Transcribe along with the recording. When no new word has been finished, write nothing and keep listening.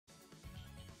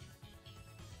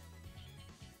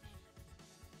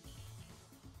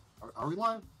Are we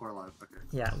live? We're live. Okay.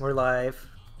 Yeah, we're live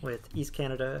with East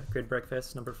Canada Grid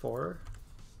Breakfast number 4.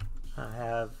 I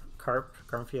have Carp,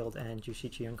 Garmfield, and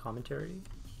Jushichi on commentary.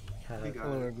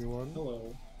 Hello everyone.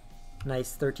 Hello.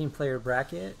 Nice 13-player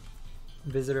bracket.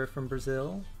 Visitor from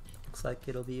Brazil. Looks like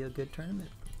it'll be a good tournament.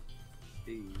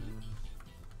 Hey.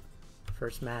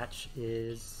 First match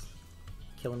is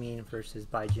Kilimine versus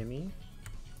BYEJIMMY.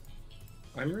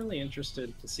 I'm really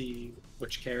interested to see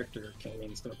which character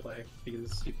Kilimine's going to play,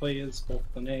 because he plays both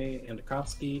Lene and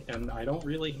Akatsuki, and I don't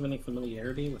really have any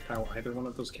familiarity with how either one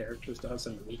of those characters does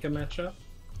in the Mika matchup.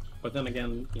 But then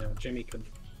again, you know, Jimmy could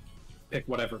pick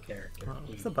whatever character.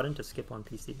 What's the button to skip on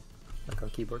PC? Like on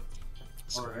keyboard?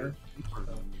 Square.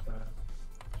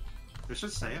 It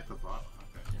should say at the bottom.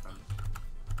 Okay.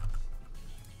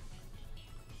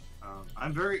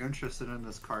 I'm very interested in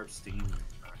this Carp Steam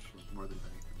actually, more than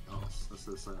anything else.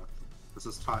 This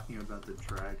is talking about the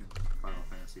dragon in Final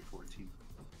Fantasy XIV.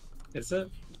 Is it?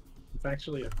 It's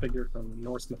actually a figure from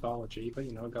Norse mythology, but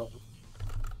you know, go.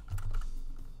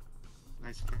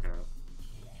 Nice carrot.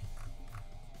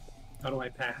 How do I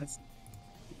pass?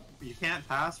 You can't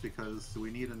pass because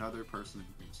we need another person in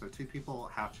here. So 2 people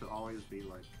have to always be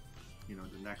like, you know,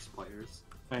 the next players.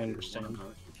 I understand. One of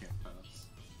us, you can't pass.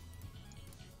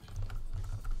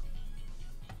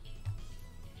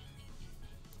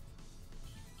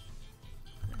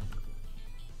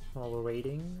 While we're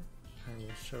waiting, I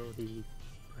will show the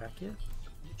bracket.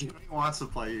 Jimmy wants to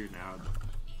play you now.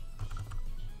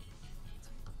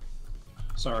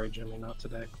 Sorry, Jimmy, not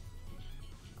today.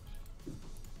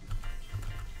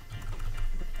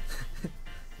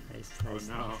 Nice. Oh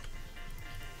no.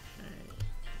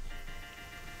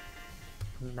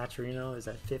 Alright. Maturino is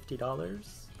at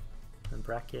 $50. And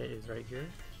bracket is right here.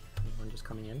 Anyone just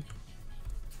coming in?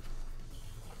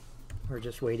 We're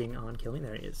just waiting on Killing.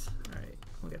 There he is. Alright,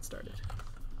 we'll get started.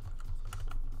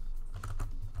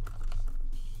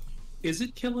 Is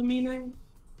it Kilimine?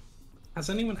 Has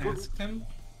anyone asked him?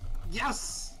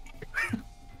 Yes!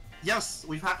 Yes!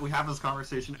 We have this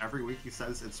conversation every week. He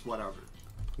says it's whatever.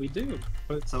 We do,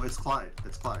 but So it's Clyde.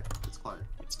 It's Clyde. It's Clyde.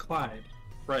 it's Clyde.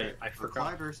 Right, I So forgot.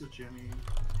 Clyde versus Jimmy.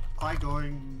 Clyde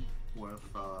going with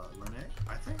Lene.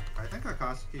 I think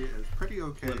Akatsuki is pretty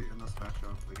okay in this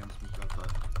matchup against Mika,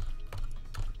 but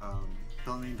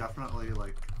Kilimine definitely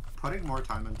like putting more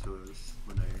time into his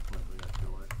Lene lately, I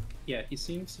feel like. Yeah, he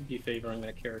seems to be favoring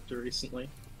that character recently.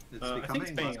 It's I think becoming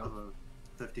it's paying less off. of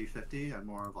a 50-50 and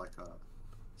more of like a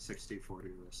 60-40 or a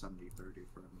 70-30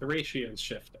 for him. The ratio is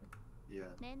shifting. Yeah.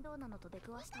 面倒なのと出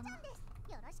くわしたな。よ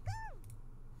ろしく。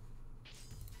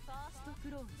ファースト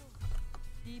クローズ。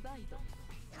ディバイド。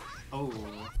Oh.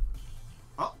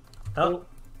 Oh.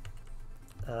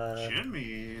 Oh!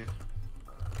 Jimmy.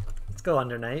 Let's go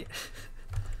Under Night.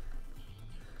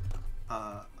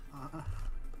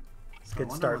 It's a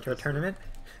good start to a tournament.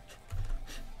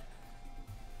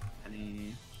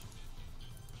 Any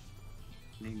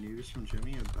news from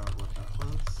Jimmy about what that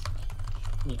was?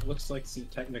 It looks like some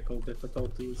technical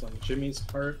difficulties on Jimmy's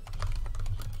part.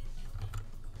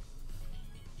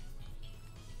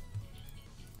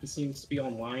 He seems to be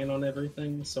online on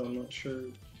everything, so I'm not sure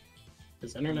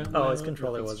his internet. Oh, went his out, or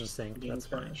controller if it's wasn't just synced, being that's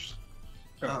fine. crashed.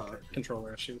 Oh, Oh, okay. okay.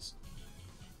 Controller issues.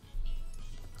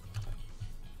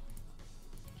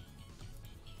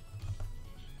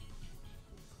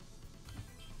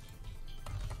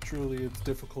 Truly, it's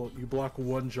difficult. You block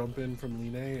one jump in from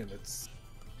Line and it's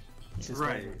just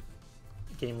Right. over.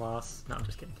 Game loss. No, I'm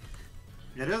just kidding.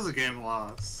 It is a game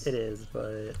loss. It is,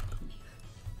 but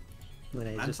Lene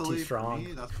is just Mentally, too strong. for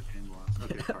me, that's a game loss.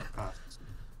 Okay, Carp pass.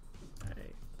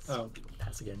 Alright, Oh,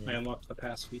 pass again. I Yeah. unlocked the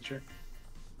pass feature.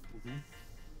 Mm-hmm.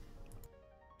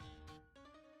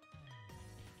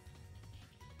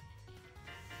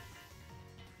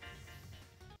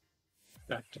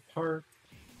 Back to Park.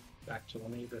 Back to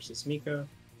Lene versus Mika.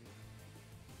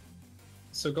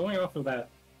 So going off of that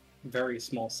very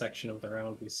small section of the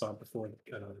round we saw before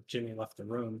Jimmy left the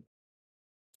room,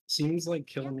 seems like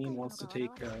Kilimine wants to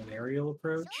take an aerial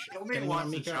approach. Kilimine getting wants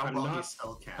on to Mika. jump while he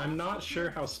still can. I'm not sure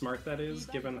how smart that is,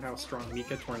 given how strong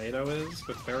Mika Tornado is,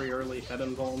 with very early head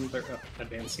invuln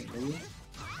advancing move.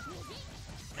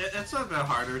 It's a bit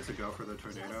harder to go for the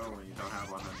tornado when you don't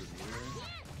have 100 meter.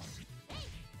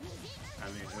 I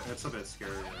mean, it's a bit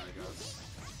scarier, I guess.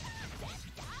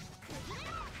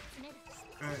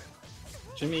 Okay.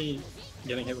 Jimmy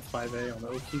getting hit with 5A on the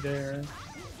Oki there.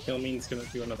 Kilimine's gonna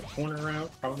do another corner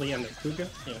route, probably end at Kuga.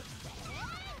 Yeah.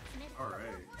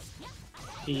 Alright.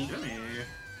 He, Jimmy!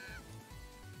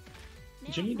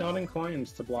 Jimmy not inclined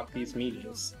to block these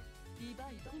medias.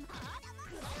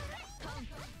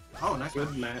 Oh, nice Good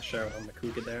match. mash out on the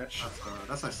Kuga dash.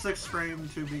 That's a 6-frame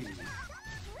 2B.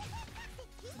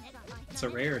 It's a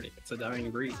rarity. It's a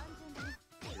dying breed.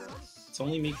 Yes. It's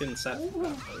only Mika and Seth who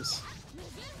have those.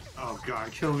 Oh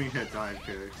god, Kilimine hit dive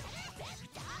kick.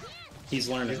 He's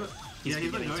learning. He's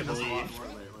He's been beginning doing to this a lot believe. more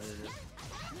lately.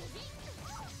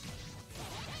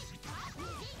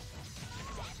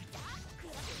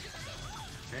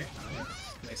 Okay,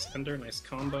 Nice ender, nice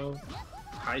combo.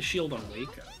 High shield on Wake.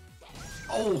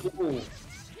 Oh!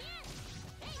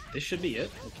 This should be it.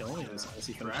 We're killing it as long as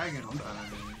he finishes Dragon the combo.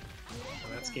 time.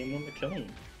 And that's game 1 to killing.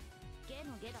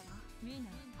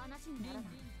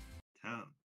 10.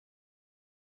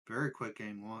 Very quick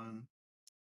game 1.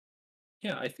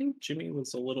 Yeah, I think Jimmy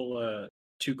was a little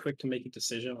too quick to make a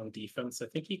decision on defense. I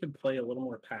think he could play a little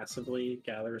more passively,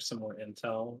 gather some more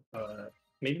intel,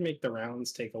 maybe make the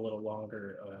rounds take a little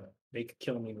longer, make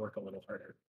Kilimine work a little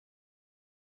harder.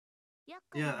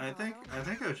 Yeah, I think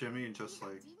Jimmy just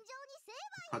like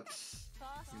puts,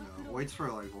 waits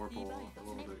for like Vorpal a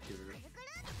little bit here.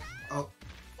 Oh,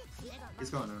 he's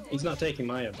going in. He's not taking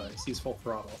my advice. He's full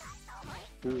throttle.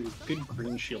 Ooh, good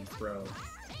green shield throw.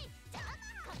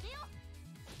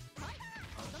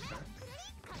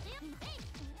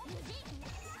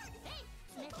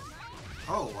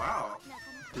 Oh wow.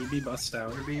 BB bust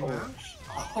out. 3B Oh, match.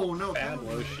 Oh no. bad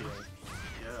low shield.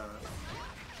 Yeah.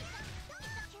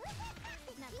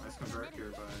 Nice convert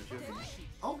here by Jimmy.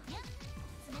 Oh.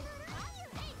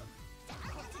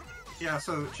 Yeah,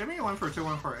 so Jimmy went for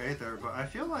 2-1-4-8 there, but I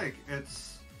feel like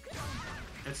it's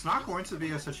not going to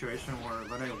be a situation where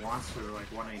Lene wants to like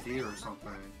 1AD or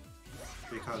something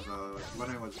because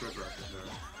Lene was good right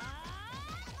there.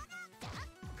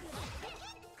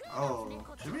 Oh,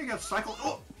 Jimmy gets cycled.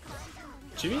 Oh.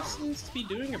 Jimmy seems to be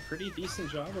doing a pretty decent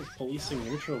job of policing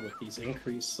neutral with these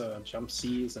increased jump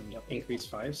Cs and increased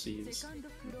 5Cs.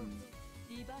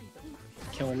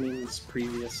 Kilimine's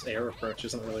previous air approach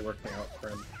isn't really working out for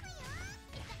him.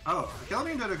 Oh,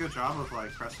 Kilimine did a good job of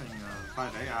like pressing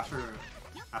 5A after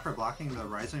blocking the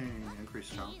rising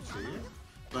increased jump C,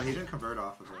 but he didn't convert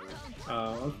off of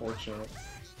it. Unfortunate.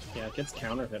 Yeah, it gets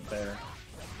counter hit there.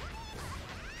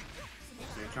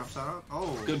 He jumps out.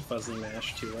 Oh, Good fuzzy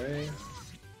mash 2A.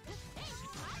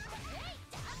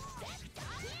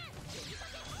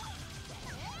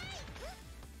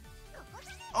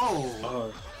 Oh,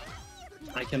 Oh.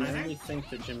 I can only think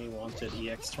that Jimmy wanted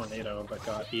EX Tornado but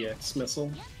got EX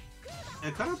Missile.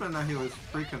 it could have been that he was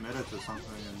pre-committed to something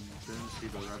and didn't see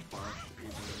the red flash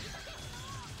either.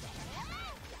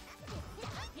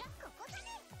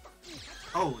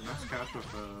 Oh, nice catch with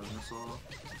the missile.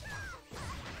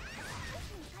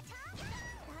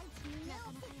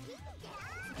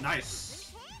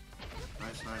 Nice.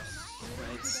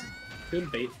 Nice. Good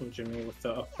bait from Jimmy with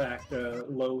the up back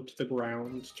low to the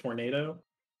ground tornado.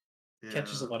 Yeah.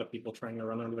 Catches a lot of people trying to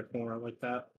run under the corner like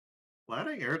that.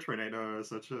 Landing air tornado is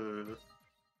such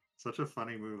a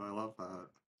funny move. I love that.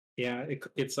 Yeah,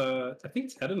 it's I think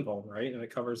it's head involved, right? And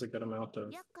it covers a good amount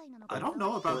of I don't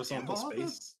know about horizontal involved,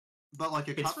 space. but like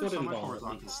it It's covers foot so much involved, at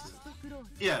horizontal. least.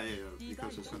 Yeah,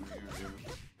 because it's in the air.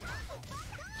 Yeah.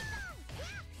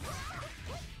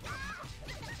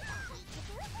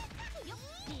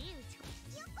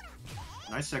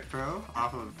 Nice sick throw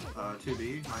off of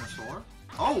 2B -4.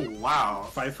 Oh wow!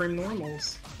 5-frame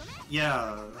normals.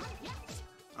 Yeah.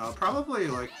 Probably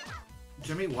like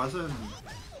Jimmy wasn't.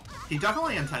 He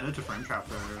definitely intended to frame trap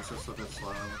there. It's just a bit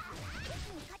slow.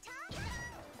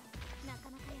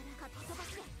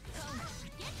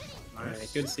 Alright,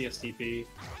 good CSTP.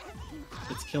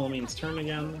 It's Kilimine's turn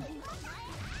again.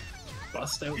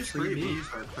 Bust out These 3B.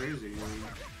 3Bs are crazy.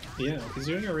 Yeah, he's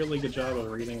doing a really good job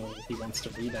of reading when he wants to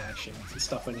redash and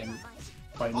stuffing him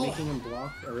by making him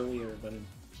block earlier than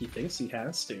he thinks he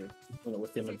has to,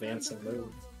 with him advancing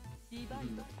move.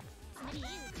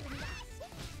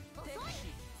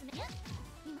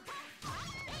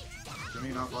 Jimmy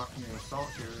not blocking the assault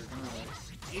here.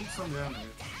 Gonna eat some damage.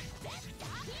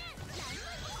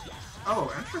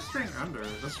 Oh, interesting under.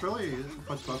 This really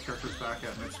puts both characters back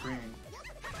at mid-screen.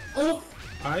 Oh!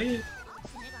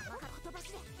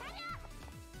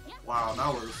 Wow,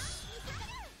 that was...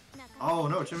 Oh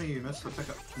no, Jimmy, you missed the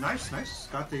pickup. Nice.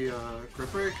 Got the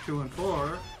grip break 2 and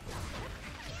 4.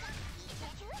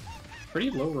 Pretty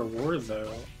low reward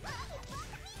though.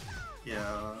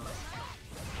 Yeah.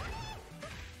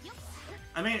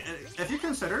 I mean, if you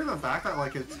consider the fact that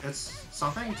like it's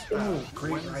something. Oh,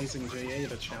 great rising JA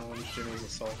to challenge Jimmy's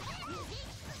assault.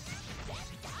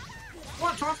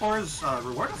 Well, 2-4's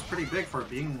reward is pretty big for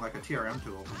being like a TRM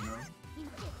tool, you know?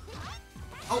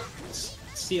 Oh!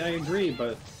 See, I agree,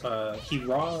 but he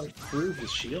raw threw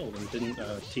his shield and didn't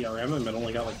TRM him and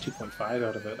only got like 2.5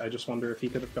 out of it. I just wonder if he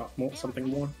could have got something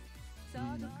more.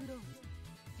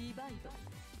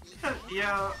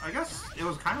 Yeah, I guess it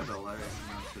was kind of delayed in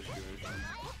that situation.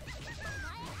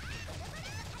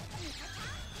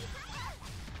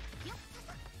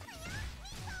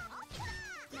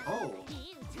 Oh!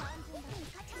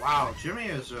 Wow, Jimmy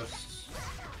is just...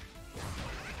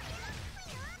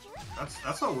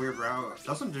 That's a weird route.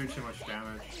 Doesn't do too much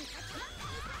damage.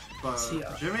 But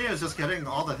Jimmy is just getting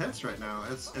all the hits right now.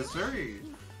 It's very...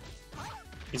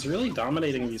 He's really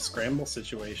dominating these scramble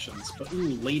situations, but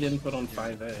ooh, late input on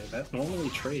 5A. That normally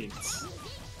trades.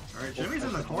 Alright, Jimmy's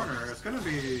in the corner. It's gonna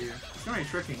be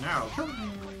tricky now.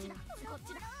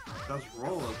 Does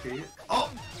roll okay.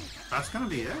 Oh! That's gonna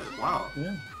be it. Wow.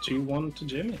 Yeah, 2-1 to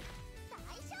Jimmy.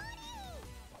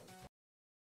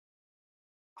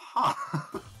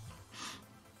 Ha!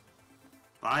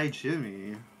 Bye,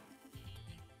 Jimmy.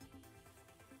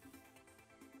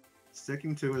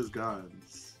 Sticking to his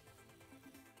guns.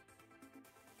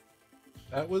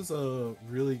 That was a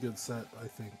really good set, I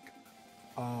think.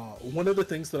 One of the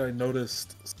things that I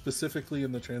noticed specifically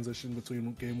in the transition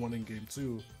between Game 1 and Game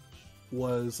 2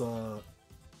 was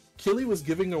Kili was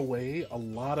giving away a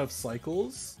lot of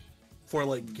cycles for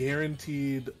like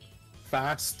guaranteed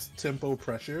fast tempo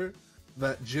pressure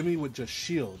that Jimmy would just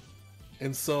shield.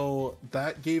 And so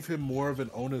that gave him more of an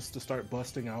onus to start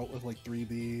busting out with like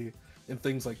 3B and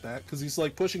things like that. Because he's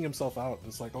like pushing himself out.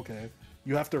 It's like, okay,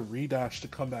 you have to redash to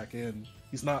come back in.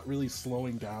 He's not really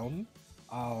slowing down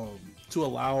to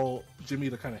allow Jimmy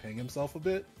to kind of hang himself a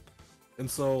bit. And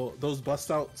so those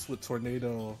bust outs with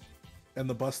Tornado and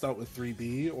the bust out with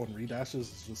 3B on redashes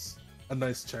is just a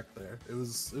nice check there. It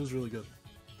was really good.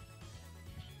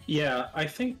 Yeah, I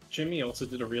think Jimmy also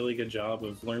did a really good job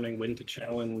of learning when to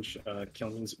challenge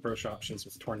Kilimine's approach options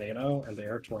with Tornado and the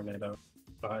Air Tornado.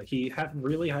 He had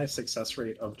really high success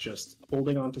rate of just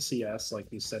holding on to CS, like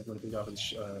you said when he got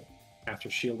his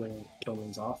after shielding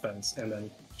Kilimine's offense, and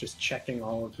then just checking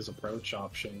all of his approach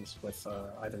options with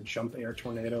either jump Air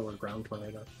Tornado or ground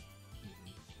Tornado.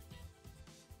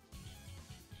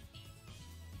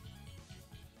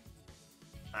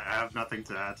 I have nothing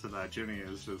to add to that. Jimmy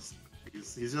is just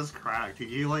he's just cracked.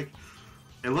 He like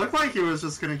it looked like he was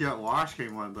just gonna get washed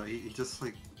game 1, but he just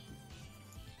like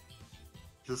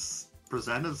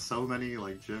presented so many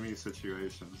like Jimmy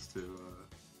situations to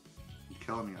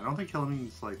Kilimine. I don't think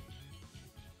Kilimine's like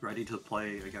ready to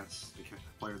play against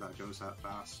a player that goes that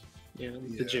fast. Yeah,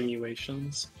 the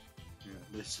Jimmyations.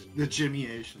 Yeah, the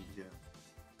Jimmyations, yeah.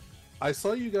 I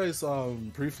saw you guys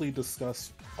briefly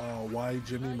discuss why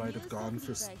Jimmy might have gone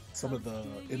for some of the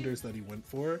enders that he went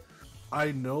for.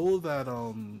 I know that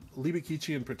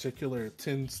Libikichi in particular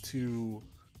tends to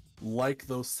like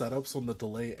those setups on the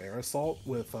delay air assault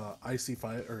with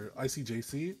IC5 or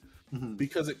ICJC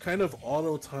because it kind of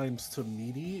auto times to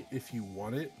meaty if you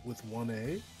want it with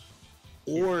 1A,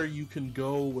 or you can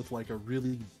go with like a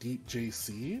really deep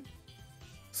JC.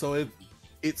 So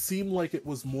it seemed like it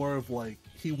was more of like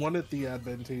he wanted the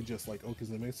advantageous like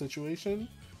Okizeme situation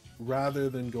rather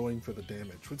than going for the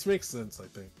damage, which makes sense, I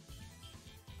think.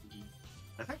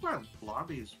 I think my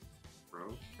lobby's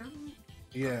broken.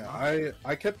 Yeah,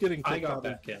 I kept getting kicked I got out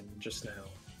back in just now.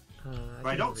 But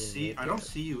I don't see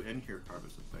you in here,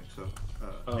 Carvis, I think. So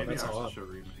maybe that's I'll odd. show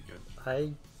remake it.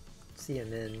 I see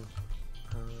him in.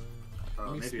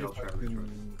 Maybe I'll try to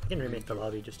rejoin. I can remake the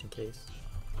lobby just in case.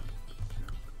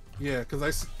 Yeah,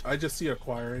 because I just see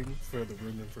acquiring for the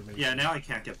room information. Yeah, now I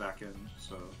can't get back in,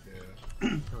 so...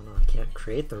 Yeah. Oh no, I can't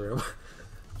create the room.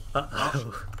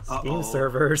 Uh-oh. Steam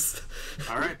servers.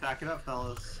 Alright, back it up,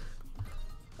 fellas.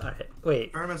 Alright,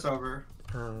 wait. Tournament's over.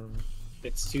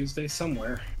 It's Tuesday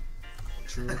somewhere.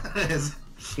 True. Yeah,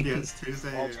 it's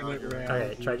Tuesday. Alternate round.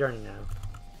 Alright, try joining now.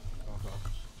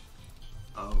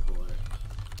 Oh boy.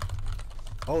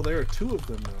 Oh, there are two of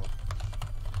them now.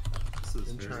 This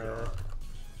is very odd.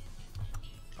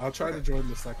 I'll try to join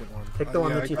the second one. Pick the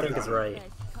one yeah, that you think is right.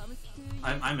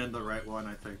 I'm in the right one,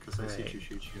 I think, because I see you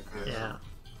shoot you. Yeah.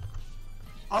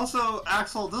 Also,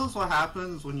 Axel, this is what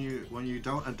happens when you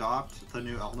don't adopt the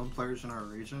new Elden players in our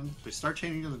region. They start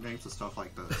changing the names to stuff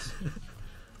like this.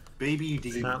 Baby D.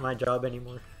 It's not my job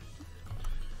anymore.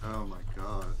 Oh my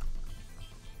god.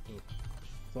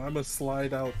 So I'm gonna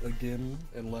slide out again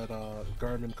and let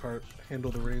Garmin Carp handle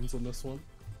the reins on this one.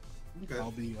 Okay.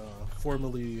 I'll be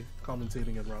formally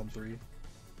commentating in round 3.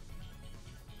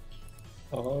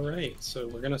 Alright, so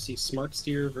we're gonna see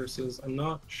SmartSteer versus, I'm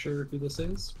not sure who this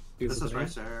is. This is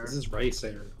Rysair. This is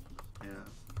Rysair. Yeah.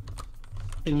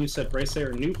 And you said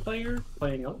Rysair, new player,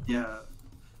 playing up? Yeah.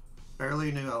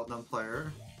 fairly new Outnum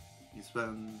player. He's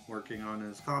been working on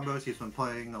his combos. He's been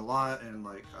playing a lot in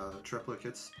like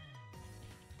triplicates,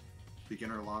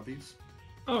 beginner lobbies.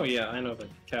 Oh yeah, I know the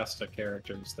cast of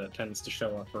characters that tends to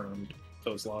show up around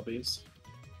those lobbies.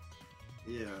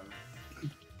 Yeah.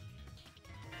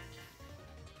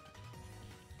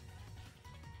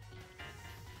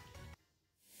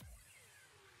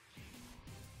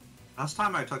 Last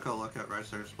time I took a look at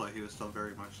Rysair's play, he was still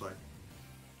very much like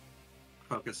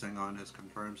focusing on his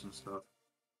confirms and stuff.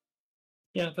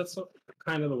 Yeah, that's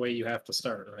kind of the way you have to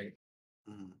start, right?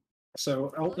 Mm.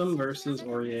 So Outnum versus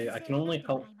Aurier, I can only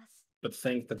help but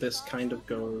think that this kind of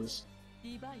goes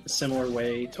a similar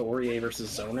way to Aurier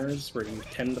versus Zoners, where you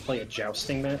tend to play a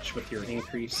jousting match with your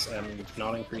increase and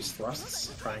non-increase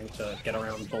thrusts, trying to get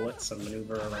around bullets and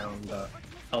maneuver around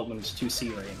Outnum's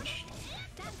 2C range.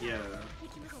 Yeah.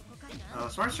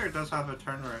 SmartSteer does have a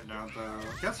turn right now, though.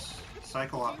 Gets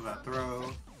cycle off of that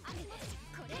throw.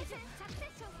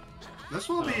 This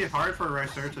will be hard for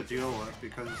Rysair to deal with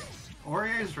because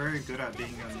Aurier is very good at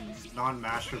being in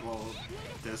non-mashable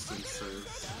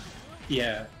distances.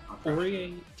 Yeah,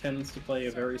 Aurier tends to play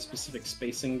a very specific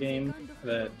spacing game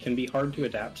that can be hard to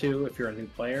adapt to if you're a new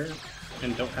player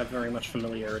and don't have very much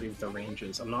familiarity with the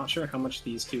ranges. I'm not sure how much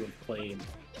these two have played.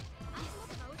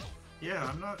 Yeah,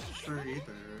 I'm not sure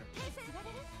either.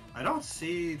 I don't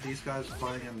see these guys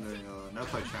playing in the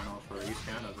NetPlay channel for East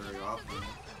Canada very often.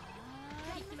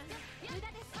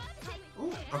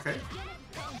 Ooh, okay.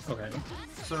 Okay.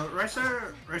 So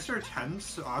Rysair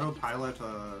tends to autopilot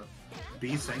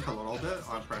B sync a little bit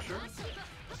on pressure.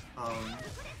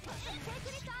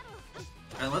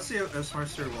 And let's see if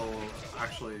SmartSteer will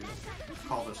actually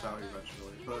call this out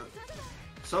eventually. But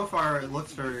so far it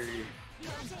looks very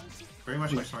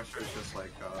much like SmartSteer is just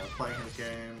like playing his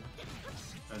game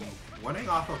and winning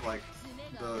off of like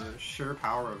the sheer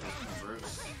power of his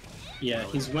converts. Yeah,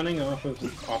 he's winning off of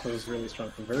his really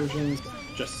strong conversions.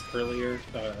 Just earlier,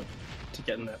 to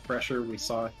get in that pressure, we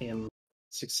saw him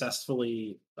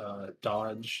successfully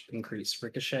dodge increase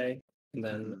ricochet, and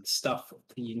then stuff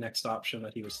the next option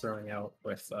that he was throwing out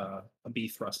with a B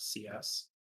thrust CS.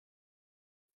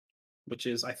 Which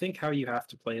is, I think, how you have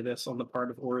to play this on the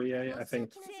part of Aurier. I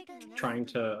think trying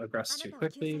to aggress too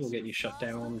quickly will get you shut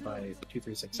down by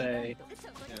 236A.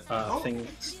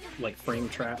 Things like frame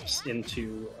traps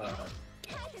into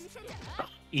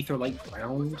Etherlight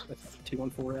Ground with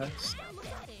 214X.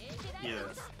 Yeah.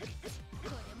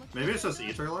 Maybe it's just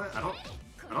Etherlight? I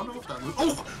don't know what that move.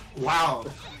 Oh! Wow!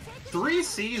 3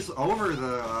 C's over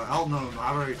the Outnum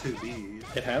Aurier 2B.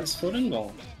 It has footing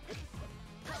ball.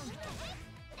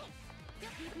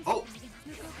 Oh!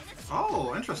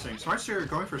 Oh, interesting. SmartSteer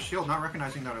going for shield, not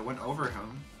recognizing that it went over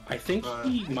him. I think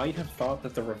he might have thought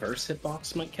that the reverse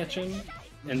hitbox might catch him,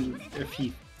 and if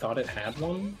he thought it had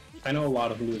one. I know a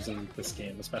lot of moves in this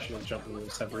game, especially jump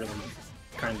moves, have really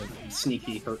kind of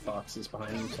sneaky hurt boxes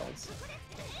behind themselves.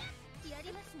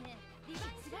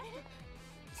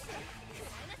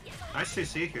 Nice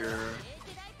CC here.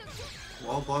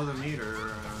 We'll blow the meter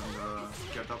and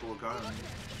get double gun.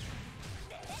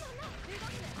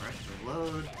 Alright,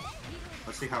 reload.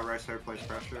 Let's see how Rysair plays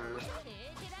pressure.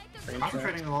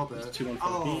 Concentrating a little bit. 2-1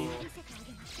 for B.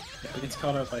 It gets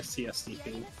caught out by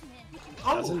CSDP.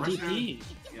 Oh! Doesn't Rysair. DP!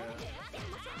 Yeah.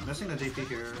 Missing the DP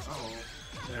here. Uh-oh.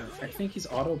 Yeah, I think he's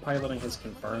autopiloting his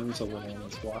confirms a little in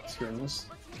his block strings.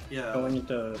 Yeah. Going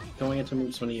into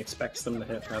moves when he expects them to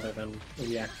hit rather than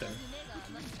reacting.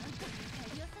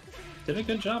 Did a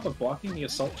good job of blocking the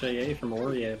Assault JA from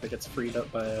Aurier if it gets freed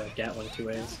up by a Gatling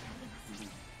 2As.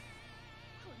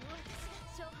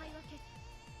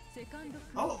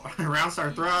 Oh! Round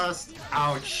start thrust!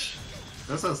 Ouch!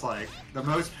 This is like the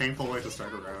most painful way to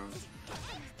start a round.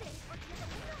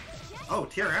 Oh,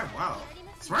 TRM, wow.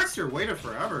 SmartSteer waited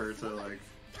forever to like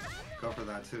go for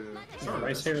that too. Yeah,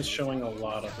 Rysair is showing a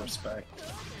lot of respect.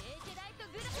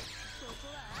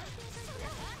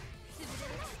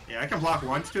 Yeah, I can block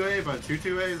 1 2A, but 2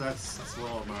 2As, that's a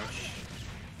little much.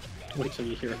 Wait till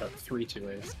you hear about 3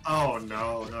 2As. Oh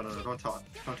no, don't talk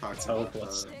It's about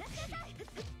hopeless. that.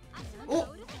 Oh!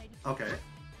 Okay.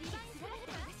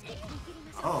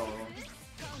 Oh.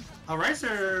 Oh,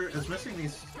 Rysair is missing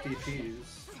these DPs.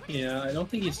 Yeah, I don't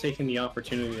think he's taking the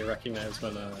opportunity to recognize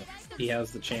when he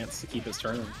has the chance to keep his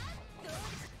turn.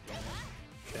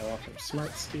 Fail off of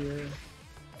SmartSteer.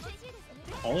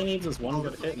 All he needs is one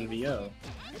good hit in VO.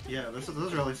 Yeah, this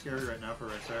is really scary right now for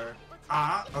Rysair.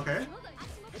 Ah, okay.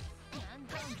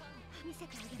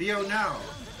 VO now!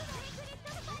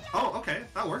 Oh, okay,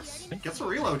 that works. Gets a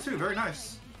reload too, very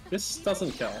nice. This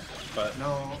doesn't kill, but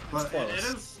No, but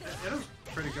close. it is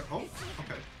pretty good. Oh,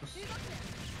 okay.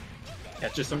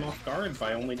 catches him off guard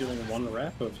by only doing one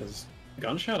rep of his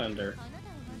gunshot ender. あなた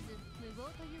はまず無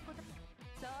謀ということ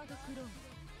サードクローン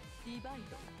リバイ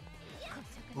ド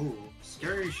Ooh,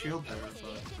 scary shield there, but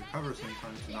recovers in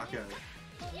time to not get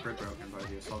grid broken by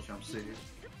the assault jump C.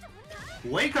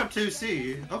 Wake up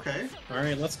 2C! Okay.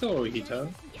 Alright, let's go, Ohito.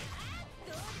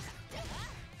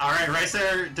 Alright,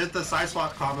 Rysair did the side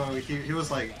swap combo. He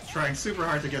was like trying super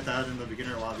hard to get that in the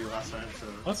beginner lobby last time, so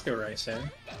Let's go,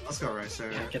 Rysair. let's go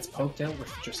Rysair. Yeah, gets poked out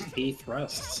with just a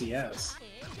thrust CS.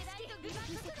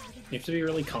 You have to be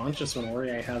really conscious when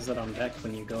Ori has that on deck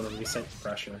when you go to reset the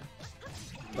pressure.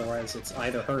 Otherwise, it's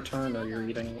either her turn or you're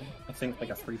eating, I think, like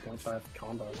a 3.5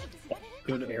 combo.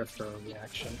 Good air throw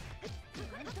reaction.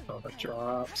 Oh, the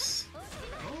drops.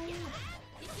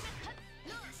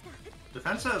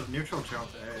 Defensive neutral jump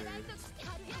A.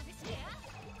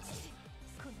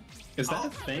 Is that a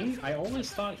thing? I always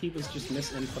thought he was just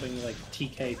misinputting, like,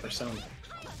 TK persona.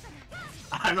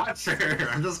 I'm not sure.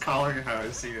 I'm just calling it how I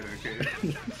see it, okay?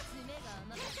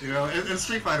 You know, in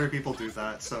Street Fighter people do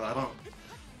that, so I don't know.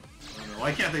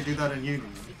 Why can't they do that in Uni?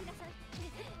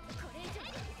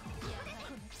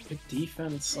 Good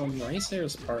defense on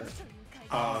Rysair's part.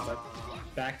 But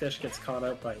backdash gets caught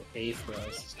up by a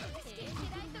thrust.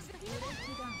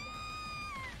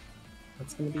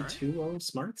 That's gonna be 2-0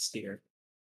 SmartSteer.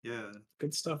 Yeah.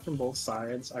 Good stuff from both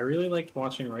sides. I really liked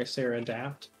watching Rysair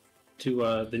adapt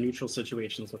to the neutral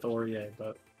situations with Aurier,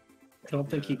 but I don't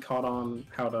think he caught on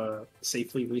how to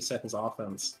safely reset his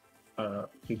offense and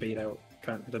bait out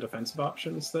kind of the defensive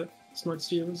options that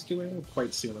SmartSteer was doing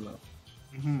quite soon enough.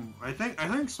 I think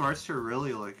SmartSteer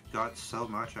really like got so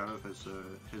much out of his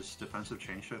defensive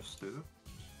chain shifts too.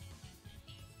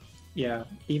 Yeah,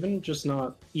 even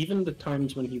the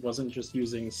times when he wasn't just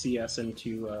using CS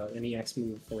into an EX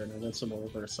move for an invincible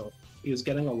reversal, he was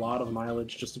getting a lot of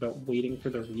mileage just about waiting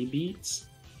for the rebeats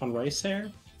on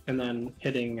Rysair and then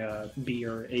hitting B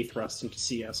or A thrust into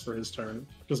CS for his turn.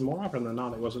 Because more often than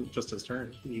not, it wasn't just his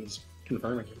turn; he was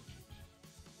confirming it.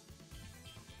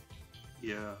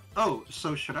 Yeah. Oh,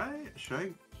 so should I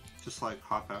just like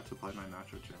hop out to play my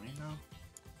match with Jimmy now?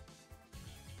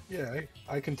 Yeah,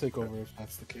 I can take over if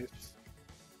that's the case.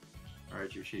 Alright,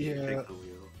 Jushi, Yeah. take the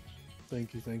wheel.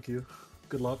 Thank you.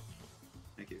 Good luck.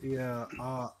 Thank you. Yeah,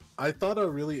 I thought a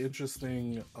really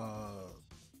interesting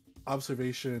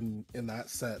observation in that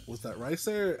set was that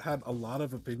Rysair had a lot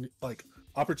of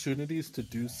opportunities to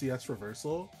do CS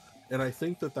reversal, and I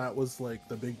think that was like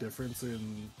the big difference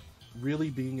in really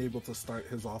being able to start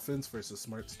his offense versus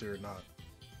SmartSteer or not.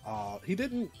 He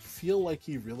didn't feel like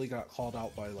he really got called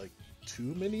out by like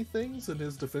too many things, and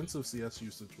his defensive CS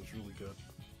usage was really good.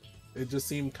 It just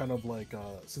seemed kind of like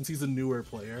since he's a newer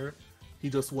player, he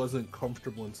just wasn't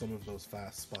comfortable in some of those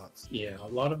fast spots. Yeah, a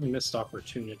lot of missed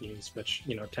opportunities, which,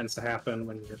 tends to happen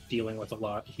when you're dealing with a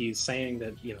lot. He's saying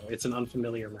that, it's an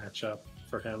unfamiliar matchup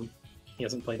for him. He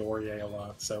hasn't played Aurier a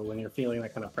lot, so when you're feeling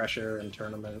that kind of pressure in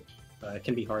tournament, it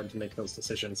can be hard to make those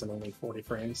decisions in only 40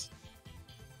 frames.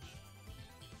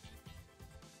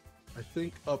 I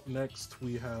think up next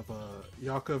we have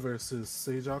Jaca versus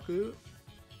Seijaku.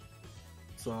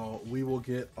 So we will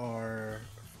get our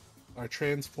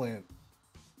transplant,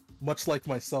 much like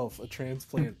myself, a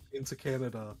transplant into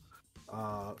Canada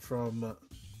from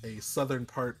a southern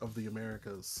part of the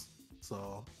Americas.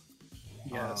 So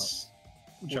Yes.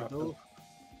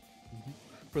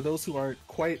 For those who aren't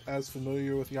quite as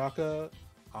familiar with Jaca,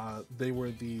 they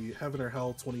were the Heaven or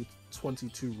Hell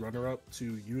 2022 runner-up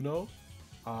to Yuno.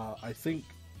 I think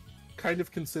kind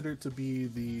of considered to be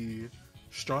the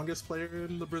strongest player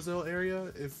in the Brazil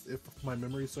area, if my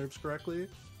memory serves correctly.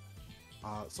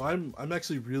 So I'm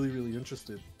actually really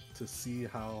interested to see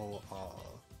how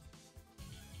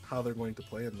they're going to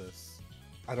play in this.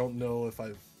 I don't know if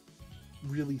I've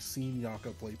really seen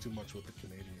Jaca play too much with the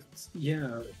Canadians.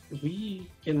 Yeah, we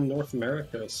in North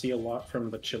America see a lot from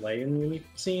the Chilean uni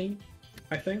scene,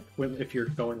 I think, if you're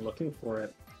going looking for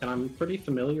it. And I'm pretty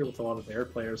familiar with a lot of their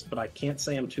players, but I can't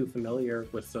say I'm too familiar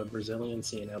with the Brazilian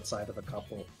scene outside of a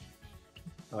couple.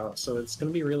 So it's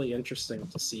going to be really interesting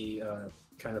to see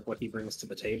kind of what he brings to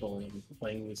the table in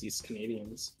playing these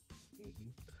Canadians.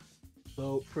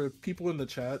 So for people in the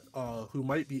chat who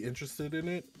might be interested in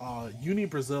it, Uni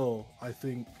Brazil, I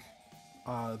think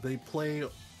they play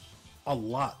a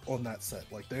lot on that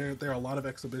set. Like there are a lot of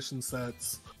exhibition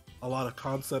sets, a lot of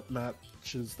concept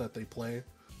matches that they play.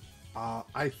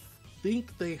 I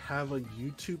think they have a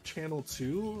YouTube channel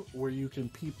too, where you can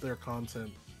peep their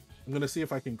content. I'm gonna see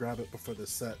if I can grab it before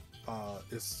this set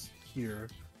is here.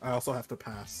 I also have to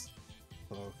pass,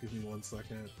 so give me 1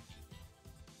 second.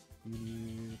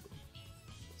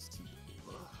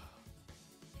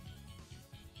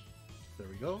 There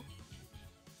we go.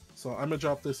 So I'm gonna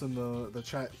drop this in the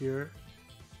chat here.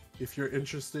 If you're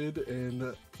interested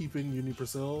in peeping Uni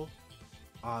Brazil,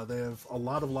 they have a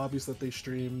lot of lobbies that they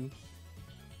stream,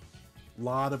 a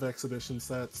lot of exhibition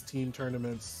sets, team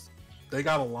tournaments. They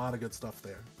got a lot of good stuff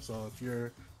there. So if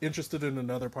you're interested in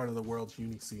another part of the world's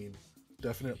Uni scene,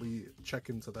 definitely check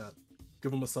into that.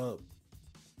 Give them a sub.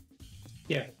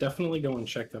 Yeah, definitely go and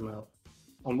check them out.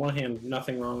 On one hand,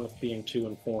 nothing wrong with being too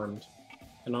informed.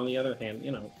 And on the other hand,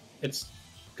 you know, it's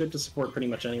good to support pretty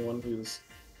much anyone who's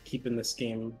keeping this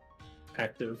game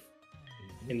active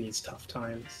in these tough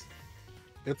times.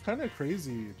 It's kind of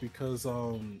crazy because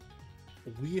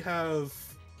we have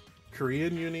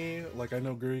Korean Uni, like I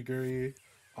know Guri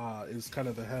is kind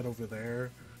of the head over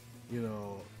there. You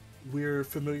know, we're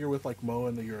familiar with like Mo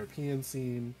and the European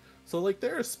scene. So like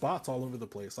there are spots all over the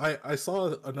place. I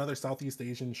saw another Southeast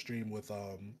Asian stream with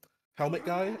Helmet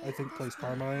Guy, I think plays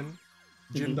Carmine.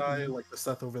 Jindai, like the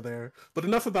Seth over there. But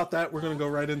enough about that, we're gonna go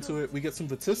right into it. We get some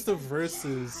Batista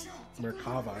versus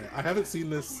Merkava. I haven't seen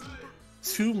this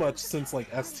too much since like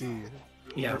ST.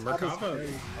 Yeah, Merkava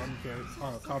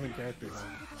common character now.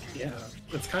 Yeah,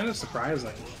 it's kind of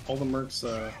surprising. All the Mercs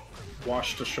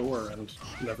washed ashore and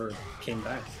never came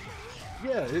back.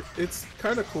 Yeah, it's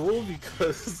kind of cool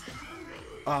because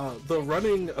the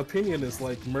running opinion is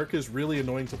like Merc is really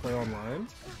annoying to play online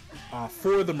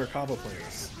for the Merkava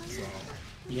players. So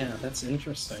yeah, that's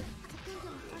interesting.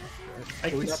 I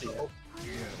can see it.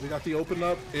 Yeah, we got the open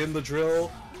up in the drill.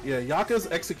 Yeah, Jaca's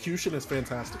execution is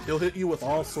fantastic. He'll hit you with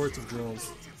all sorts of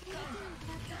drills.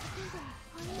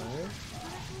 Okay.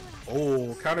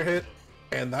 Oh, counter hit,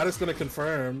 and that is going to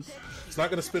confirm. He's not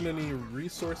going to spend any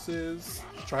resources.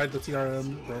 Tried the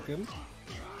TRM, broken.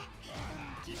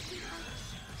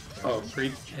 Oh,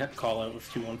 great call out with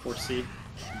 214C.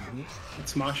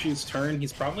 It's Mashu's turn.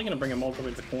 He's probably going to bring him all the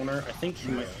way to the corner. I think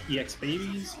he might EX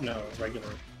babies? No, regular.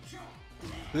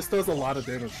 This does a lot of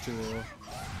damage too,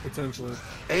 potentially.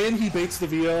 And he baits the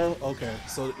VL. Okay,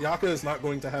 so Jaca is not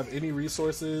going to have any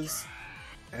resources,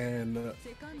 and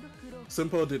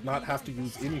Senpou did not have to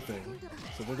use anything.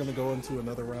 So we're going to go into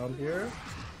another round here.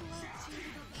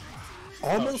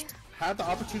 Almost had the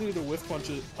opportunity to whiff punish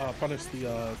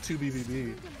the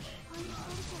 2BBB.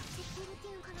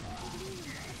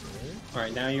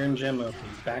 Alright, now you're in gem open.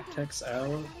 Back techs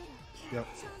out. Yep.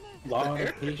 Lot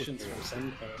of patience for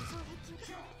Senpou.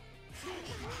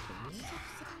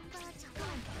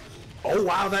 Oh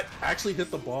wow, that actually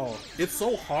hit the ball. It's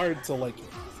so hard to like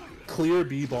clear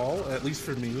B-ball, at least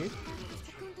for me.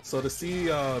 So to see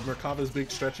Merkava's big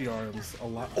stretchy arms a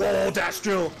lot. Oh, dash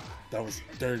drill! That was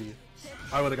dirty.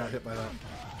 I would have got hit by that.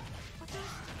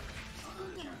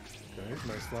 Okay,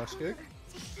 nice flash kick.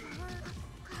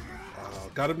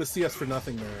 Got him to CS for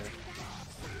nothing there.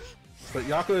 But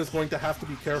Jaca is going to have to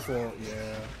be careful.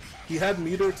 Yeah. He had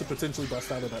meter to potentially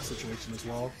bust out of that situation as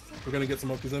well. We're going to get some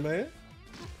Okizeme.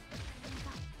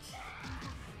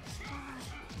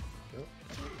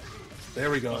 There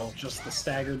we go. Well, just the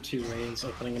staggered two ways,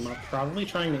 opening him up. Probably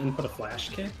trying to input a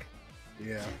flash kick.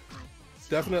 Yeah.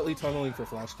 Definitely tunneling for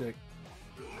flash kick.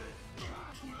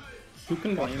 Who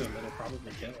can blame him? It'll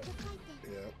probably kill.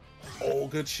 Yeah. Oh,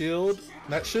 good shield.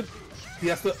 That should... He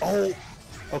has to... Oh!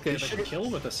 Okay. He should kill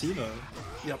with a Sivo.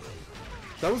 Yep.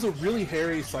 That was a really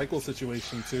hairy cycle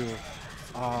situation, too.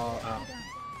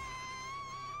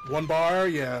 One bar?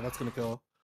 Yeah, that's gonna kill.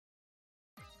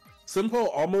 Senpou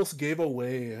almost gave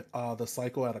away the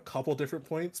cycle at a couple different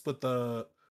points, but the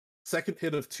second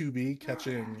hit of 2B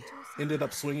catching ended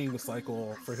up swinging the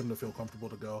cycle for him to feel comfortable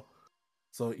to go.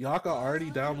 So Jaca already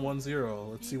down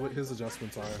 1-0. Let's see what his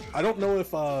adjustments are. I don't know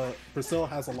if Brazil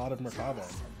has a lot of Merkava.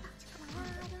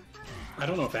 I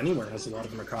don't know if anywhere has a lot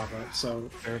of Merkava, so...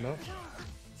 Fair enough.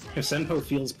 If Senpou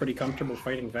feels pretty comfortable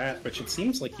fighting that, which it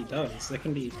seems like he does, that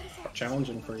can be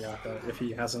challenging for Jaca if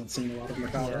he hasn't seen a lot of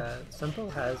Merkava. Yeah,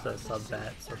 Senpou has a sub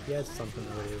bat, so he has something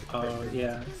to do. Oh,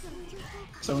 yeah.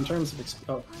 So in terms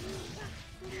of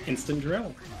instant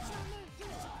drill.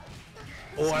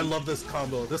 Oh, I love this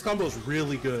combo. This combo is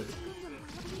really good.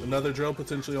 Another drill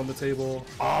potentially on the table.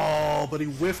 Oh, but he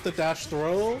whiffed the dash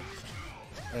throw.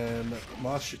 And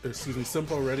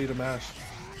Senpou ready to mash.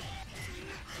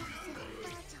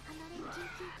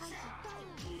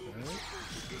 Okay.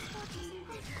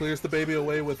 Clears the baby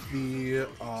away with the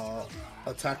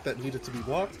attack that needed to be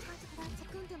blocked.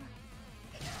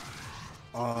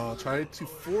 Tried to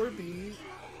 4B.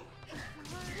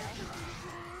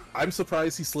 I'm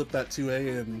surprised he slipped that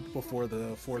 2A in before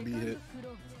the 4B hit.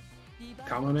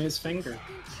 Kamame's finger.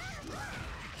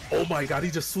 Oh my god,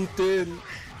 he just swooped in.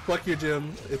 Fuck your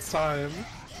gym. It's time.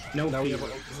 No Now we fear. have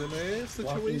an Okazeme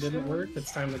Blocking didn't situation. work.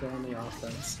 It's time to go on the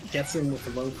offense. Gets him with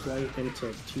a low flight into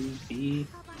 2B.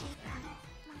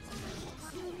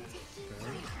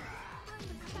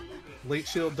 Late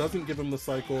shield doesn't give him the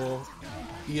cycle.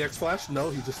 EX flash? No,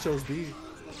 he just chose B.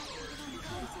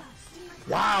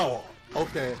 Wow!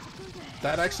 Okay.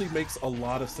 That actually makes a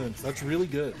lot of sense. That's really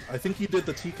good. I think he did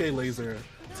the TK laser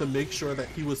to make sure that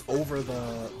he was over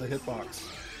the hitbox.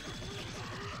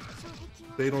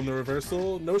 Bait on the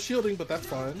reversal. No shielding, but that's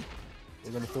fine.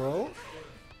 We're gonna throw.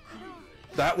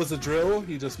 That was a drill.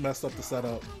 He just messed up the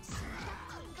setup.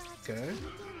 Okay.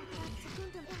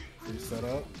 Free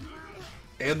setup.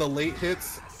 And the late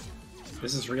hits.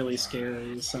 This is really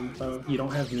scary, Senpou. You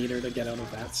don't have meter to get out of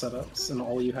that setups, and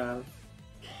all you have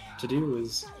to do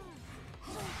is...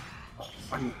 Oh,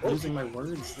 I'm losing my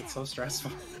words. It's so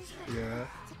stressful. Yeah.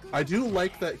 I do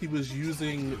like that he was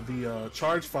using the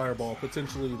charge fireball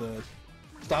potentially to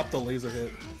stop the laser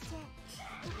hit.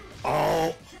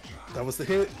 Oh! That was the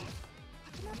hit.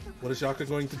 What is Jaca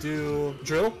going to do?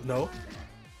 Drill? No.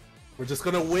 We're just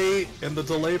gonna wait, and the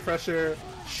delay pressure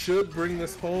should bring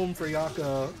this home for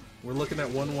Jaca. We're looking at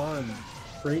 1-1.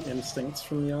 Great instincts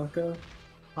from Jaca.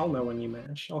 I'll know when you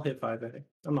mash. I'll hit 5A.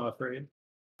 I'm not afraid.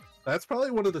 That's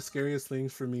probably one of the scariest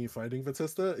things for me fighting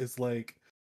Batista is like,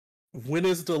 when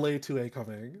is delay 2A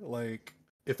coming? Like,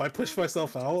 if I push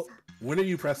myself out, when are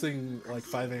you pressing like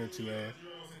 5A or 2A?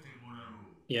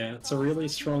 Yeah, it's a really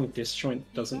strong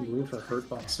disjoint. Doesn't move her hurt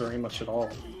box very much at all.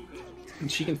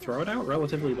 And she can throw it out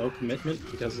relatively low commitment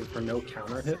because of her no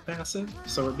counter hit passive,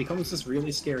 so it becomes this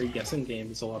really scary guessing game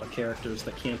with a lot of characters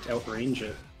that can't outrange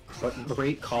it. But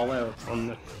great call out on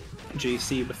the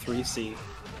JC with 3C.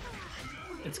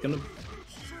 It's gonna...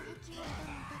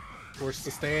 Forced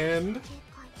to stand.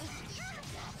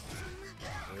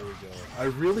 There we go. I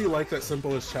really like that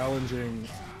Senpou is challenging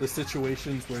the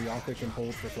situations where Jaca can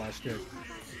hold for flash kick.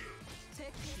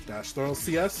 Dash throw,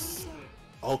 CS.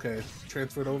 Okay,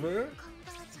 transferred over.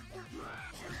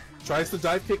 Tries to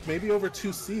dive kick, maybe over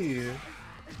 2C.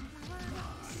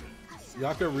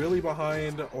 Jaca really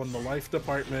behind on the life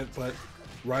department, but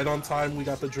right on time we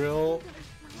got the drill.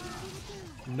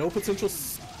 No potential...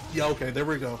 Yeah, okay, there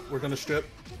we go. We're gonna strip.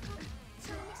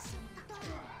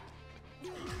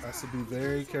 Has to be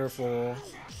very careful.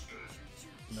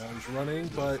 Now he's running,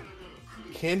 but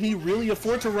can he really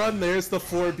afford to run? There's the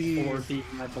 4B. 4B,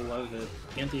 my beloved.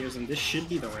 Anti-airs, and this should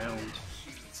be the round.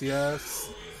 CS.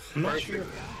 I'm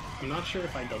not sure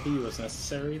if IW was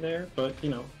necessary there, but, you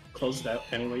know, close it out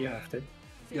any way you have to.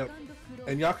 Yep.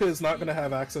 And Jaca is not going to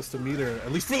have access to meter,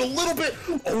 at least for a little bit!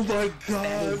 Oh my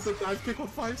god, the dive kick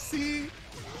with 5C!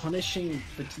 Punishing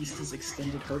Batista's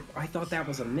extended hurt, I thought that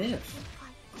was a myth.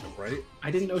 Right?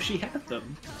 I didn't know she had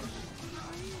them.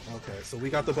 Okay, so we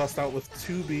got the bust out with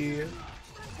 2B.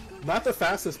 Not the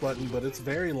fastest button, but it's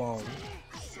very long.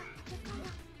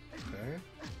 Okay.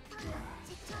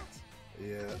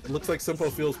 Yeah, it looks like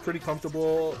Senpou feels pretty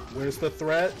comfortable. Where's the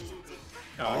threat?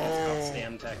 Oh, it's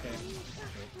stand teching.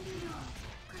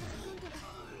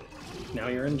 Now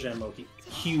you're in Gemmo.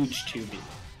 Huge 2B.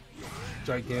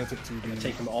 Gigantic 2B. Gonna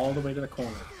take him all the way to the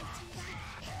corner.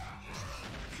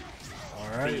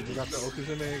 Alright, we got the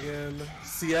Okazeme again.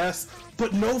 CS,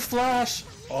 but no flash!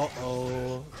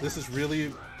 Uh-oh. This is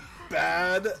really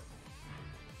bad.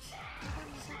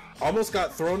 Almost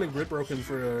got thrown and grid broken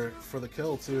for the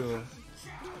kill, too.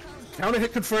 Counter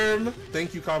hit confirmed.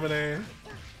 Thank you, Kamine.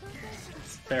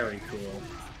 Very cool.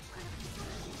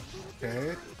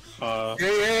 Okay.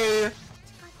 I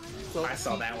So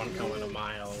saw that one coming a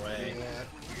mile away.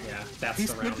 Yeah, that's He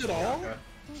the round. spent it all?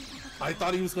 I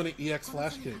thought he was going to EX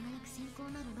flash kick.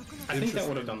 I think that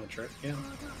would have done the trick, yeah.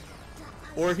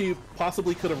 Or he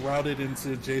possibly could have routed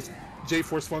into J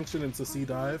force function into C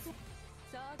dive.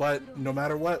 But no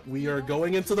matter what, we are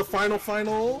going into the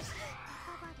final.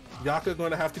 Jaca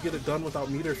going to have to get it done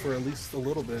without meter for at least a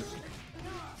little bit.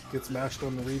 Gets mashed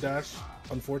on the redash.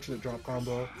 Unfortunate drop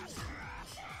combo.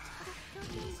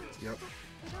 Yep.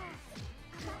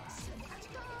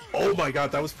 Oh my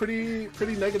god, that was pretty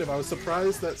negative. I was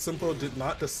surprised that Senpou did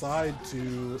not decide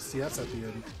to CS at the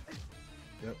end.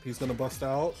 Yep, he's gonna bust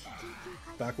out.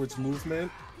 Backwards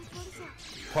movement.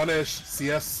 Punish.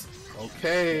 CS.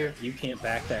 Okay. You can't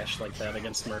backdash like that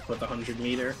against Merc with 100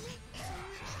 meter.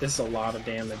 This is a lot of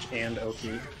damage and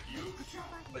Oki.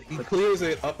 But he clears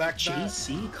it up back to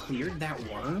JC cleared that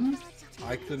worm?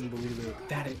 I couldn't believe it.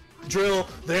 That is... Drill.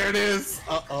 There it is.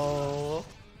 Uh-oh.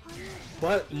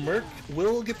 But Merc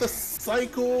will get the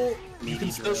cycle. You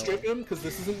can still strip him because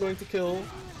this isn't going to kill.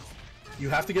 You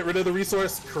have to get rid of the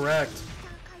resource. Correct.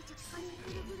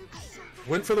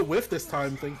 Went for the whiff this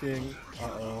time thinking,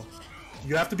 uh-oh.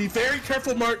 You have to be very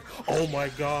careful, Mark. Oh my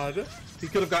god. He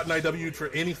could have gotten IW'd for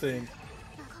anything.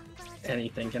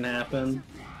 Anything can happen.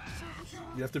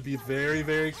 You have to be very,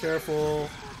 very careful.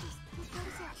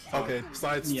 Okay,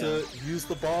 decides to use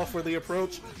the ball for the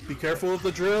approach. Be careful of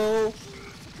the drill.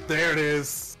 There it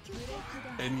is.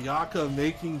 And Jaca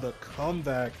making the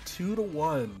comeback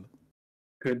 2-1.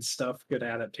 Good stuff, good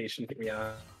adaptation.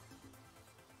 Yeah.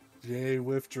 J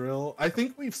with drill. I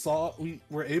think we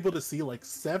were able to see like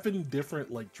 7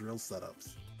 different like drill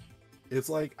setups. It's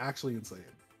like actually insane.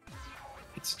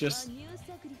 It's just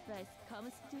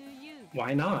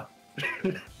why not?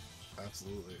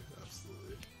 Absolutely,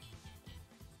 absolutely.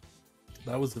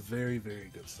 That was a very, very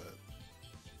good set.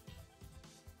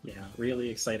 Yeah, really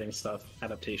exciting stuff.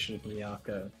 Adaptation from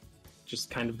Jaca.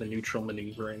 Just kind of the neutral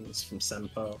maneuverings from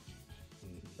Senpou.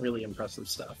 Really impressive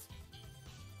stuff.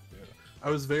 Yeah.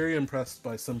 I was very impressed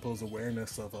by Senpou's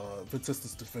awareness of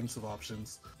Vitista's defensive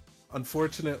options.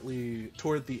 Unfortunately,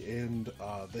 toward the end,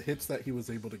 the hits that he was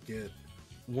able to get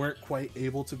weren't quite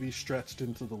able to be stretched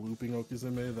into the looping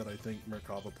Okizeme that I think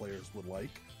Merkava players would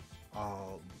like.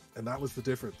 And that was the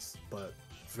difference, but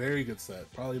very good set.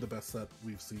 Probably the best set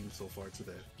we've seen so far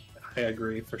today. I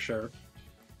agree, for sure.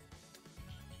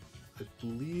 I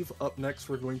believe up next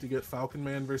we're going to get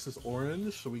FalconMan versus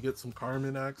Orange, so we get some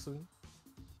Carmen action.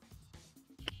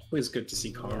 Always good to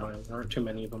see Carmine. There aren't too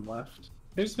many of them left.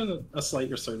 There's been a slight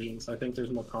resurgence. I think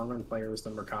there's more Carmine players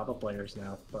than Merkava players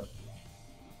now, but...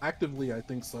 Actively, I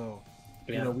think so.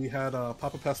 Yeah. You know, we had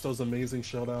Papa Pesto's amazing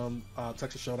showdown,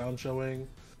 Texas Showdown showing.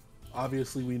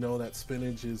 Obviously, we know that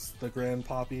Spinach is the grand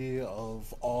poppy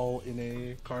of all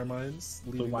NA Carmines.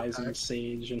 The Wizened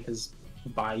Sage and his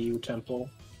Bayou Temple.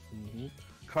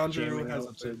 Conjure has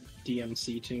a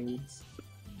DMC tunes.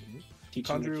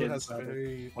 Teaching Conjure the kids has a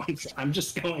very... I'm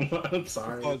just going on. I'm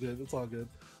sorry. It's all good. It's all good.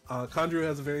 Conjure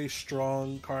has a very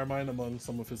strong Carmine among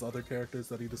some of his other characters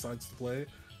that he decides to play.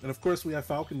 And of course, we have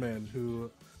FalconMan,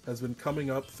 who has been coming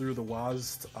up through the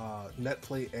WASD net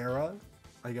play era,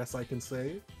 I guess I can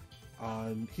say.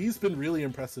 He's been really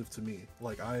impressive to me.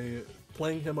 Like,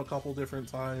 playing him a couple different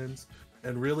times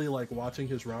and really like watching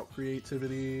his route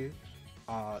creativity.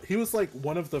 He was like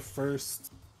one of the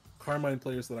first Carmine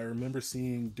players that I remember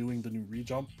seeing doing the new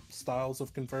rejump styles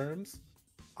of confirms.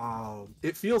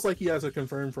 It feels like he has a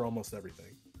confirm for almost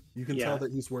everything. You can tell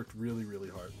that he's worked really, really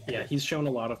hard. Yeah, he's shown a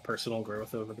lot of personal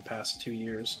growth over the past 2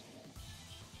 years.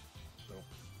 So.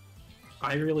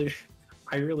 I really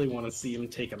want to see him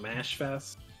take a Mash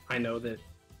Fest. I know that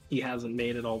he hasn't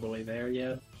made it all the way there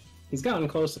yet. He's gotten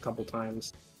close a couple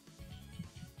times.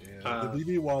 Yeah, the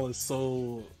BB wall is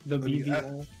so... The BB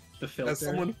wall, the filter. As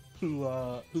someone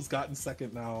who's gotten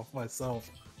second now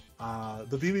myself,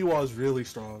 the BB wall is really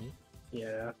strong.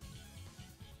 Yeah.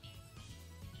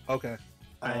 Okay.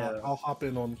 I'll hop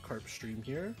in on Carp's stream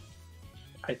here.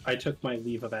 I took my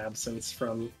leave of absence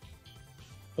from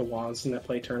the WAS net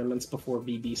play tournaments before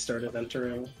BB started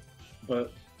entering,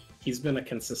 but he's been a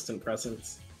consistent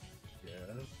presence. Yeah.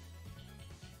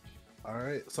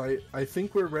 Alright, so I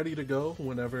think we're ready to go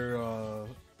whenever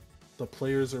the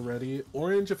players are ready.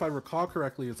 Orange, if I recall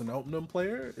correctly, is an Eltnum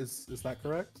player. Is that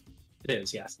correct? It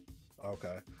is, yes.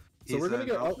 Okay. So we're going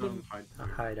to get Eltnum.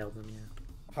 Hyde Eltnum, yeah.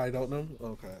 Hyde Eltnum?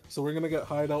 Okay. So we're going to get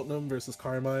Hyde Eltnum versus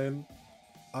Carmine.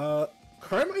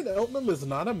 Carmine Eltnum is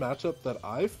not a matchup that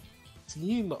I've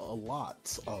seen a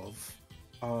lot of.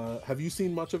 Have you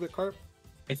seen much of it, Carp?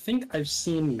 I think I've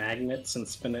seen Magnets and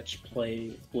Spinach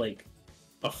play, like,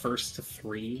 a first to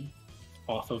 3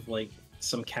 off of, like,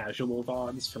 some casual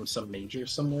VODs from some major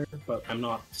somewhere, but I'm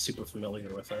not super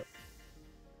familiar with it.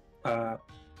 I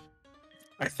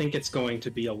think it's going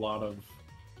to be a lot of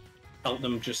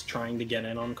Eltnum just trying to get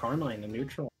in on Carmine and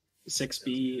neutral.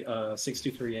 6B,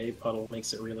 623A puddle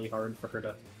makes it really hard for her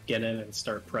to get in and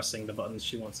start pressing the buttons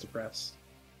she wants to press.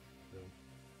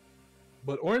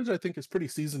 But Orange, I think, is pretty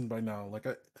seasoned by now. Like,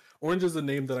 Orange is a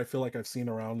name that I feel like I've seen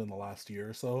around in the last year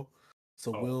or so.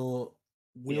 So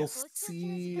we'll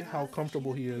see how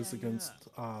comfortable he is against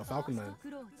FalconMan.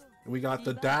 We got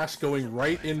the dash going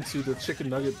right into the Chicken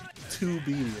Nugget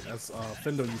 2B, as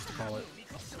Fendo used to call it.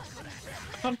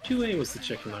 I thought 2A was the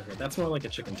Chicken Nugget. That's more like a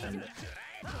chicken tender.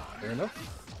 Fair enough.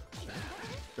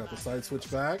 Got the side switch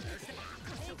back.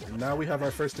 And now we have our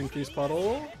first increase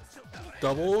puddle.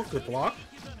 Double, good block.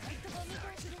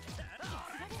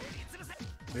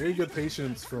 Very good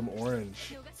patience from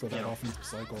Orange for that offensive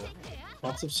cycle.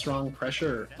 Lots of strong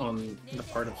pressure on the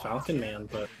part of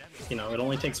FalconMan, but, you know, it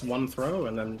only takes one throw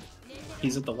and then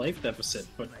he's at the life deficit,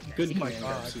 but good command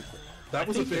grab super. That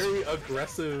was a very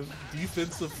aggressive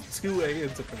defensive 2A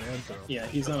into command throw. Yeah,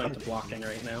 he's not into blocking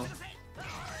right now.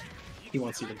 He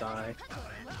wants you to die.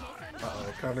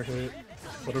 Uh-oh, counter hit.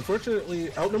 But unfortunately,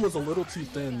 Outman was a little too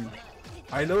thin.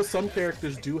 I know some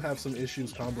characters do have some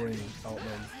issues comboing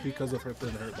Outman because of her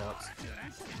thin hurt box.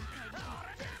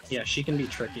 Yeah, she can be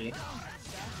tricky.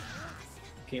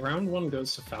 Okay, round 1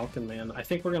 goes to FalconMan. I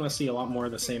think we're gonna see a lot more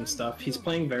of the same stuff. He's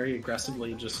playing very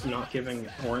aggressively, just not giving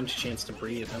Orange a chance to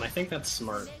breathe, and I think that's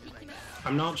smart.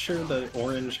 I'm not sure that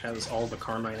Orange has all the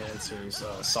Carmine answers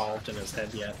solved in his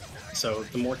head yet, so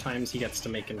the more times he gets to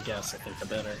make him guess, I think the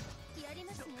better.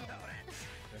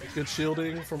 Good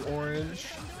shielding from Orange.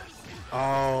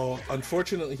 Oh,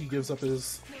 unfortunately he gives up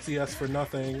his CS for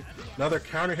nothing. Another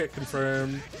counter hit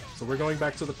confirmed. So we're going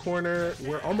back to the corner.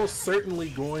 We're almost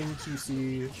certainly going to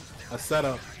see a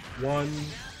setup. 1,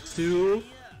 2.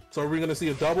 So are we going to see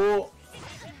a double?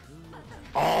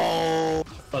 Oh!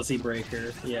 Fuzzy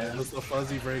breaker, yeah. That was the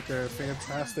fuzzy breaker.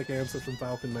 Fantastic answer from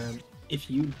FalconMan.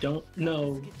 If you don't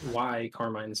know why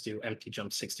Carmines do empty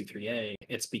jump 63A,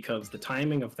 it's because the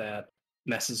timing of that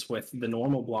messes with the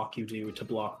normal block you do to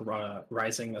block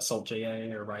Rising Assault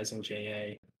JA or Rising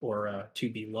JA or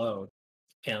 2B load,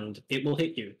 and it will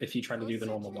hit you if you try to do the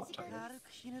normal block timing.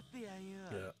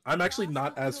 Yeah, I'm actually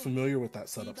not as familiar with that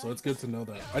setup, so it's good to know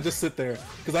that. I just sit there,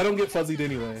 because I don't get fuzzied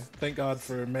anyway. Thank God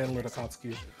for Manlord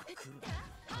Akatsuki.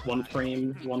 1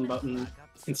 frame, 1 button,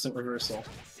 instant reversal.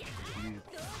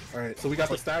 Alright, so we got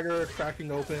the stagger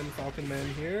cracking open,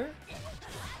 FalconMan here.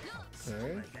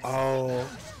 Okay. Oh.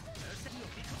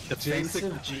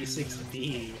 Defensive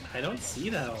G6D. I don't see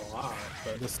that a lot,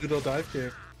 but the pseudo dive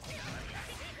kick.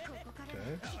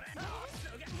 Okay.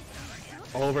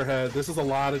 Overhead. This is a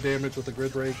lot of damage with the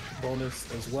grid break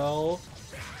bonus as well.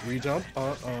 Rejump.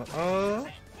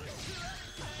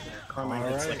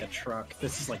 Carmine hits like a truck.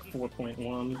 This is like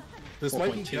 4.1. This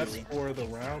might be guess for the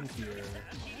round here.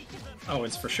 Oh,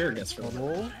 it's for sure guess for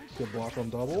double. Good block on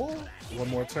double. One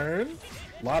more turn.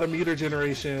 A lot of meter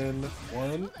generation.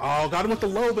 1. Oh, got him with the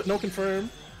low, but no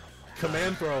confirm.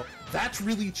 Command throw. That's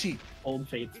really cheap. Old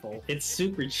Faithful. It's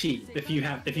super cheap if you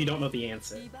don't know the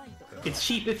answer. It's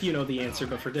cheap if you know the answer,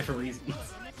 but for different reasons.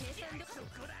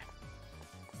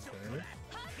 Okay.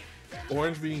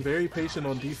 Orange being very patient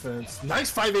on defense.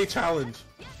 Nice 5A challenge.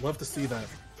 Love to see that.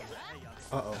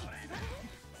 Uh-oh.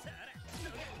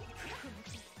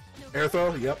 Air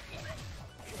throw. Yep.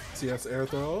 CS air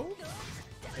throw.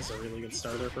 That's a really good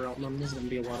starter for Outman. There's going to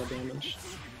be a lot of damage.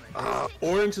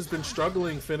 Orange has been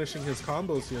struggling finishing his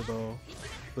combos here, though.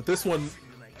 But this one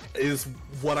is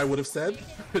what I would have said.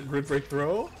 Grid break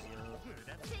throw.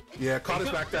 Yeah, caught his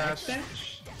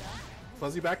backdash.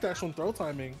 Fuzzy backdash on throw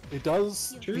timing. It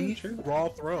does beat raw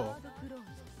throw.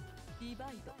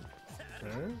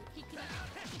 Okay.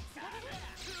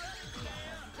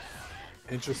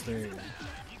 Interesting.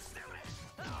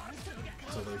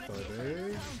 So they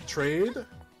thought, trade.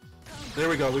 There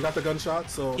we go. We got the gunshot.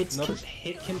 So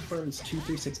hit confirms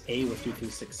 236A with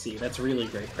 236C. That's really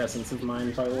great presence of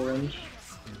mind by Orange.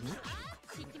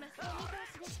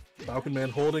 FalconMan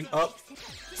holding up.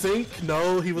 Sync.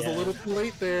 No, he was a little too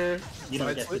late there. You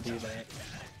don't get to do that.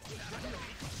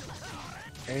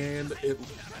 And it.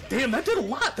 Damn, that did a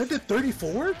lot. That did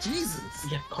 34. Jesus.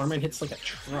 Yeah, Carmine hits like a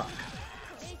truck.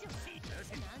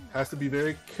 Has to be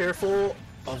very careful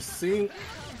of sync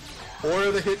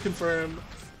or the hit confirmed.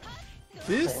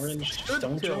 This Orange should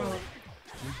kill him.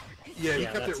 Yeah, he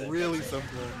kept it really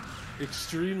simple.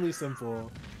 Extremely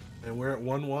simple. And we're at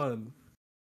 1-1.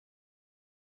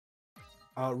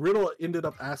 Riddle ended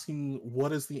up asking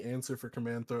what is the answer for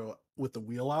command throw with the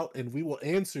wheel out, and we will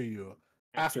answer you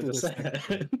after this.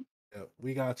 Yeah,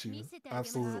 we got you.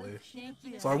 Absolutely.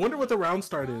 So I wonder what the round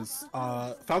start is.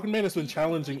 FalconMan has been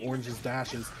challenging Orange's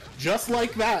dashes just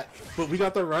like that, but we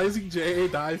got the Rising JA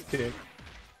dive kick.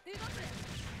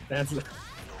 That's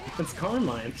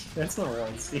Carmine. That's not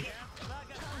 1C.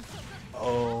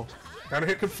 Oh, gotta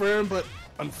hit confirm, but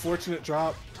unfortunate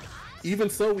drop. Even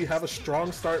so, we have a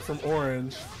strong start from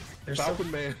Orange.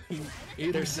 FalconMan.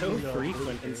 They're so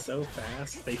frequent and so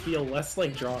fast. They feel less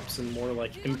like drops and more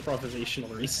like improvisational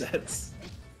resets.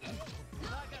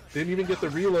 Didn't even get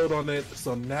the reload on it,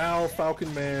 so now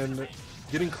FalconMan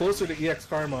getting closer to EX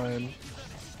Carmine.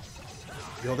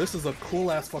 Yo, this is a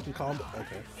cool ass fucking combo.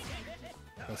 Okay.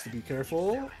 Has to be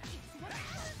careful.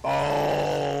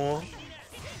 Oh!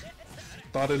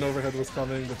 Thought an overhead was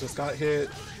coming, but just got hit.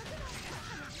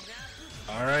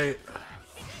 Alright.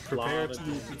 Prepare to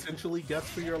potentially guess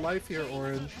for your life here,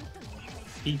 Orange.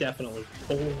 He definitely.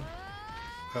 Oh.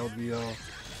 That would be oh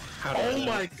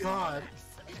my god!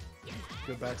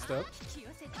 Good backstep.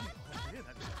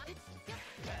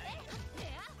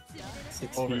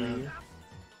 Overhead.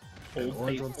 And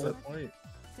Orange on set point.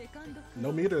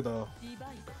 No meter though.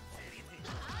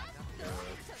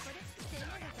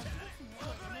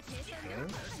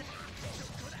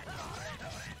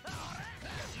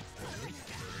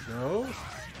 No.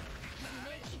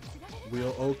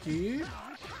 Wheel Oki.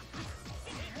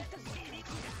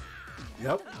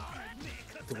 Yep.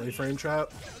 Delay frame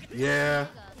trap. Yeah.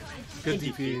 Good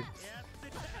DP.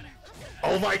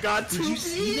 Oh my god,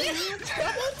 2B!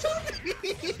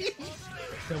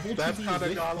 That's kind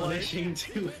of punishing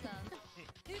too.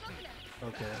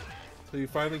 Okay. So he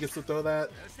finally gets to throw that.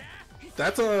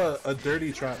 That's a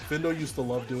dirty trap. Findo used to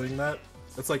love doing that.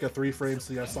 It's like a 3-frame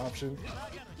CS option.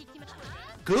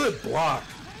 Good block!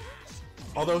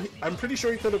 Although, I'm pretty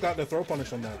sure he could have gotten a throw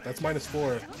punish on that. That's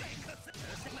 -4.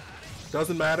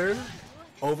 Doesn't matter.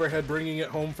 Overhead bringing it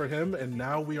home for him, and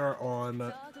now we are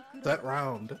on that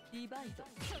round.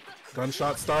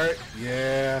 Gunshot start,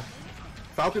 yeah.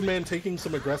 FalconMan taking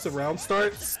some aggressive round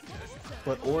starts,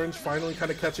 but Orange finally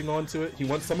kind of catching on to it. He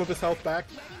wants some of his health back.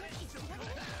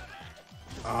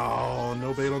 Oh,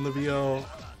 no bait on the VO.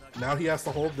 Now he has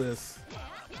to hold this.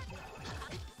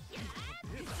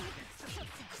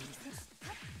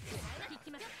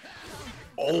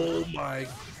 Oh my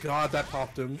god, that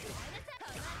popped him.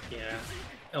 Yeah.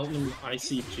 Elton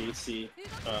ICJC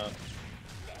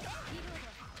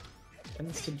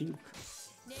tends to do.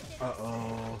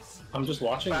 Uh-oh. I'm just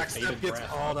watching with Backstep bated gets breath.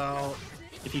 called out.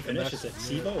 If he finishes it,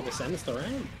 Sibo this ends the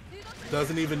round.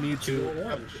 Doesn't even need to.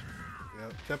 2-1. Yeah,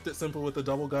 kept it simple with a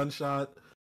double gunshot.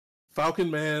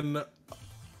 FalconMan,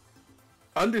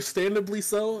 understandably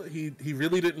so. He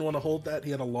really didn't want to hold that.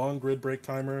 He had a long grid break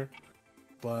timer,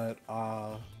 but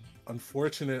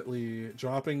unfortunately,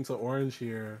 dropping to Orange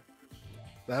here.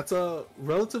 That's a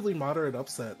relatively moderate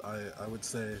upset, I would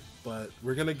say. But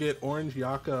we're gonna get Orange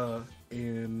Jaca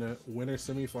in winter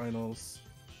semifinals.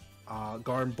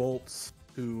 Garm Bolts,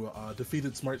 who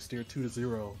defeated SmartSteer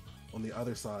 2-0 on the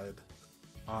other side.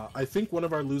 I think one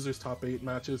of our losers top 8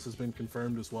 matches has been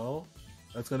confirmed as well.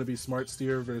 That's going to be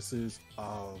SmartSteer versus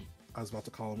I was about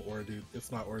to call him Oradude.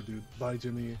 It's not Oradude.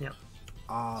 BYEJIMMY. Yep.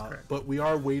 But we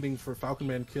are waiting for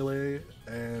FalconMan Kille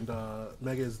and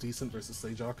Mega is Decent versus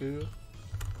Seijaku.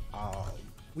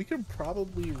 We could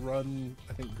probably run,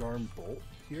 I think, Garm Bolt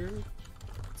here.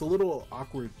 It's a little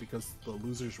awkward because the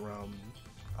losers round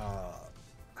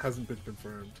hasn't been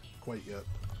confirmed quite yet.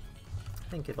 I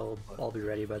think it'll all be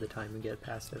ready by the time we get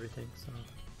past everything, so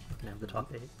we can have the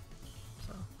top 8.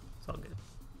 So it's all good.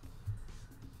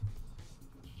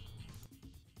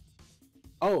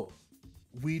 Oh,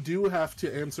 we do have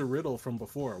to answer riddle from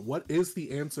before. What is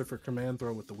the answer for command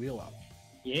throw with the wheel out?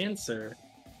 The answer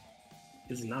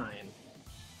is 9.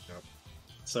 Yep.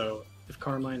 So if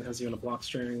Carmine has you in a block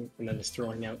string and then is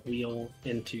throwing out wheel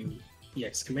into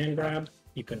EX command grab,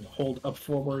 you can hold up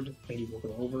forward and you will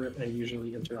go over it and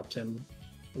usually interrupt him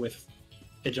with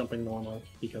a jumping normal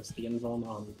because the invuln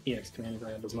on EX command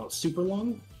grab is not super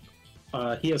long.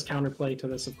 He has counterplay to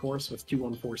this, of course, with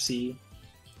 214C,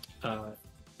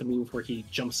 the move where he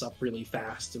jumps up really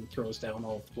fast and throws down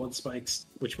all the blood spikes,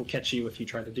 which will catch you if you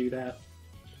try to do that.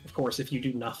 Of course, if you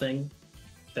do nothing,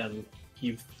 then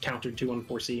you've countered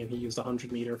 214C and he used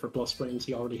 100 meter for plus frames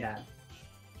he already had.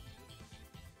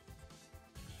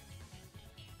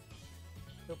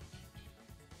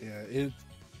 Yeah,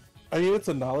 I mean, it's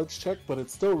a knowledge check, but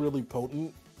it's still really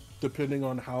potent depending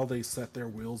on how they set their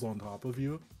wheels on top of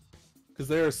you. Because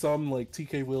there are some, like,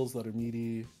 TK wheels that are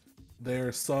meaty. There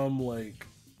are some, like...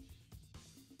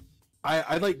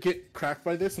 I like, get cracked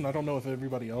by this, and I don't know if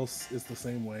everybody else is the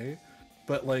same way.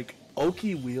 But, like,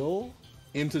 Oki wheel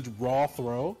into raw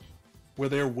throw, where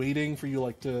they're waiting for you,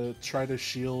 like, to try to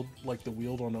shield, like, the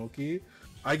wield on Oki.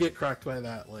 I get cracked by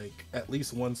that, like, at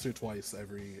least once or twice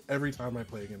every time I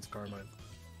play against Carmine.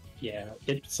 Yeah,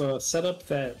 it's a setup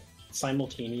that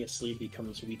simultaneously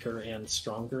becomes weaker and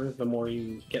stronger the more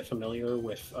you get familiar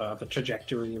with the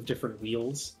trajectory of different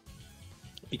wheels.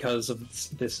 Because of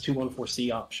this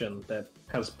 214C option that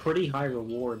has pretty high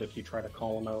reward if you try to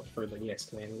call him out for the EX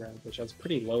command grab, which has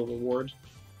pretty low reward.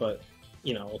 But,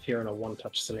 you know, if you're in a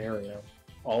one-touch scenario,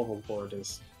 all reward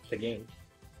is the game.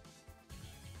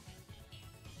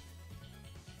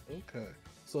 Okay,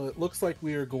 so it looks like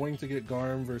we are going to get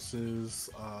Garm versus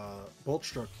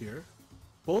Boltstruck here.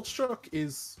 Boltstruck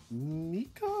is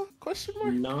Mika? Question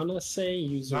mark? Nanase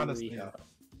user Nanase. Riha.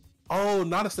 Oh,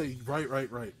 Nanase.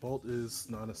 Right. Bolt is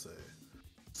Nanase.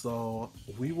 So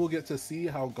we will get to see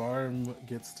how Garm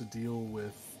gets to deal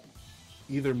with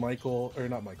either Michael or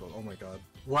not Michael. Oh my god,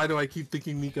 why do I keep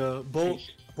thinking Mika?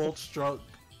 Boltstruck.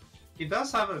 He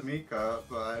does have a Mika,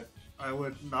 but I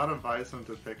would not advise him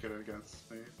to pick it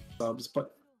against me. Subs,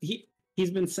 but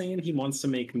he's been saying he wants to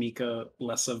make Mika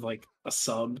less of like a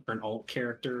sub or an alt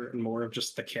character and more of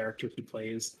just the character he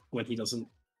plays when he doesn't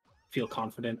feel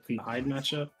confident in the Hyde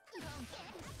matchup.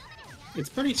 It's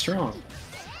pretty strong.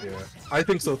 Yeah, I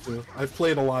think so too. I've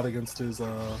played a lot against his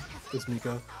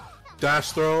Mika.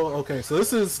 Dash throw. Okay, so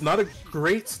this is not a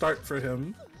great start for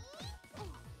him.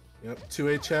 Yep,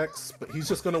 2A checks, but he's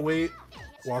just gonna wait.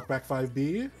 Walk back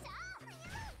 5B.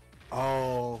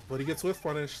 Oh, but he gets whiff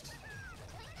punished.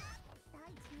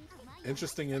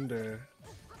 Interesting ender.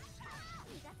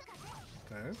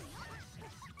 Okay.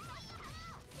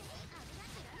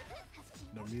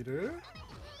 No meter.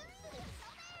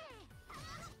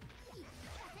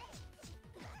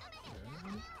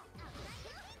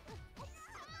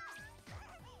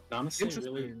 Honestly,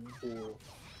 really cool.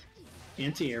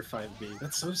 Anti-air 5B.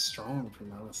 That's so strong from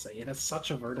Namaste. It has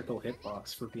such a vertical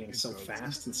hitbox for being so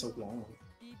fast and so long.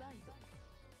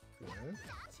 Okay.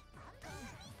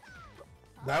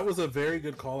 That was a very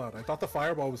good call out. I thought the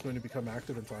fireball was going to become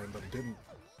active in time, but it didn't.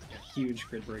 Yeah, huge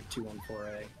grid break 214A.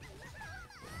 Okay.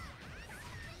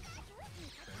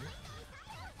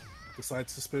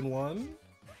 Decides to spin one.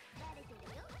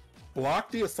 Block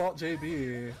the assault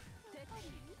JB.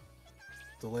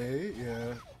 Delay,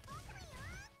 yeah.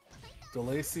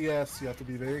 Delay CS, you have to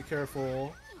be very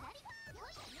careful.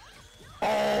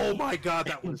 Oh my god,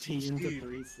 that was into cheap.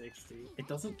 360. It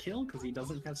doesn't kill because he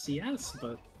doesn't have CS,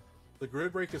 but The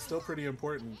grid break is still pretty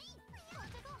important.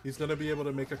 He's gonna be able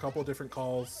to make a couple different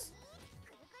calls.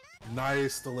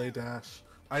 Nice delay dash.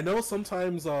 I know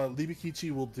sometimes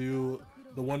Libikichi will do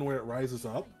the one where it rises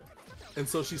up, and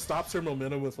so she stops her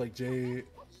momentum with like JB.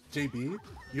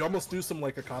 You almost do some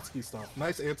like Akatsuki stuff.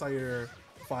 Nice anti-air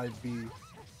 5B.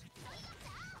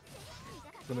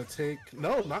 Gonna take...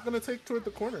 No, not gonna take toward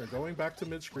the corner. Going back to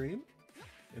mid-screen.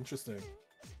 Interesting.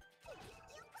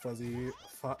 Fuzzy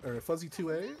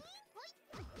 2A?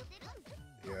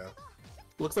 Yeah.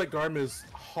 Looks like Garm is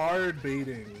hard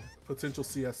baiting potential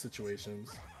CS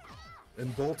situations.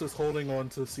 And Bolt is holding on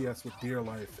to CS with dear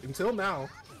life. Until now,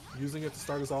 using it to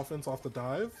start his offense off the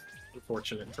dive.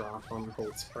 unfortunate drop on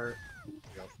Bolt's part.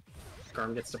 Yep.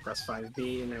 Garm gets to press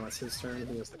 5B, and now it's his turn.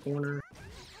 He has the corner.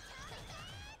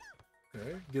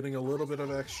 Okay, getting a little bit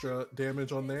of extra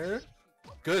damage on there.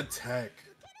 Good tech.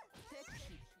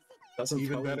 Doesn't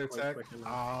Even throw better quite tech. quick enough.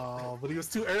 Oh, but he was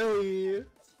too early.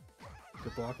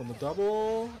 Good block on the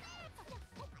double.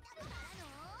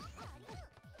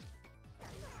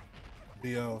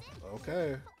 BO.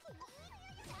 Okay.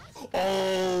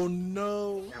 Oh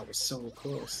no. That was so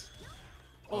close.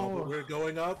 Oh, but we're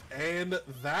going up, and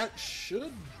that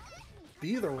should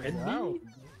be the round.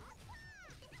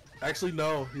 Actually,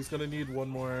 no. He's gonna need one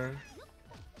more.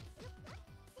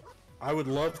 I would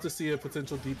love to see a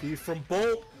potential DP from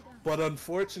Bolt, but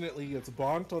unfortunately, it's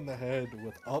bonked on the head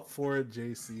with up forward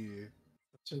JC.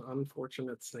 Such an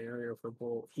unfortunate scenario for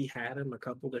Bolt. He had him a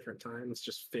couple different times,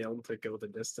 just failed to go the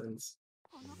distance.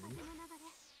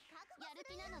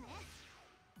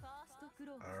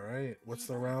 Alright, what's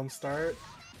the round start?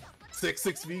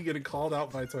 6-6V getting called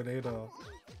out by Tornado.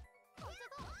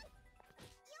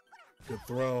 Good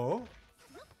throw.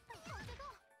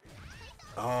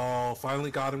 Oh,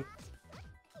 finally got him.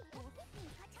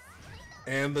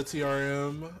 And the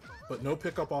TRM, but no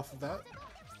pickup off of that.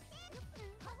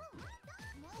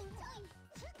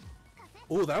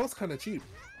 Oh, that was kind of cheap.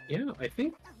 Yeah, I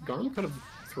think Garm could have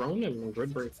thrown him and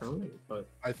grid break thrown him, but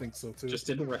I think so too. just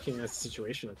didn't recognize the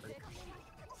situation, I think.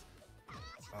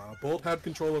 Bolt had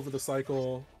control over the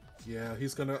cycle. Yeah,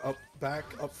 he's gonna back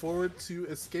up forward to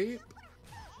escape.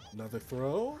 Another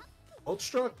throw.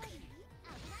 Boltstruck.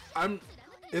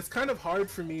 It's kind of hard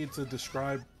for me to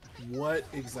describe what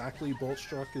exactly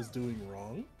Boltstruck is doing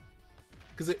wrong,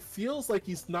 because it feels like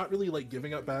he's not really like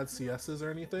giving up bad CSs or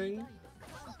anything.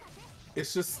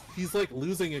 It's just he's like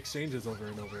losing exchanges over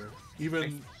and over,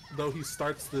 even though he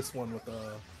starts this one with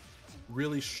a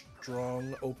really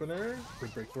strong opener.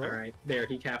 Good break throw. Alright, there,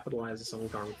 he capitalizes on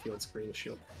Garmfield's green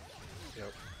shield.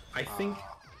 Yep. I think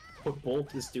what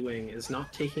Bolt is doing is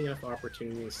not taking enough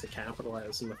opportunities to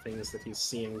capitalize on the things that he's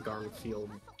seeing Garmfield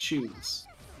choose.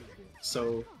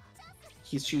 So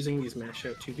he's choosing these mash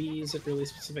out 2Bs at really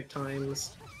specific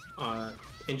times,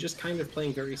 and just kind of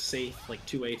playing very safe, like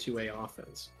 2A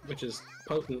offense, which is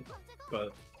potent,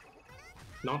 but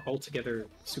not altogether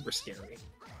super scary.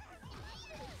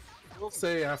 I will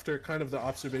say, after kind of the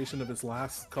observation of his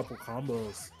last couple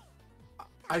combos,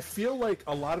 I feel like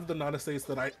a lot of the Nanaseis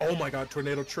that oh my god,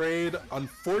 Tornado trade,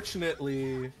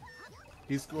 unfortunately,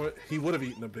 he would have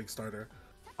eaten a big starter.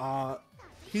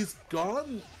 He's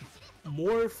gone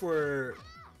more for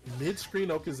mid-screen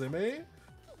Okizeme,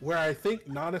 where I think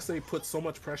Nanase put so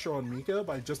much pressure on Mika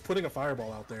by just putting a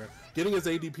fireball out there, getting his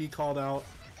ADP called out,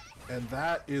 and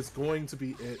that is going to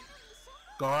be it.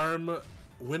 Garm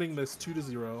winning this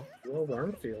 2-0. Well,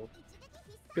 Garmfield.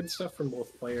 Good stuff from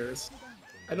both players.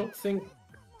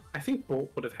 I think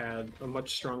Bolt would have had a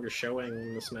much stronger showing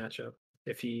in this matchup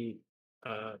if he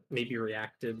maybe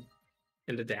reacted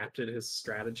and adapted his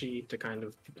strategy to kind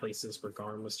of the places where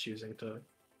Garm was choosing to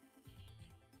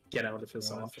get out of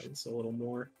his offense a little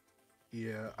more.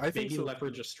 Yeah, I think Maybe so.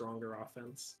 leverage a stronger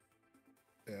offense.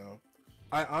 Yeah.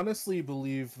 I honestly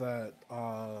believe that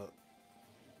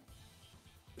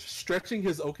stretching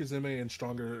his Okizeme in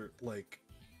stronger like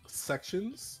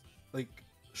sections, like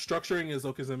structuring his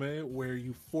Okizeme where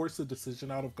you force a decision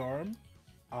out of Garm,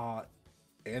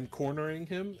 and cornering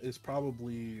him is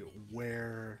probably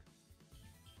where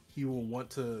he will want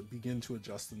to begin to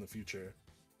adjust in the future.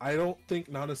 I don't think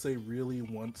Nanase really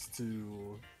wants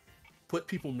to put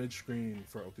people mid-screen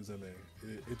for Okizeme.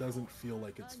 It doesn't feel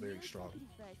like it's very strong.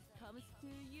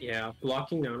 Yeah,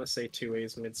 blocking Nanase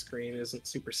 2A's mid-screen isn't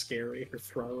super scary. Her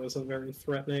throw isn't very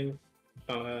threatening.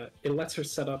 It lets her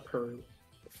set up her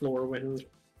floor wind.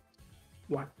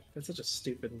 What? That's such a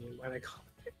stupid name. Why'd I call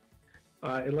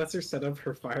it? It lets her set up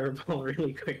her fireball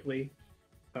really quickly,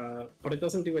 but it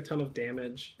doesn't do a ton of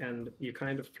damage, and you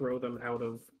kind of throw them out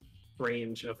of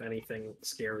range of anything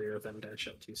scarier than Dash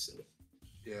Up 2C.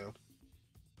 Yeah.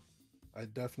 I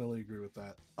definitely agree with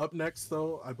that. Up next,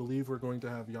 though, I believe we're going to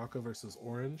have Jaca versus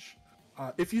Orange.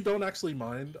 If you don't actually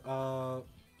mind,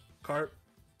 Carp,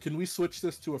 can we switch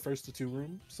this to a 1st-to-2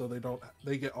 room so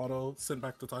they get auto sent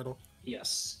back the title?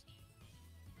 Yes.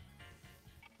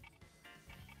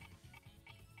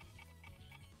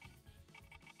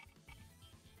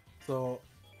 So,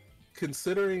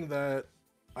 considering that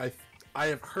I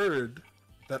have heard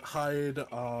that Hyde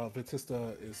Batista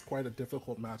is quite a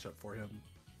difficult matchup for him,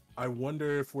 I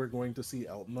wonder if we're going to see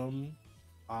Eltnum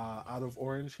out of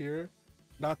Orange here.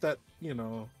 Not that,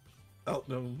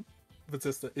 Eltnum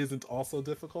Batista isn't also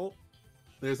difficult.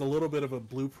 There's a little bit of a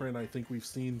blueprint I think we've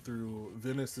seen through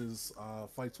Venice's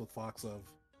fights with Foxov,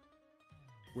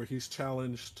 where he's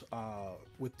challenged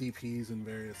with DPs and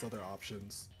various other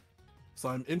options. So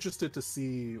I'm interested to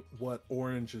see what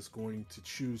Orange is going to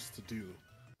choose to do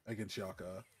against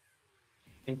Jaca.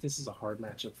 I think this is a hard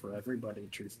matchup for everybody,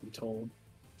 truth be told.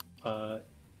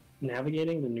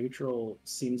 Navigating the neutral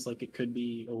seems like it could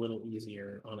be a little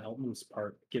easier on Elton's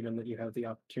part, given that you have the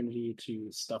opportunity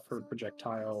to stuff her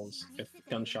projectiles with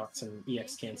gunshots and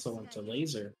EX cancel into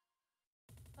laser.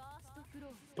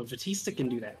 But Batista can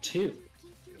do that too.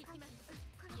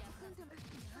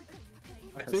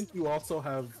 I think you also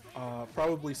have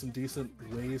probably some decent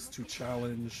ways to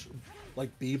challenge,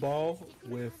 like B-ball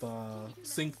with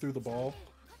sync through the ball.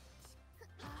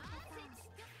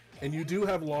 And you do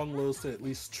have long lows to at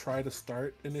least try to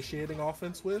start initiating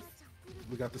offense with.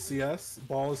 We got the CS.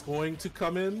 Ball is going to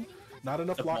come in. Not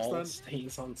enough The blocks ball done.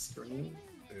 stays on screen.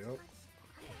 Yep.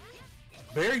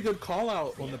 Very good call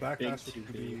out on the backdash. Big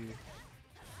 2B.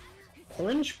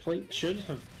 Orange should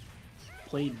have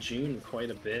played June quite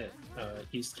a bit.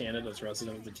 East Canada's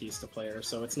resident Batista player,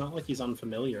 so it's not like he's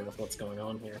unfamiliar with what's going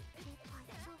on here.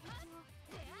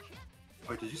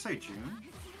 Wait, did you say June?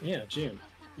 Yeah, June.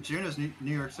 June is New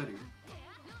York City.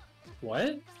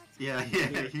 What? Yeah,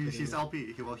 he's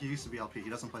LP. He used to be LP. He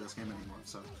doesn't play this game anymore,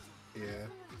 so... Yeah.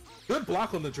 Good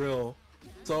block on the drill.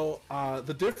 So,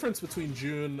 the difference between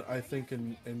June, I think,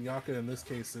 and Jaca in this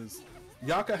case is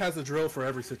Jaca has a drill for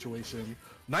every situation.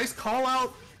 Nice call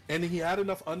out, and he had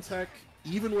enough untech,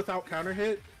 even without counter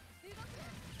hit,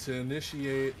 to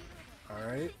initiate.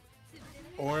 Alright.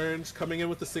 Orange coming in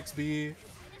with the 6B.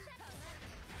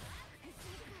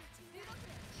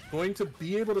 Going to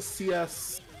be able to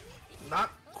CS.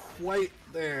 Not quite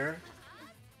there.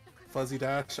 Fuzzy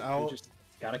dash out. You just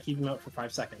gotta keep him out for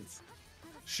 5 seconds.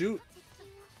 Shoot.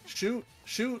 Shoot.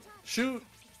 Shoot. Shoot.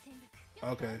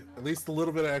 Okay. At least a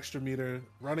little bit of extra meter.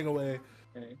 Running away.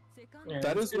 Okay.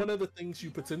 That is one of the things you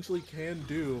potentially can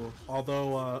do,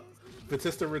 although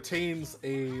Batista retains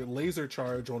a laser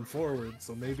charge on forward,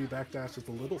 so maybe backdash is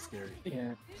a little scary.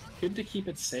 Yeah, good to keep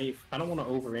it safe. I don't want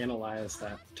to overanalyze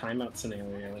that timeout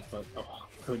scenario, but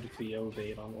good VO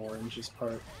bait on Orange's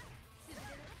part.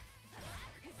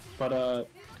 But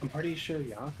I'm pretty sure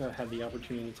Jaca had the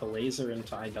opportunity to laser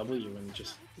into IW and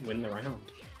just win the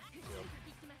round.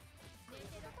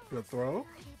 Good throw.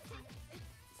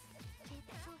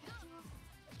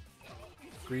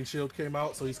 Green shield came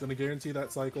out, so he's going to guarantee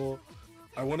that cycle.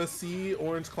 I want to see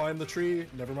Orange climb the tree.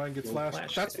 Never mind, gets flashed.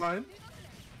 Flash. That's fine.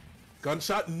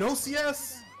 Gunshot, no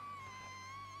CS!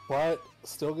 But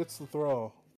still gets the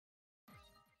throw.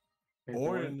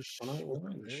 Orange,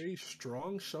 very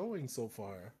strong showing so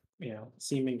far. Yeah,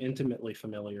 seeming intimately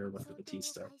familiar with the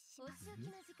Batista.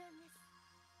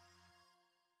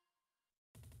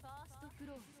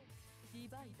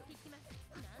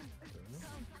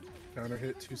 Counter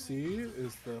hit 2C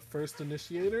is the first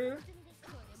initiator.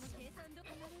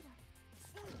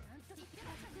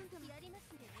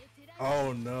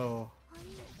 Oh no.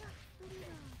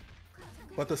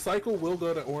 But the cycle will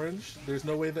go to orange. There's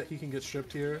no way that he can get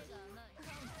stripped here.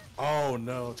 Oh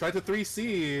no. Tried to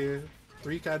 3C.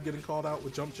 3-cad getting called out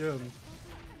with Jump Jim.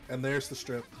 And there's the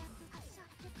strip.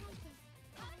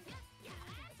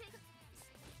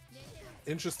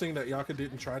 Interesting that Jaca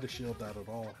didn't try to shield that at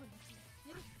all.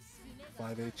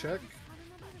 5A check.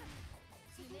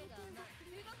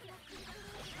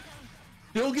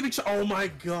 Still getting oh my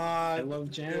god! I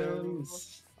love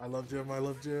gems. I love Jim, I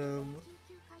love Jim.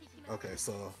 Okay,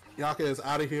 so Jaca is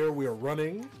out of here. We are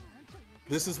running.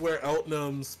 This is where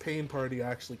Eltnum's pain party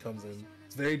actually comes in.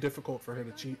 It's very difficult for her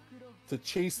to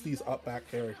chase these up back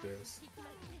characters.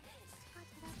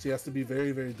 She has to be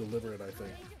very, very deliberate, I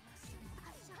think.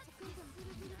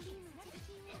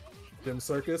 Jim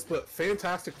Circus, but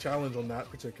fantastic challenge on that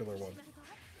particular one.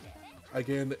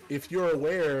 Again, if you're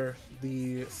aware,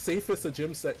 the safest a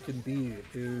gym set can be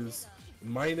is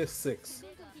 -6.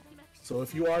 So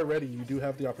if you are ready, you do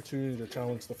have the opportunity to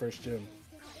challenge the first gym.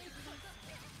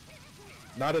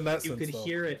 Not in that sense, You could though.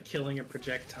 hear it killing a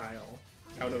projectile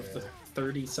out of the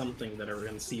 30-something that are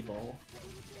in C-Ball.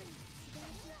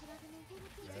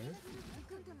 Okay.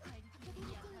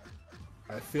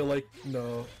 I feel like,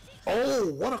 no.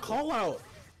 Oh, what a call out!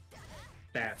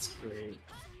 That's great.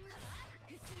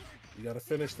 You gotta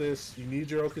finish this. You need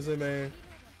your Okizeme.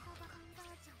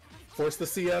 Force the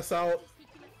CS out.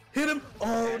 Hit him!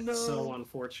 Oh That's no! so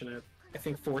unfortunate. I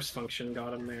think Force Function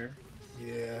got him there.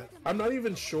 Yeah. I'm not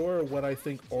even sure what I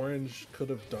think Orange could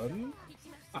have done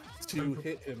to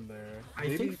hit him there.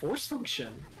 I think Force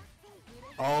Function.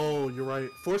 Oh, you're right.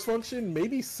 Force Function,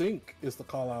 maybe Sync is the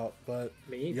call out, but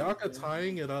Maybe. Jaca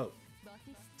tying it up.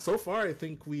 So far, I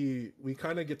think we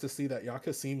kind of get to see that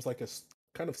Jaca seems like a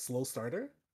kind of slow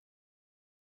starter.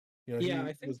 You know, Yeah, he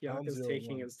I think was down Yaka's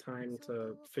taking 0-1. his time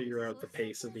to figure out the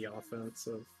pace of the offense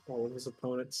of all of his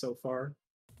opponents so far.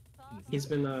 He's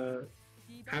been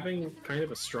having kind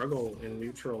of a struggle in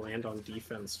neutral and on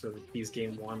defense for these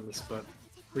game ones, but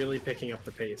really picking up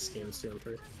the pace games 2 and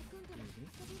 3.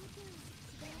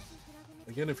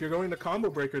 Again, if you're going to Combo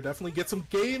Breaker, definitely get some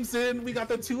games in. We got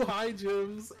the 2 high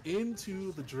gyms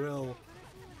into the drill.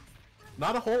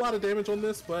 Not a whole lot of damage on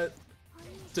this, but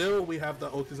still we have the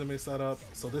Okizeme set up.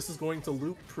 So this is going to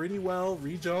loop pretty well.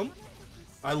 Rejump.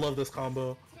 I love this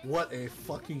combo. What a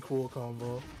fucking cool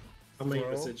combo. How many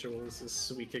Throw. residuals is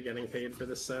Suika getting paid for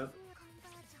this set?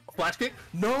 Flash kick?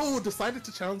 No! Decided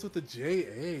to challenge with the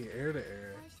JA. Air to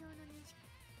air.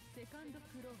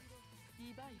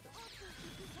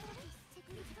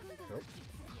 Nope.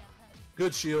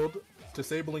 Good shield.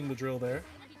 Disabling the drill there.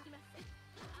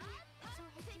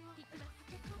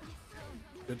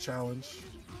 Good challenge.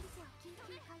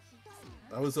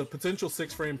 That was a potential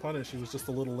 6-frame punish. He was just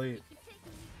a little late.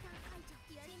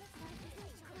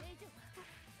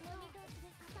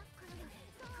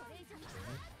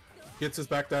 Gets his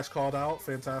backdash called out.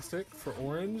 Fantastic for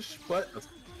Orange. But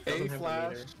Doesn't A have the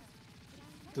flash. meter.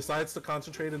 Decides to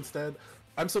concentrate instead.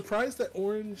 I'm surprised that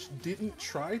Orange didn't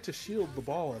try to shield the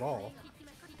ball at all.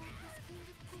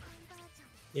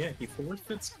 Yeah, he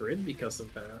forfeits grid because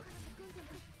of that.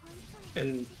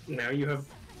 And now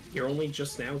you're only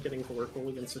just now getting to work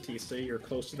against Batista, you're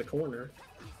close to the corner.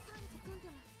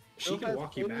 She Still can has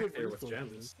walk you plenty back of there with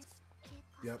resources. gems.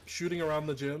 Yep, shooting around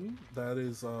the gym. That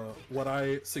is what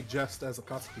I suggest as a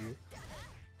Katsuki.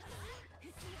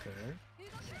 Okay.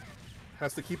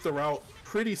 Has to keep the route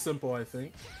pretty simple, I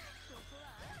think.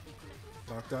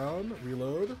 Knockdown,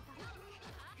 reload.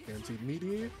 Guaranteed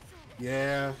meaty.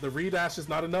 Yeah, the redash is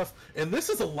not enough. And this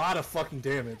is a lot of fucking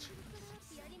damage.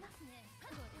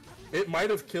 It might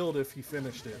have killed if he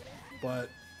finished it, but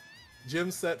gym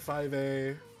set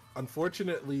 5A.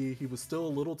 Unfortunately, he was still a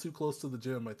little too close to the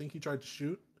gym. I think he tried to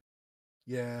shoot.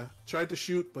 Yeah, tried to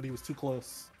shoot, but he was too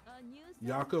close.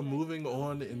 Jaca moving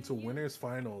on into winners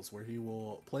finals, where he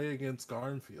will play against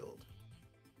Garmfield.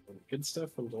 Good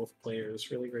stuff from both players.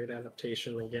 Really great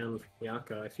adaptation again from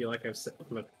Jaca. I feel like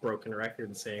I'm a broken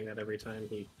record saying that every time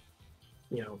he,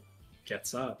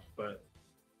 gets up, but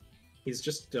he's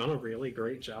just done a really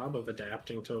great job of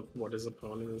adapting to what his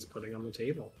opponent is putting on the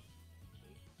table.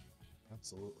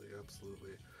 Absolutely,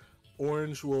 absolutely.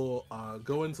 Orange will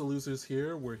go into losers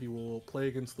here, where he will play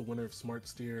against the winner of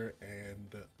SmartSteer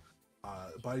and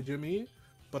BYEJIMMY.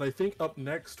 But I think up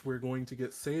next we're going to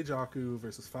get Seijaku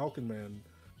versus FalconMan.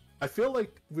 I feel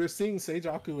like we're seeing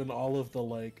Seijaku in all of the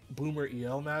Boomer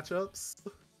EL matchups.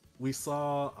 We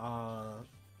saw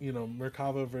you know,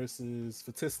 Merkava versus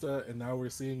Fatista, and now we're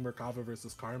seeing Merkava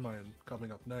versus Carmine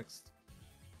coming up next.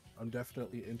 I'm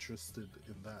definitely interested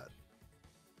in that.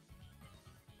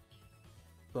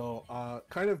 So,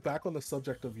 kind of back on the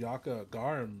subject of Jaca,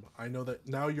 Garm, I know that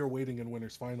now you're waiting in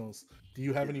Winners Finals. Do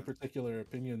you have any particular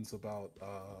opinions about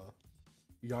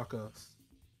Jaca?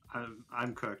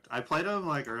 I'm cooked. I played him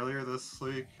like earlier this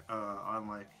week on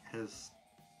like his.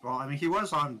 Well, I mean, he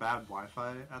was on bad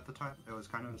Wi-Fi at the time. It was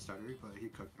kind of stuttery, but he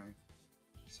cooked me.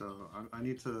 So I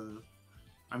need to.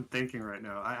 I'm thinking right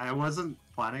now. I wasn't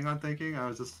planning on thinking. I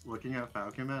was just looking at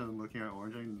FalconMan and looking at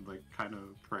Orange and like kind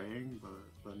of praying,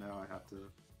 but now I have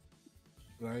to.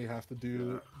 Now you have to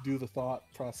do the thought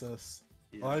process.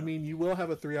 Yeah. Well, I mean, you will have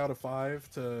a 3 out of 5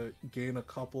 to gain a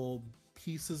couple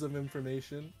pieces of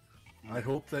information. I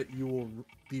hope that you will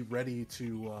be ready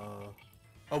to.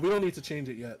 Oh, we don't need to change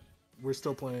it yet. We're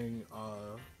still playing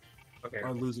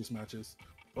our losers matches,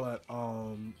 but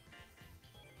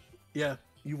yeah,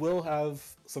 you will have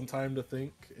some time to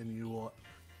think, and you will.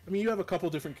 I mean, you have a couple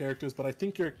different characters, but I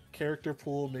think your character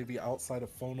pool, maybe outside of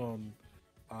Phonon,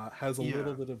 has a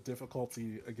little bit of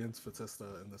difficulty against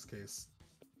Fatista in this case.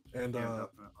 And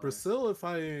Brazil, if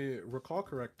I recall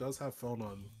correct, does have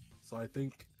Phonon, so I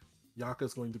think Jaca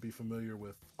is going to be familiar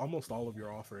with almost all of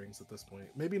your offerings at this point.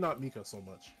 Maybe not Mika so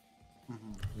much.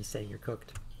 You say you're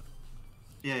cooked.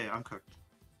 Yeah, I'm cooked.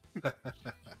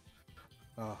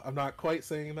 I'm not quite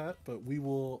saying that, but we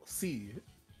will see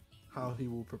how he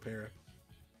will prepare.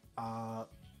 So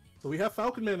we have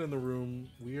FalconMan in the room.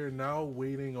 We are now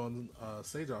waiting on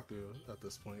Seijaku at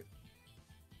this point.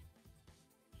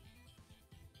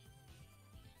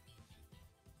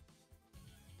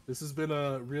 This has been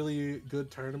a really good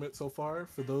tournament so far.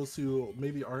 For those who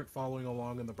maybe aren't following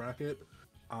along in the bracket,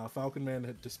 FalconMan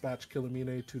had dispatched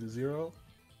Kilimine 2-0,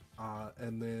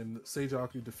 and then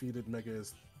Seijaku defeated Mega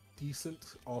as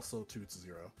Decent, also 2-0.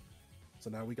 So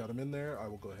now we got him in there. I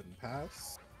will go ahead and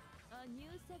pass. A new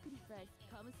sacrifice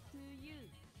comes to you.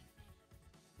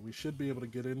 We should be able to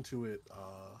get into it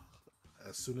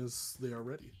as soon as they are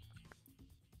ready.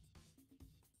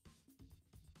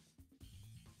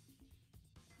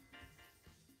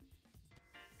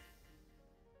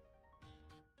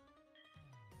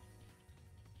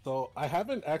 So I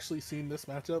haven't actually seen this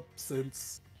matchup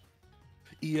since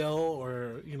EL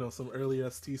or, you know, some early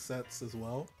ST sets as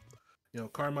well. You know,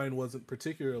 Carmine wasn't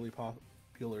particularly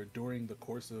popular during the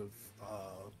course of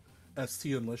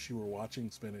ST unless you were watching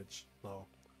Spinach. So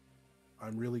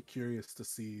I'm really curious to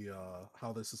see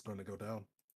how this is going to go down.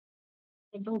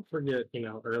 And don't forget, you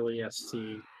know, early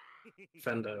ST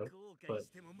Fendo, but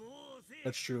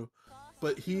That's true.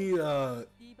 But he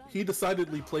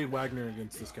decidedly played Wagner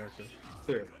against this character.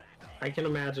 clear. I can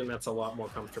imagine that's a lot more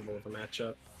comfortable of a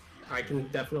matchup. I can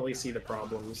definitely see the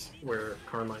problems where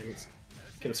Carmine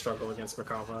can struggle against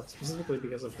Merkava, specifically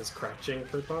because of his crouching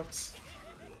fruit box.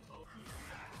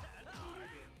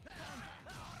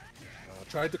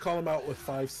 Tried to call him out with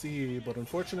 5C, but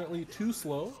unfortunately too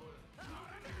slow.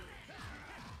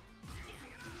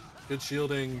 Good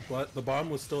shielding, but the bomb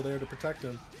was still there to protect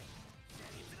him.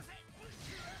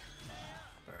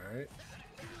 Alright.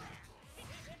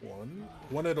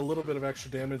 One had a little bit of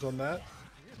extra damage on that.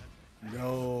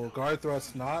 No, guard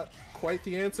thrust not quite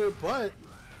the answer, but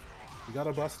we got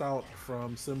a bust out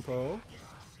from Senpou.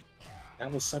 That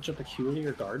was such a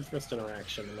peculiar guard thrust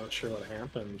interaction. I'm not sure what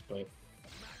happened, but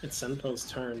it's Senpou's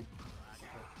turn.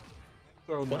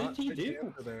 Throw What not did he quite the do?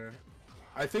 answer there.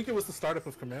 I think it was the startup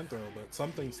of command throw, but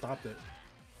something stopped it.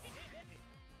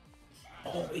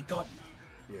 Oh, it got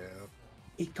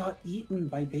eaten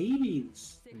by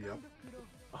babies. Yep.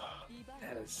 Oh,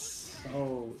 that is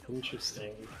so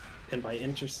interesting. And by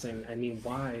interesting, I mean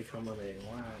why, Kamame,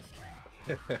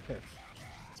 why?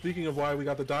 Speaking of why, we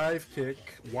got the dive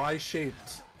kick,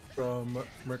 Y-shaped from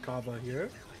Merkava here.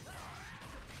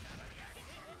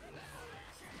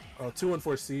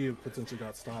 214C potentially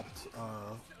got stopped.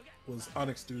 Was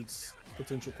Onyx Dude's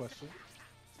potential question.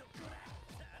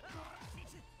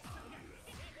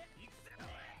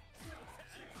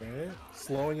 Okay,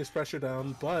 slowing his pressure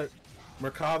down, but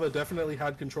Merkava definitely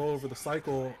had control over the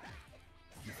cycle.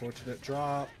 Unfortunate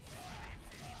drop.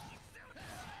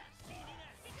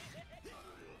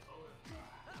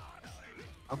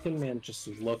 FalconMan just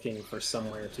looking for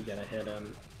somewhere to get a hit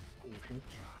in.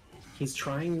 He's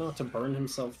trying not to burn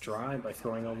himself dry by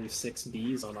throwing all these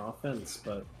 6Bs on offense,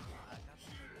 but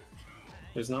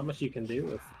there's not much you can do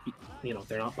if, you know,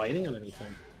 they're not biting on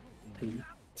anything. And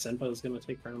Senpou's gonna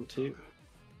take round 2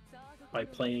 by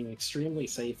playing extremely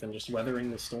safe and just weathering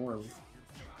the storm.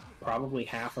 Probably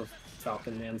half of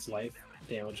FalconMan's life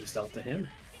damage is dealt to him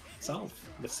himself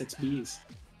with 6Bs.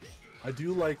 I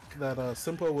do like that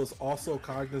Senpou was also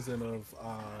cognizant of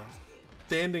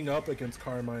standing up against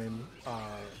Carmine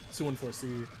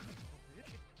 214C.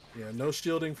 Yeah, no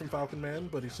shielding from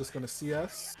FalconMan, but he's just going to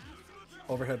CS.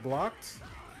 Overhead blocked.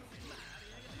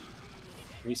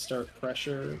 Restart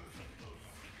pressure.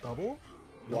 Double.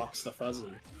 Blocks the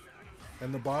fuzzy.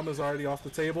 And the bomb is already off the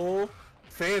table.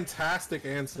 Fantastic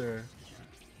answer.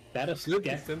 That is good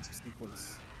defensive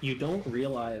sequence. You don't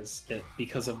realize it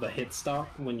because of the hit stop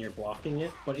when you're blocking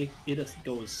it, but it just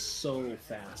goes so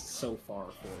fast, so far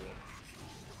for you.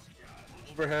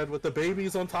 Overhead with the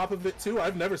babies on top of it too.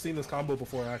 I've never seen this combo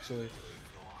before, actually.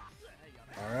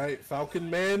 Alright,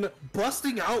 FalconMan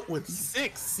busting out with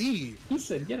 6C. He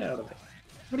said, get out of there.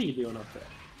 What are you doing up there?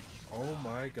 Oh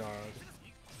my god.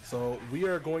 So we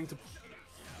are going to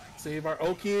save our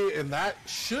Oki, and that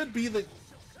should be the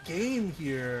game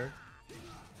here.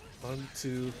 1,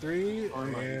 2, 3,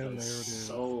 and there it is.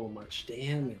 So much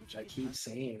damage, I keep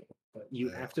saying. But you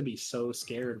have to be so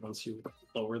scared once you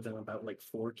lower them about like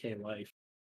 4k life.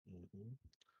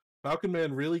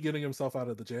 FalconMan really getting himself out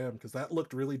of the jam, because that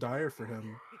looked really dire for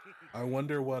him. I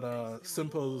wonder what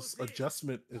Senpou's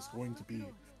adjustment is going to be.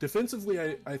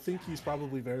 Defensively, I think he's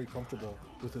probably very comfortable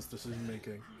with his decision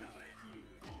making.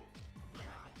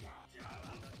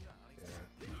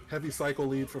 Heavy cycle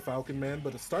lead for FalconMan,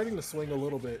 but it's starting to swing a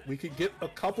little bit. We could get a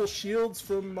couple shields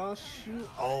from Mashu.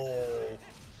 Oh!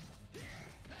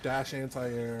 Dash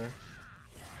anti-air.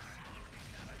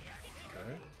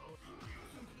 Okay.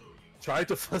 Tried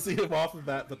to fuzzy him off of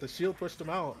that, but the shield pushed him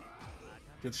out.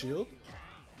 Good shield.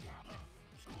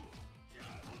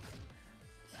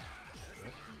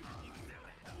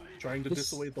 Trying to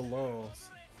dissuade the lows.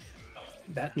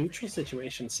 That neutral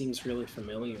situation seems really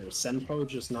familiar. Senpou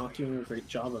just not doing a great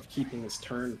job of keeping his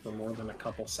turn for more than a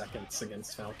couple seconds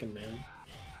against FalconMan.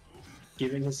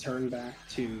 Giving his turn back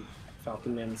to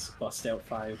FalconMan's bust out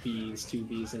 5Bs,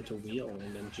 2Bs into wheel,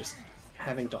 and then just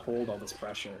having to hold all this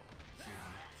pressure.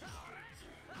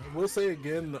 I will say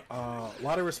again, a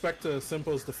lot of respect to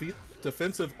Senpou's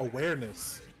defensive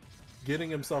awareness. Getting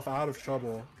himself out of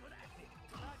trouble.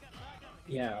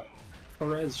 Yeah.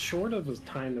 For as short of a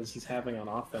time as he's having on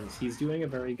offense, he's doing a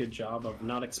very good job of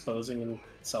not exposing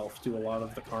himself to a lot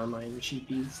of the Carmine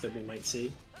cheapies that we might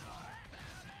see.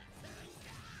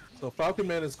 So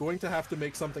FalconMan is going to have to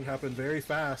make something happen very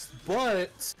fast,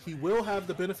 but he will have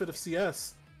the benefit of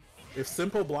CS. If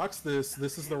Senpou blocks this,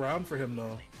 this is the round for him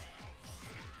though.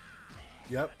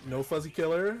 Yep, no fuzzy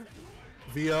killer.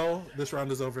 VO, this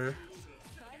round is over.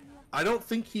 I don't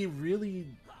think he really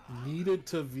needed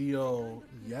to VO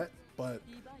yet, but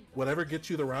whatever gets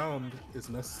you the round is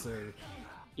necessary.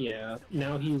 Yeah,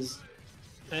 now he has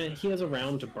a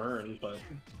round to burn, but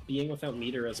being without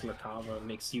meter as Merkava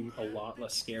makes you a lot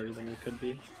less scary than you could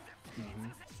be.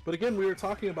 But again, we were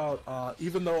talking about,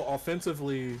 even though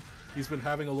offensively he's been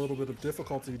having a little bit of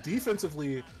difficulty,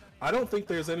 defensively, I don't think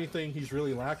there's anything he's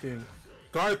really lacking.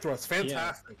 Guard thrust,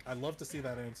 fantastic. Yeah. I'd love to see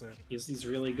that answer. He has these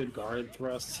really good guard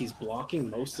thrusts. He's blocking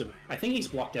most of... I think he's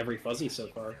blocked every fuzzy so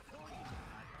far.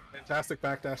 Fantastic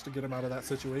backdash to get him out of that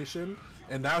situation.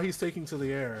 And now he's taking to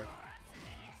the air.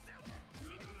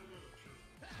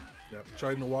 Yep,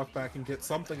 trying to walk back and get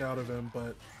something out of him,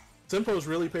 but Senpou's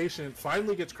really patient.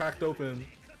 Finally gets cracked open.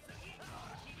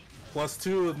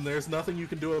 +2, and there's nothing you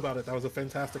can do about it. That was a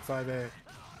fantastic 5A.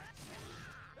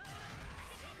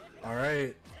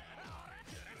 Alright.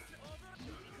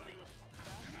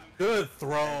 Good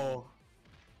throw.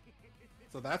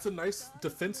 So that's a nice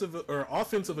defensive or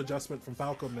offensive adjustment from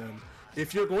FalconMan.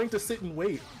 If you're going to sit and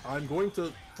wait, I'm going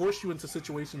to force you into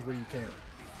situations where you can't.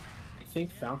 I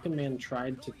think FalconMan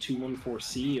tried to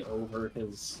 214C over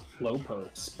his low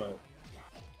pokes, but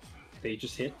they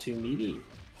just hit too meaty.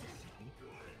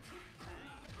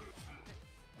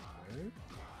 Right.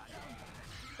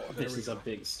 Oh, this is a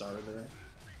big starter.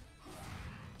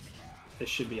 This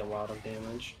should be a lot of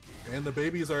damage. And the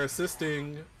babies are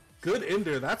assisting. Good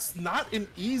ender. That's not an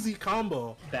easy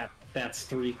combo. That's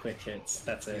 3 quick hits.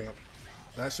 That's it. Yep.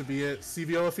 That should be it.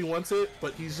 CVO if he wants it,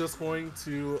 but he's just going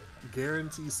to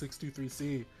guarantee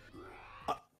 623C.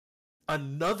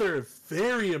 Another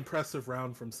very impressive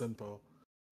round from Senpou.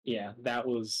 Yeah, that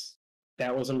was a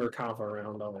Merkava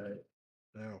round, all right.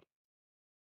 Yeah.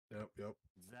 Yep.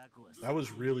 That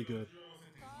was really good.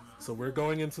 So we're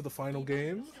going into the final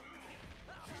game.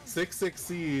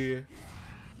 6-6C.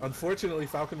 Unfortunately,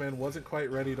 FalconMan wasn't quite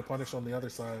ready to punish on the other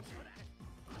side.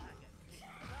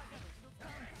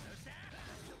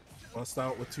 Bust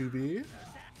out with 2B.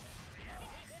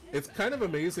 It's kind of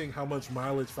amazing how much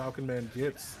mileage FalconMan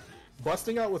gets.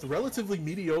 Busting out with relatively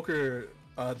mediocre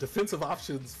defensive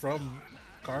options from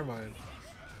Carmine.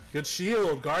 Good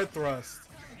shield, guard thrust.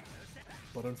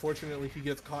 But unfortunately, he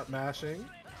gets caught mashing.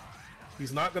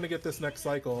 He's not going to get this next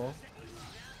cycle.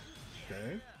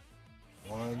 Okay.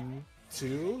 1,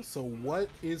 2. So what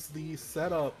is the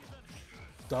setup?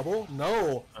 Double?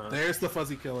 No! There's the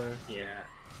fuzzy killer. Yeah.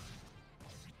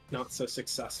 Not so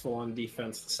successful on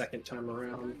defense the second time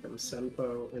around from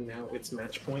Senpou, and now it's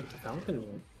match point to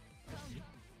FalconMan.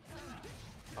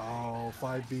 Oh,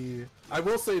 5B. I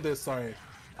will say this, sorry.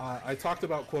 I talked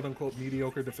about quote-unquote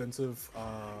mediocre defensive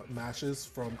mashes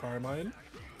from Carmine,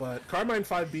 but Carmine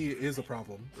 5B is a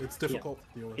problem. It's difficult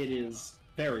to deal with. It is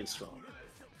very strong.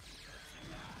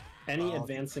 Any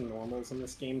advancing normals in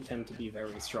this game tend to be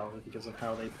very strong because of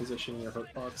how they position your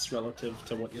hitbox relative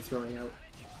to what you're throwing out.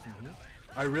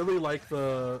 I really like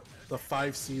the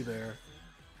 5C there.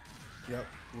 Yep,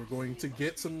 we're going to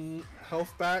get some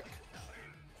health back,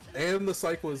 and the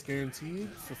cycle is guaranteed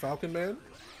for FalconMan.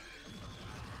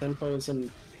 Senpou's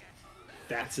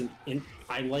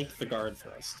I like the guard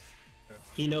thrust.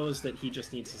 He knows that he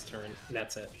just needs his turn, and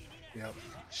that's it. Yep.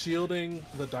 Shielding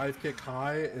the dive kick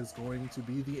high is going to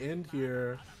be the end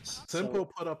here. Senpou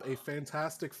put up a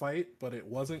fantastic fight, but it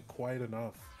wasn't quite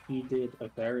enough. He did a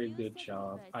very good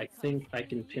job. I think I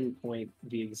can pinpoint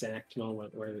the exact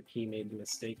moment where he made the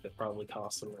mistake that probably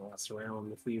cost him the last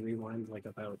round. If we rewind like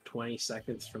about 20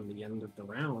 seconds from the end of the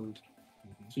round,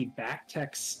 he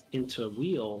backtechs into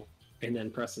wheel and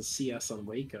then presses CS on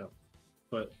wake up.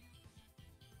 But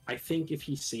I think if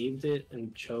he saved it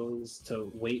and chose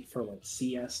to wait for like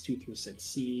CS 2 through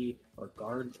 6C or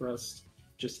guard thrust,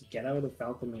 just to get out of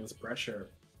FalconMan's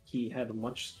pressure, he had a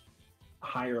much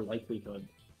higher likelihood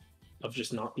of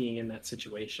just not being in that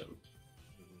situation.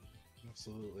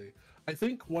 Absolutely. I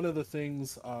think one of the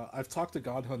things I've talked to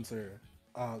Godhunter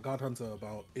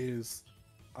about is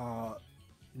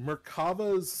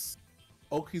Merkava's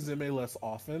Okizeme-less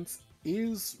offense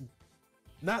is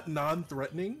not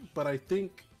non-threatening, but I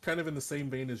think kind of in the same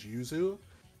vein as Yuzu,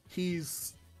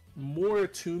 he's more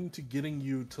attuned to getting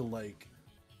you to like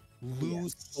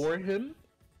lose for him.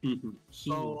 He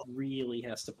really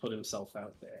has to put himself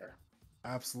out there.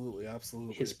 Absolutely,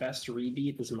 absolutely. His best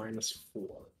rebeat is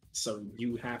 -4, so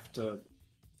you have to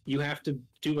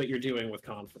do what you're doing with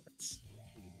confidence.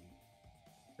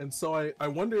 And so I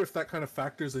wonder if that kind of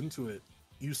factors into it.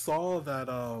 You saw that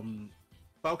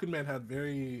FalconMan had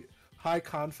very high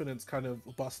confidence kind of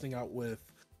busting out with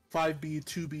 5B,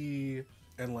 2B,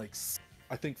 and like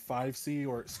I think 5C,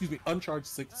 or excuse me, uncharged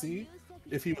 6C,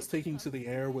 if he was taking to the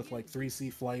air with like 3C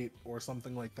flight or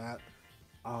something like that.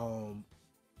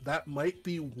 That might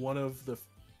be one of the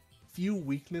few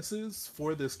weaknesses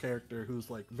for this character,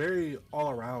 who's like very all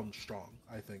around strong,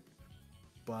 I think.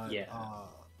 But yeah. Oh,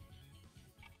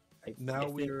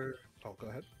 go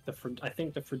ahead. I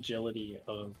think the fragility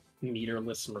of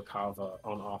meterless Merkava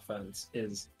on offense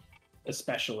is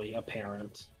especially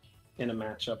apparent in a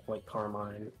matchup like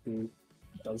Carmine, who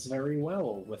does very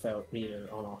well without meter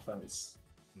on offense.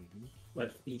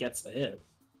 But he gets the hit.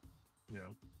 Yeah.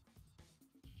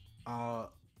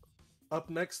 Up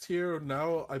next here,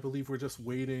 now I believe we're just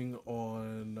waiting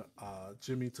on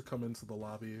Jimmy to come into the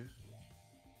lobby.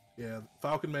 Yeah,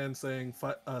 FalconMan saying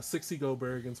 60 go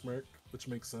Bear against Merc, which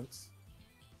makes sense.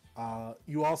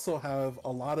 You also have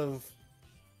a lot of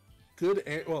good,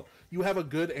 you have a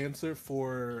good answer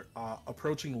for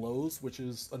approaching lows, which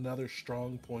is another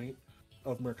strong point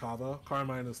of Merkava.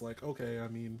 Carmine is like, okay, I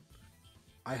mean,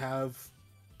 I have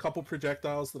a couple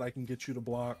projectiles that I can get you to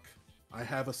block. I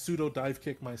have a pseudo dive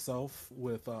kick myself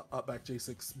with up back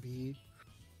J6B.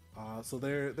 So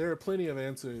there are plenty of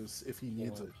answers if he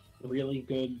needs it. Really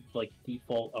good like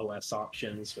default OS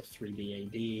options with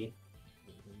 3BAD.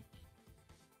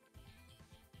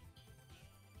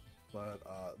 But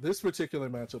this particular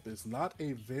matchup is not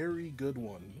a very good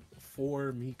one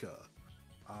for Mika.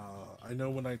 I know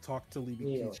when I talked to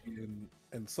Libikichi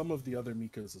and some of the other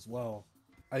Mikas as well,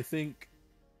 I think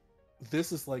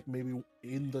this is like maybe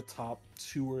in the top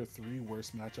 2 or 3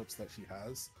 worst matchups that she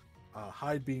has.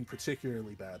 Hyde being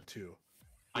particularly bad too.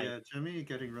 Yeah, Jimmy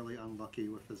getting really unlucky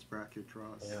with his bracket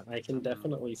draws. Yeah, I can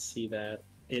definitely see that.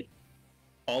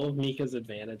 All of Mika's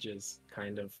advantages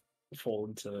kind of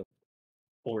fold to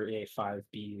Ori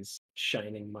 5B's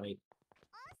shining might.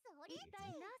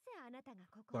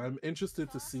 I'm interested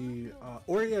to see.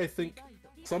 Ori, I think,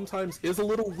 sometimes is a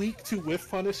little weak to whiff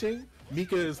punishing.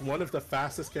 Mika is one of the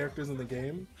fastest characters in the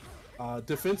game.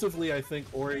 Defensively, I think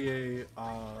Ori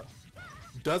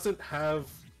doesn't have...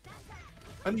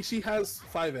 I mean, she has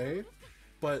 5A,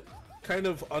 but kind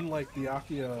of unlike the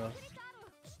Akia,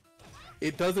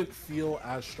 it doesn't feel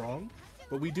as strong.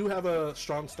 But we do have a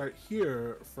strong start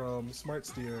here from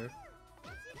SmartSteer.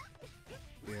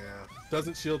 Yeah,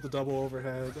 Doesn't shield the double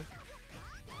overhead.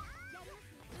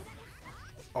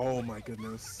 Oh my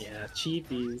goodness. Yeah,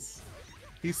 cheapies.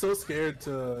 He's so scared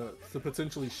to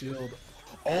potentially shield.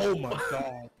 Oh my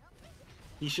god.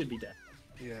 He should be dead.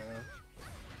 Yeah.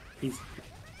 He's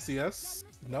CS?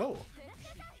 No.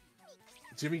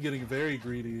 Jimmy getting very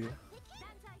greedy.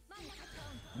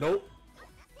 Nope.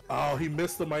 Oh, he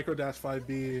missed the micro dash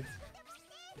 5B.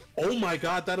 Oh my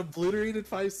god, that obliterated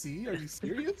 5C? Are you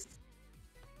serious?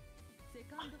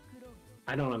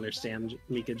 I don't understand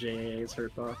Mika JA's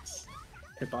hitbox.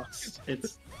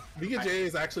 It's Mika J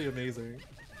is actually amazing.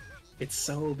 it's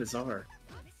so bizarre.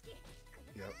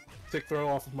 Yep. Tick throw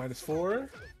off of -4.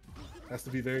 Has to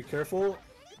be very careful.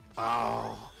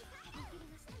 Oh.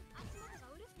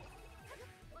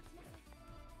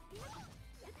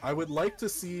 I would like to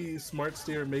see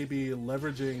SmartSteer maybe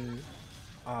leveraging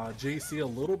JC a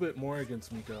little bit more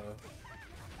against Mika.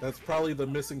 That's probably the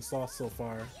missing sauce so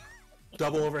far.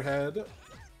 Double overhead.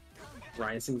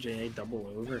 Rising JA double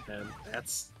overhead.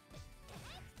 That's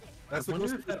I the wonder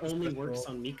most if that only disrespectful. works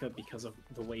on Mika because of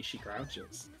the way she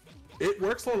crouches. It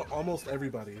works on almost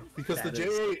everybody because That the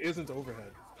is- JA isn't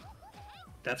overhead.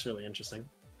 That's really interesting.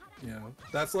 Yeah,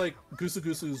 that's like Gusu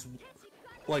Gusu's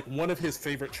like one of his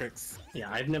favorite tricks. Yeah,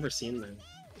 I've never seen that.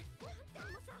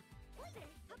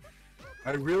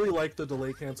 I really like the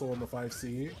delay cancel on the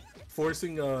 5C,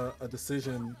 forcing a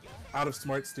decision out of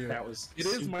SmartSteer. That was It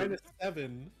is super-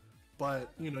 -7,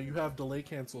 but you know you have delay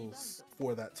cancels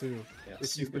for that too. Yeah,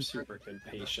 If you can- super good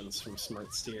patience from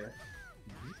SmartSteer.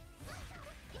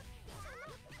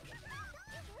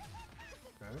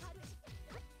 Okay.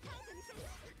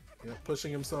 Yeah,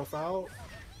 pushing himself out.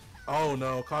 Oh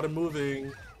no, caught him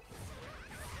moving.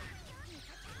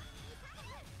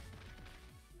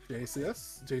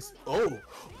 JCS? JC. Oh!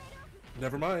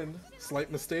 Never mind.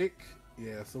 Slight mistake.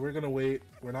 Yeah, so we're gonna wait.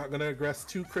 We're not gonna aggress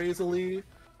too crazily.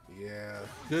 Yeah,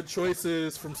 good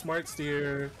choices from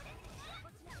SmartSteer.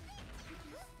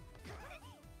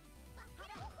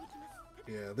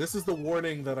 Yeah, this is the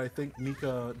warning that I think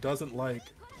Mika doesn't like.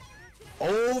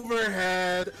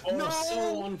 Overhead! Oh, No!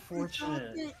 so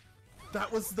unfortunate.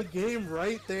 That was the game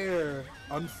right there.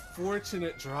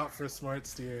 Unfortunate drop for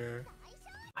SmartSteer.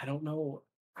 I don't know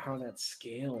how that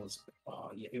scales. Oh,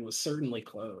 yeah, it was certainly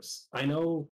close. I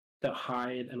know that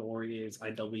Hyde and Aurier's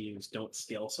IWs don't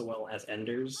scale so well as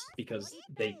Enders because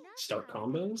they start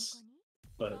combos,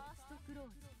 but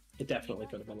it definitely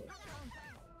could have been.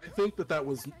 I think that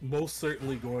was most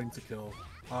certainly going to kill.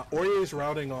 Aurier's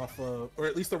routing off, or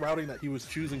at least the routing that he was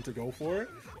choosing to go for,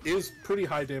 is pretty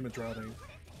high damage routing.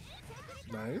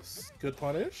 Nice. Good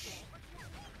punish.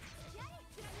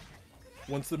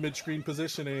 Once the mid-screen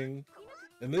positioning.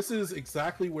 And this is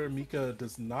exactly where Mika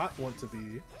does not want to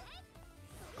be.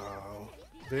 Oh,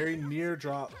 very near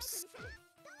drops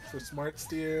for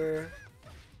SmartSteer.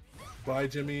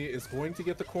 BYEJIMMY is going to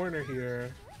get the corner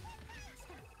here.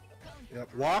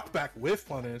 Yep, walk back with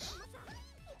punish.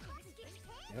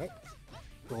 Yep.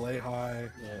 Delay high.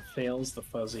 Yeah, fails the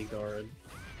fuzzy guard.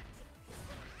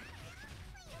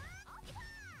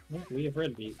 We have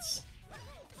red beats.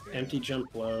 Empty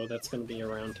jump low, that's going to be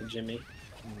around to Jimmy.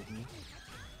 Mhm.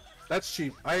 That's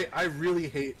cheap. I really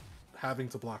hate having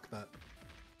to block that.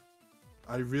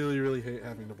 I really hate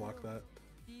having to block that.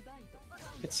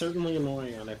 It's certainly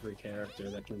annoying on every character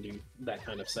that can do that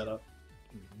kind of setup.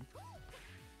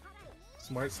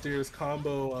 SmartSteer's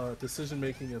combo decision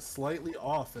making is slightly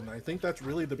off, and I think that's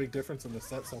really the big difference in the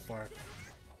set so far.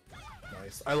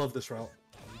 Nice. I love this route.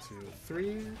 1, 2,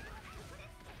 3.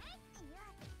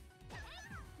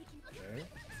 Okay.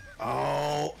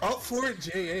 Oh, up for it,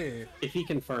 JA. If he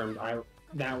confirmed,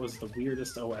 that was the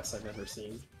weirdest OS I've ever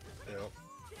seen. Yep.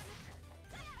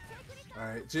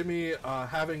 Alright, Jimmy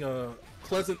having a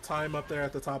pleasant time up there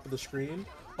at the top of the screen.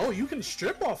 Oh, you can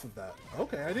strip off of that.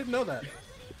 Okay, I didn't know that.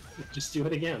 Just do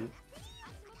it again.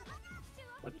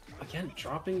 But again,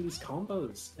 dropping these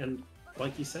combos, and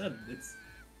like you said,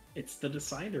 it's the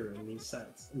decider in these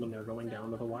sets when they're going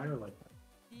down to the wire like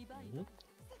that.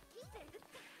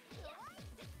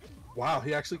 Wow,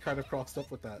 he actually kind of crossed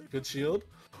up with that. Good shield.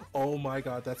 Oh my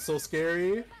god, that's so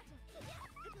scary.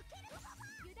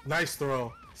 Nice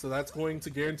throw. So that's going to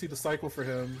guarantee the cycle for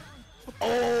him.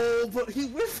 Oh, but he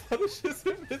whiff punishes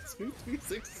him at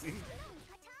 2-3-6C.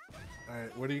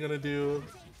 Alright, what are you gonna do?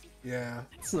 Yeah.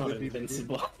 It's not good BB.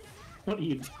 invincible. What are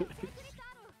you doing?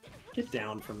 Get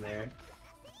down from there.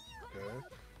 Okay.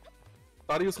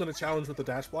 Thought he was gonna challenge with the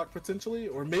dash block potentially,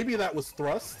 or maybe that was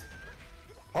thrust.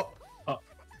 Oh,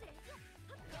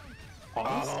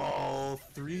 Honestly, oh,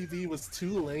 3v was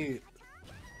too late.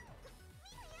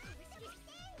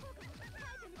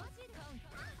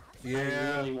 Yeah,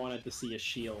 I really wanted to see a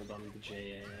shield on the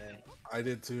JAA. I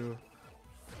did too.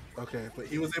 Okay, but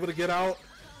he was able to get out.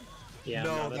 Yeah,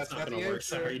 No, no, that's not not gonna the work.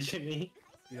 answer. Sorry, Jimmy.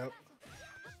 Yep.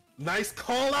 Nice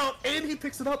call out, and he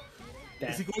picks it up.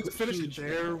 Is he going to finish it? Huge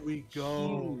There pickup. we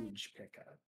go. Huge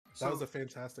pickup. That was a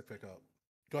fantastic pickup.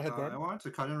 Go ahead, I Gordon. wanted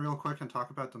to cut in real quick and talk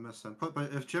about the missed input,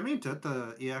 but if Jimmy did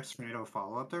the EX tornado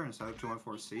follow-up there instead of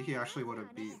 214C, he actually would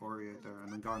have beat Ori there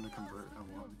and then gotten to convert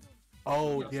and won.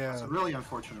 Oh, It's yeah. a really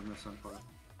unfortunate miss input.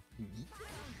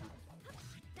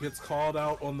 Gets called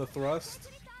out on the thrust.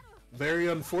 Very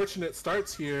unfortunate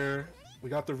starts here. We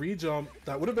got the re-jump.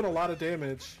 That would have been a lot of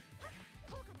damage.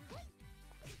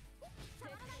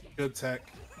 Good tech.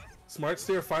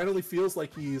 SmartSteer finally feels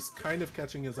like he's kind of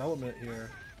catching his element here.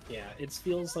 Yeah, it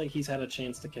feels like he's had a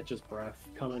chance to catch his breath,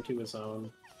 come into his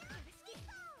own.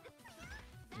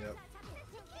 Yep.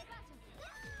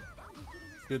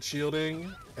 Good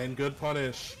shielding and good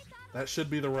punish. That should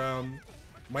be the round.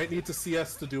 Might need to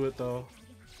CS to do it though.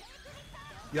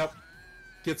 Yep.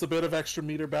 Gets a bit of extra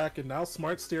meter back, and now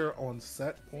SmartSteer on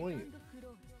set point.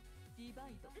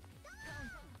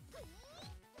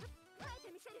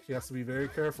 He has to be very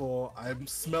careful. I'm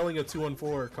smelling a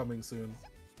 2-on-4 coming soon.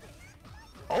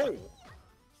 Oh!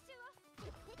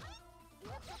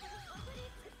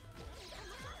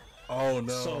 Oh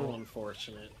no. So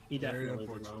unfortunate. He Very definitely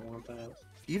did unfortunate. not want that.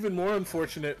 Even more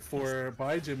unfortunate for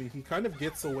BYEJIMMY. He kind of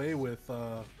gets away with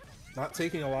not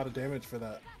taking a lot of damage for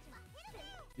that.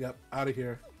 Yep, out of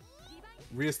here.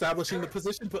 Reestablishing the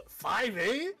position, but 5A?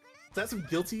 Is that some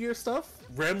guilty gear stuff?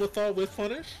 Ramlethal with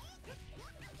punish?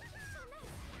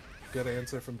 Good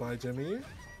answer from BYEJIMMY.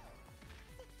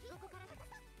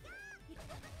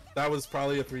 That was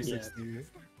probably a 360.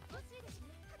 Yeah.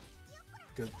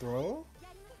 Good throw.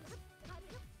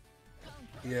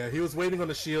 Yeah, he was waiting on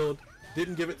the shield.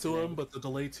 Didn't give it to him, but the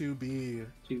delay 2B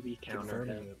 2B counter confirmed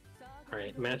hit. it.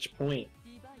 Alright, match point.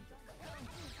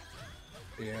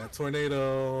 Yeah,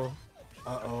 tornado.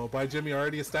 Uh-oh, BYEJIMMY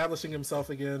already establishing himself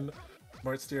again.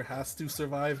 SmartSteer has to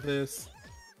survive this.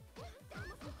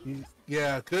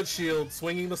 Yeah, good shield.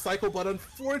 Swinging the cycle, but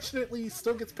unfortunately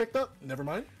still gets picked up. Never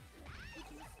mind.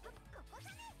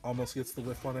 Almost gets the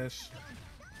whiff punish.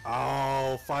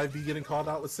 Oh, 5B getting called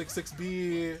out with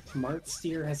 6-6B.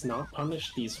 SmartSteer has not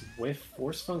punished these whiff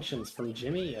force functions from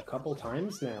Jimmy a couple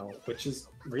times now, which is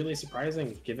really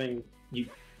surprising given you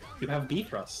have B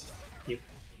thrust.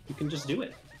 You can just do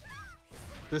it.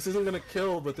 This isn't gonna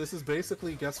kill, but this is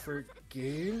basically guess for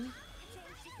game.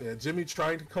 Yeah, Jimmy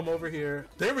trying to come over here.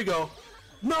 There we go.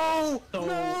 No! Oh.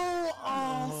 No!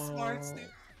 Oh, SmartSteer.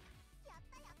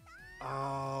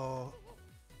 Oh.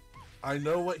 I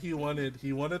know what he wanted.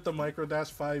 He wanted the micro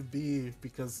dash 5B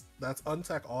because that's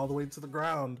untech all the way to the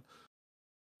ground.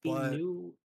 But He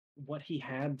knew what he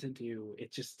had to do.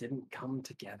 It just didn't come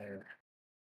together.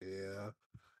 yeah.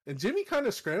 And Jimmy kind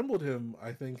of scrambled him,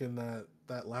 I think, in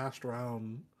that last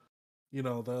round. You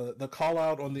know, the call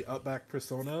out on the up back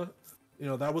persona, you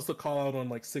know, that was the call out on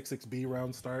like 6-6B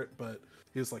round start, but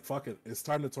he was like, fuck it, it's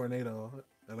time to tornado,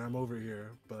 and I'm over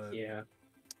here. But Yeah.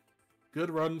 good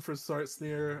run for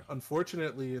SmartSteer.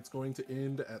 Unfortunately, it's going to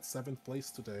end at 7th place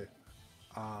today.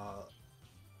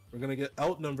 We're gonna get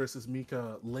Eltnum versus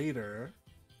Mika later,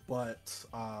 but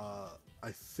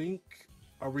I think,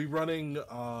 are we running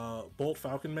Bolt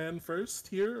FalconMan first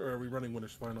here, or are we running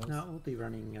Winners Finals? No, we'll be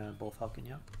running Bull Falcon,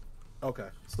 yeah. Okay,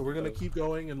 so we're gonna keep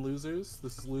going in losers.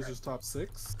 This is losers top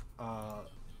 6.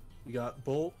 We got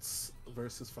Bolts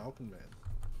versus FalconMan.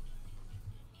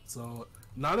 So,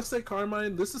 not to say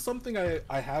Carmine, this is something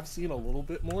I have seen a little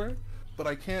bit more, but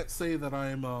I can't say that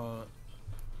I'm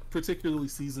particularly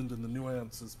seasoned in the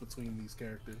nuances between these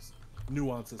characters.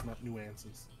 Nuances, not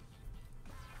nuances.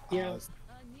 Yeah.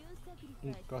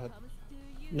 Go ahead.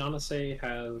 Nanase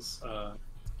has,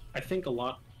 I think, a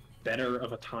lot better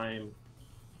of a time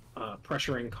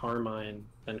pressuring Carmine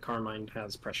than Carmine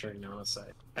has pressuring Nanase.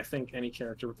 I think any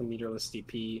character with a meterless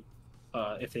DP,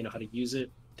 if they know how to use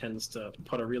it, tends to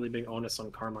put a really big onus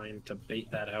on Carmine to bait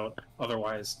that out.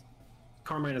 Otherwise,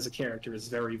 Carmine as a character is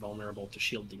very vulnerable to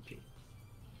shield DP.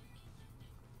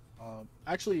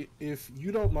 Actually, if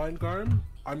you don't mind, Garm,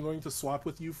 I'm going to swap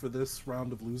with you for this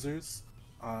round of losers,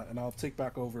 and I'll take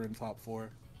back over in top 4,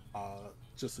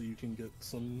 just so you can get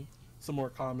some more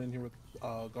calm in here with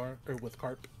with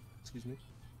Carp. Excuse me,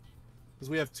 because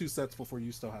we have 2 sets before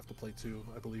you still have to play 2,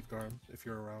 I believe, Garm, if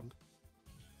you're around.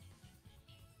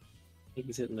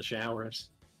 He's hitting the showers.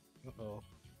 Uh-oh.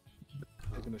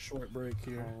 Taking a short break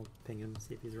here. I'll ping him,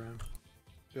 see if he's around.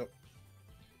 Yep.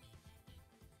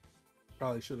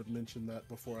 Probably should have mentioned that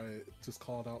before I just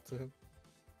called out to him.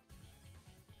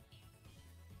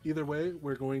 Either way,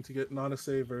 we're going to get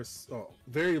Nanase versus,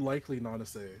 very likely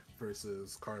Nanase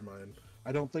versus Carmine.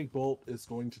 I don't think Bolt is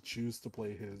going to choose to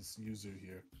play his Yuzu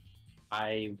here.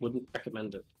 I wouldn't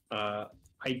recommend it.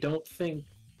 I don't think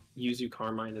Yuzu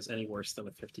Carmine is any worse than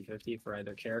a 50-50 for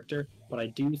either character, but I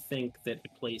do think that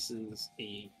it places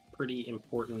a pretty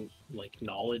important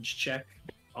knowledge check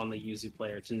on the Yuzu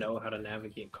player to know how to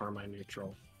navigate Carmine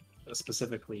neutral,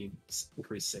 specifically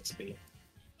increase 6B.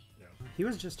 He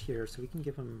was just here, so we can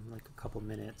give him like a couple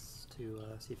minutes to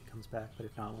see if he comes back, but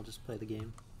if not, we'll just play the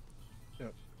game.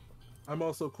 Yep. I'm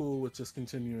also cool with just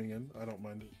continuing in. I don't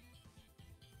mind it.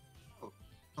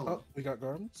 Oh, we got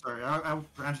Garm? Sorry, I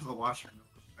ran to the washroom.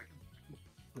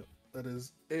 Yep, that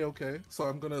is A-okay. So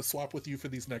I'm going to swap with you for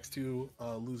these next two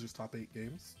losers top 8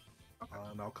 games. Okay.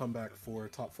 And I'll come back for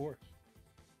top 4.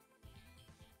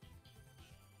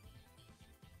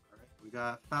 Alright, we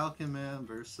got FalconMan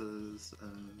versus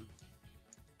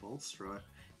Boltstruck.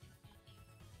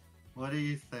 What do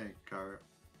you think, Gar?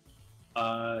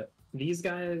 These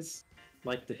guys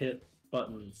like to hit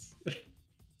buttons.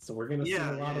 So we're gonna see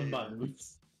a lot of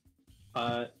buttons.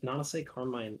 Not to say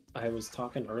Carmine, I was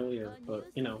talking earlier, but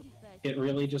it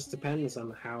really just depends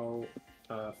on how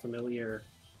familiar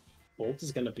Bolt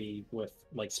is gonna be with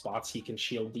spots he can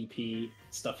shield DP,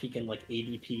 stuff he can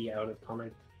ADP out of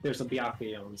Carmine. There's a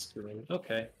Byakuya on screen.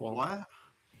 Okay, well What?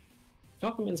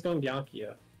 FalconMan's going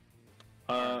Byakuya.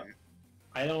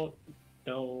 I don't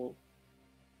know.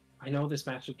 I know this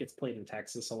matchup gets played in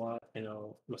Texas a lot. I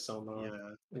know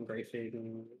Masoma and Great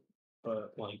Faden,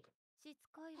 but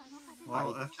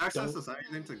Well, if Texas is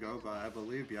anything to go by, I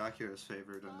believe Byakuya is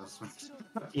favored in this match.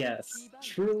 yes,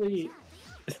 truly.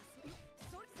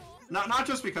 Not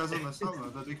just because of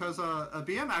Masoma, but because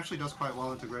BM actually does quite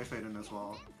well into Great Faden as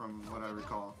well, from what I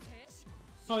recall.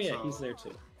 Oh yeah, he's there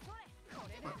too.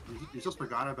 What, you just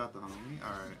forgot about the homie?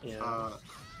 Alright. Yeah.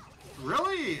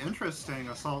 Really interesting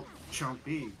Assault Jump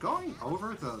B. Going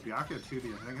over the Byakuya 2B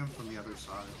and hitting him from the other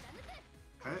side.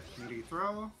 Okay, meaty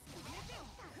throw.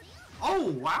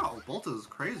 Oh wow, Bolt is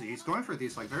crazy. He's going for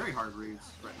these very hard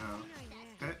reads right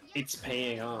now. Okay. It's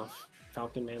paying off.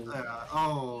 FalconMan. Yeah,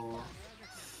 oh.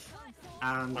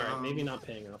 And alright, maybe not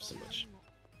paying off so much.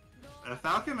 If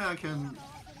FalconMan can...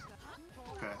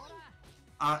 Okay.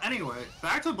 Anyway,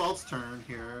 back to Bolt's turn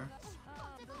here.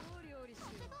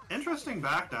 Interesting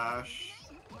backdash.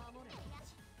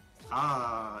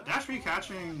 Dash B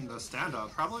catching the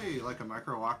stand-up. Probably a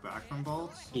micro walk back from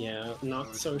Bolt. Yeah,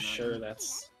 not so sure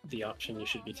that's the option you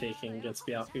should be taking against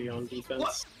Byakuya on defense.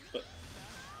 What? But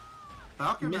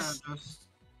FalconMan just...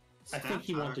 I think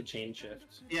he stands wanted there. chain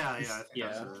shift. Yeah, I think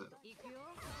that's it.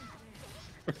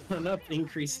 Run up,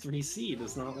 increase 3C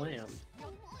does not land.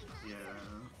 Yeah.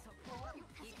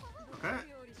 Okay,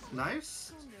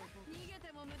 nice.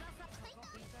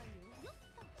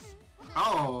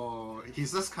 Oh,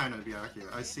 he's this kind of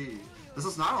Byakuya, I see. This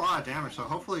is not a lot of damage, so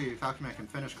hopefully FalconMan can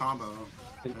finish combo.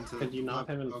 Could you not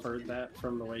have inferred that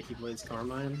from the way he plays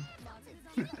Carmine?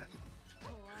 I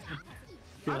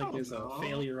feel like there's a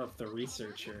failure of the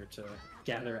researcher to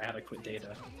gather adequate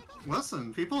data.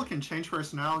 Listen, people can change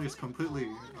personalities completely,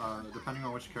 depending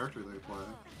on which character they play.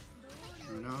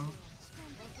 You know?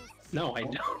 No, I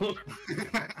don't.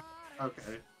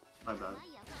 Okay, my bad.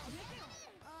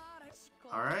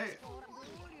 Alright.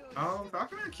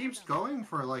 FalconMan keeps going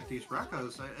for these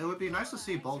Rekkas. It would be nice to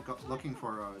see Bolt looking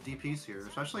for DPs here,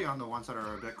 especially on the ones that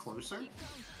are a bit closer.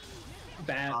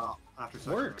 That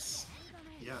After works.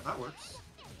 Yeah, that works.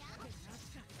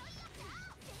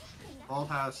 Bolt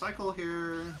has Cycle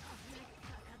here.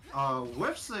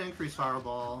 Whiffs the increased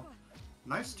Fireball.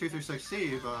 Nice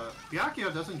 236C, but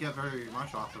Byakuya doesn't get very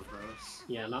much off of this.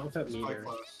 Yeah, not without It's quite meter.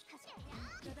 close.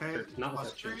 Okay, Not plus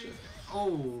without chain 3. shift.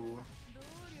 Oh,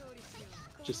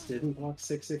 Just didn't block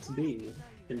 6-6B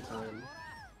in time.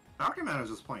 FalconMan is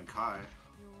just playing Kai.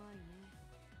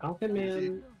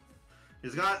 FalconMan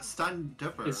He's got Stun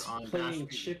Dipper is on playing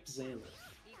Dash Chip Xanath.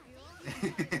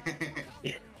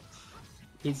 B.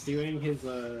 He's doing his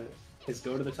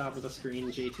go to the top of the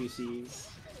screen J2Cs.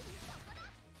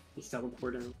 He's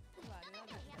teleporting.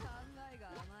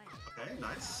 Okay,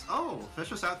 nice. Oh,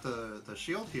 fishes out the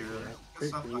shield here. Yeah, Good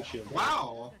stuff. great shield.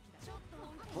 Wow!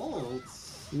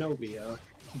 Bolts. No VO.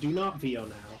 Do not VO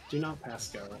now. Do not pass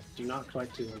go. Do not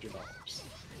collect $200.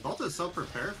 Bolt is so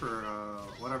prepared for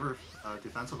whatever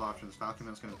defensive options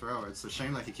FalconMan's gonna throw. It's a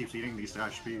shame that he keeps eating these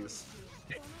dash Bs.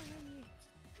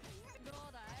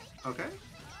 Okay.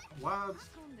 What?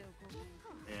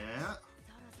 Yeah.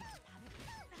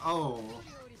 Oh.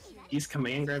 These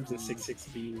command grabs and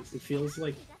 6-6Bs. It feels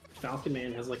like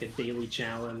FalconMan has a daily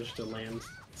challenge to land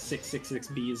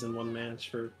 6-6-6Bs in one match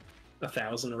for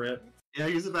 1,000 rip. Yeah,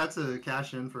 he's about to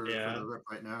cash in for Yeah. the rip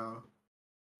right now.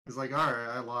 He's like, all right,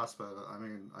 I lost, but I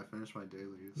mean, I finished my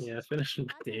dailies. Yeah, finishing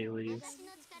dailies.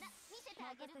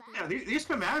 Yeah, these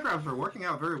command grabs are working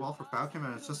out very well for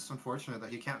FalconMan. It's just unfortunate that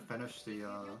he can't finish the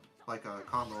like a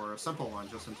combo or a simple one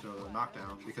just into a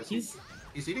knockdown because he's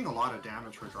eating a lot of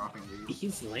damage for dropping these.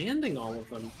 He's landing all of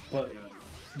them, but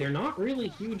they're not really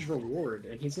huge reward,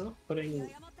 and he's not putting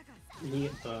the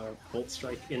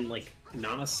Boltstruck in like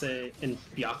Nanase and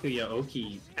Byakuya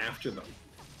Oki after them.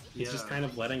 He's just kind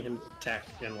of letting him tech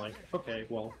and like, okay,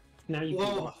 well now you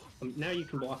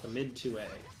can block a mid 2A.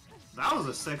 That was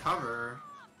a sick hover.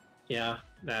 Yeah,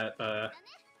 that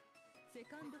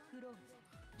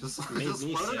just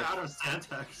floated out of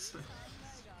Santek's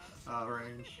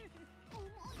range.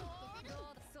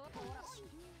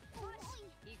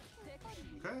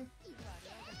 Okay.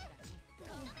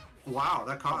 Wow,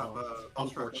 that caught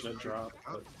unfortunate drop.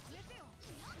 But...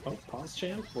 Oh, pause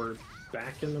champ, we're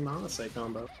back in the Nanase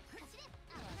combo.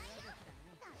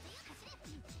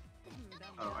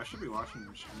 Oh, I should be watching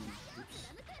your stream. Oops.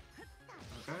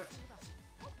 Okay.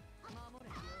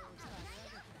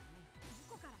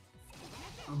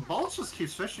 Bolt just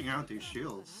keeps fishing out these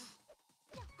shields.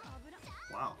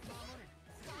 Wow.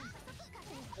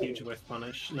 Huge whiff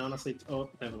punish. Nanase. Oh,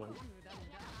 never mind.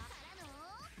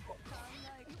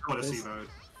 What a C mode.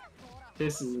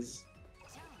 This is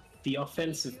the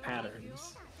offensive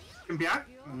patterns.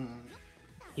 FalconMan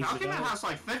has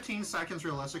like 15 seconds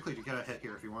realistically to get a hit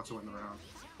here if he wants to win the round.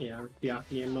 Yeah,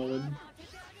 Byakuya mode.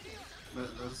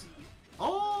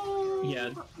 Oh! Yeah,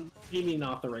 maybe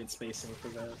not the right spacing for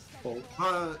that. Bolt.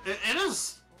 It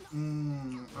is.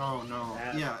 Oh no.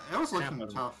 Yeah, it was looking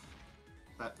tough.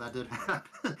 That did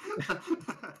happen.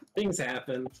 Things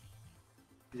happen.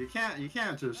 You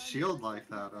can't just shield like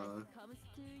that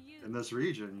in this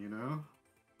region, you know.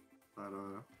 But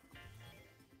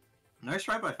nice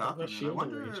try by Falcon.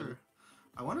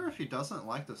 I wonder if he doesn't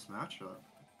like this matchup,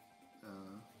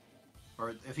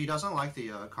 or if he doesn't like the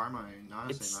Karma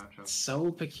Nanase matchup. It's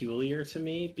so peculiar to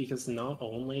me because not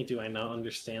only do I not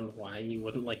understand why you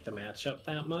wouldn't like the matchup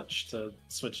that much to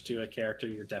switch to a character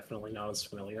you're definitely not as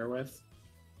familiar with,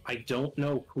 I don't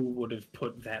know who would have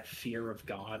put that fear of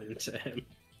God into him.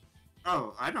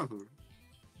 Oh, I know who.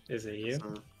 Is it you?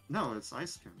 No, it's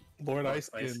Iceskin. Lord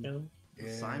Iceskin.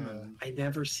 Yeah. Simon. I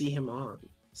never see him on.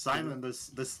 Simon,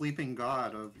 the sleeping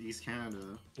god of East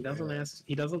Canada. He doesn't ask.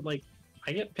 He doesn't like.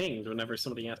 I get pinged whenever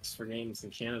somebody asks for games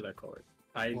in Canada court.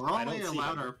 We're only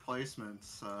allowed our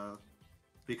placements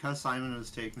because Simon is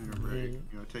taking a break. You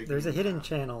know, there's a hidden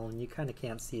channel and you kind of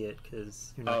can't see it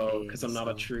because you're not. Oh, because I'm not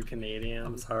a true Canadian.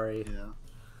 I'm sorry. Yeah.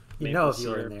 You know if you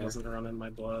were in there. Doesn't run in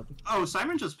my blood. Oh,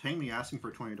 Simon just pinged me asking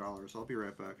for $20. I'll be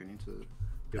right back. I need to.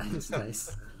 That's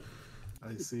nice.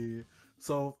 I see.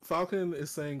 So Falcon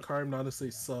is saying Karm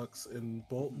Nanase sucks, and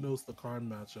Bolt knows the Karm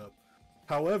matchup.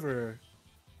 However,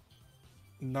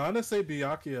 Nanase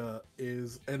Byakuya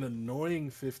is an annoying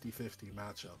 50-50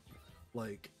 matchup.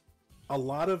 Like, a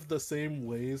lot of the same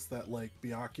ways that like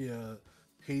Byakuya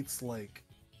hates like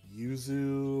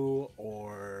Yuzu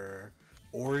or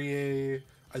Orie,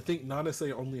 I think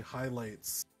Nanase only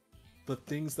highlights the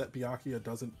things that Byakuya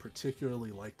doesn't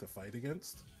particularly like to fight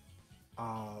against.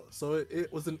 So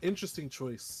it was an interesting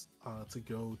choice to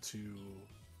go to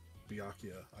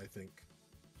Byakuya, I think.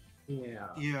 Yeah.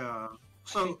 Yeah.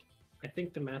 So I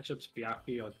think the matchups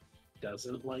Byakuya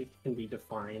doesn't like can be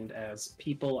defined as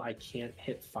people I can't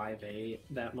hit 5A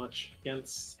that much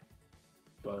against,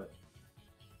 but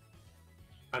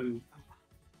I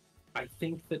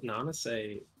think that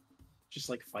Nanase just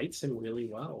like fights him really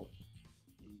well.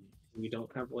 We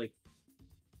don't have like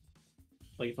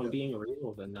if I'm being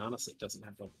real, then Nanase doesn't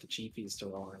have like the cheapies to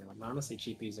rely on. Nanase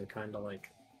cheapies are kind of like,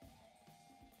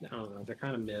 I don't know, they're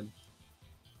kind of mid.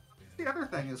 The other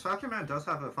thing is FalconMan does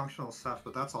have a functional stuff,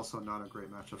 but that's also not a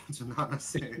great matchup to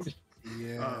Nanase.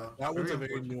 Yeah, that one's a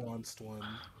very nuanced one.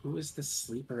 Who is this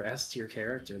sleeper S tier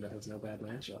character that has no bad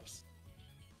matchups?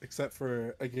 Except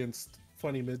for against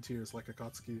funny mid tiers like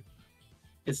Akatsuki.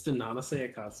 Is the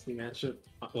Nanase Akatsuki matchup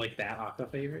like that Aka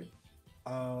favorite?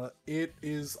 It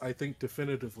is, I think,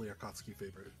 definitively Akatsuki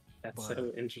favorite. That's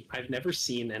so interesting. I've never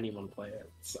seen anyone play it,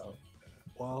 so.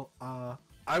 Well,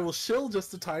 I will shill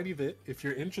just a tiny bit if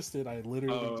you're interested. I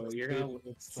literally. Oh, you're gonna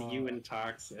see you in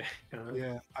Toxic.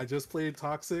 Yeah, I just played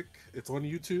Toxic. It's on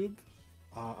YouTube.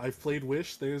 I've played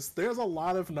Wish. There's a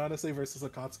lot of Nanase versus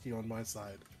Akatsuki on my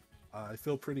side. I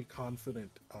feel pretty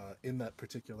confident in that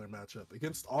particular matchup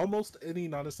against almost any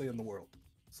Nanase in the world.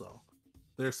 So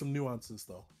there's some nuances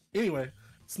though. Anyway,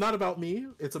 it's not about me.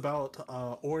 It's about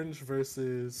Orange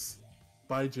versus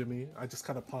BYEJIMMY. I just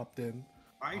kind of popped in.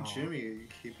 Hi, Jimmy,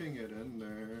 keeping it in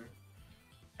there.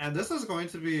 And this is going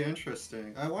to be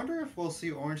interesting. I wonder if we'll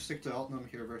see Orange stick to Eltnum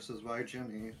here versus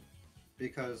BYEJIMMY,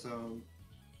 because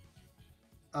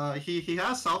he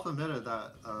has self-admitted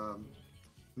that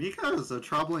Mika is a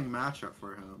troubling matchup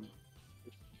for him.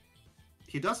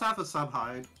 He does have a sub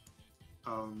hide.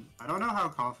 I don't know how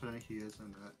confident he is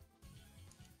in it.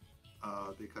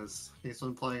 Because he's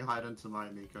been playing hide into my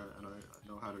Mika, and I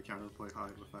know how to counterplay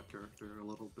hide with that character a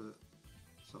little bit.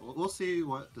 So we'll see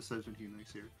what decision he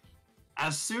makes here.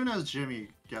 As soon as Jimmy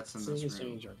gets in this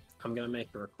room. I'm gonna make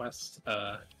a request.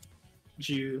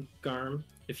 Garm,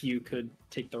 if you could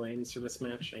take the reins for this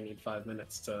match, I need 5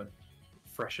 minutes to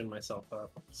freshen myself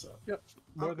up. So Yep,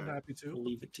 more than happy to. I'll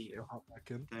leave it to you. Hop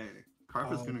back in. Hey,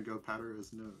 Carp is gonna go patter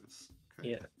his nose.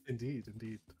 Okay. Yeah. Indeed.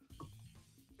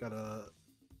 Gotta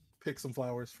pick some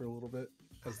flowers for a little bit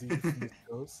as the evening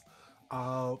goes.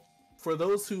 For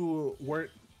those who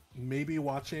weren't maybe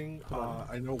watching,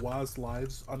 I know Waz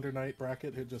Live's Under Night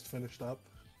bracket had just finished up.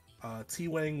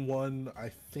 T-Wang won, I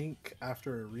think,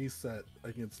 after a reset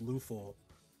against Luful,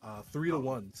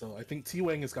 3-1. So I think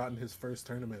T-Wang has gotten his first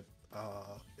tournament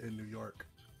in New York.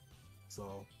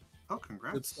 So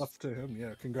congrats. good stuff to him.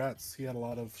 Yeah, congrats. He had a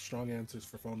lot of strong answers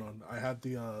for Phonon. I had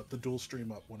the dual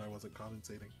stream up when I wasn't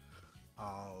commentating.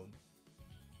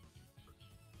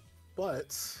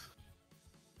 But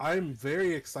I'm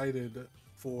very excited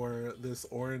for this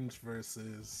Orange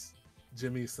versus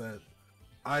Jimmy set.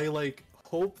 I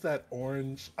hope that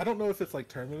Orange, I don't know if it's like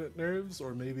tournament nerves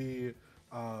or maybe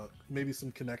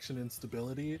some connection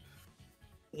instability.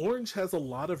 Orange has a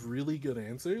lot of really good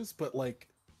answers, but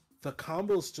the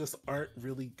combos just aren't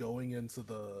really going into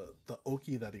the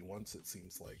Oki that he wants, it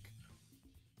seems like.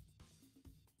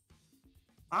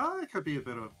 It could be a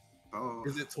bit of both.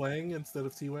 Is it Twang instead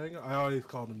of T-Wang? I always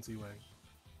called him T-Wang.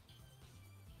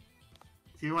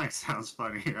 T-Wang sounds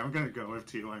funny. I'm gonna go with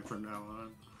T-Wang from now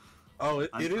on. Oh,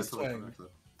 it is Twang.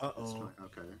 Uh-oh.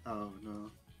 Okay. Oh, no.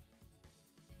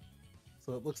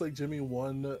 So it looks like Jimmy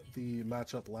won the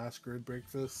matchup last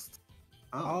GRDBreakfest.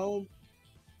 Oh.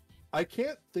 I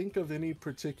can't think of any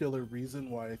particular reason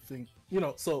why I think...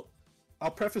 so I'll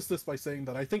preface this by saying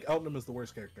that I think Eltnum is the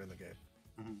worst character in the game.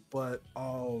 Mm-hmm. But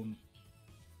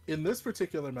in this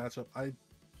particular matchup,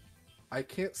 I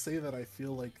can't say that I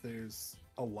feel like there's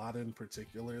a lot in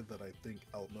particular that I think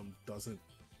Eltnum doesn't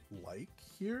like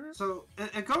here. So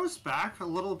it goes back a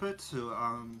little bit to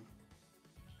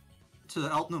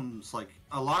Eltnum's,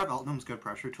 a lot of Eltnum's good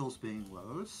pressure tools being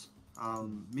lows.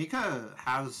 Mika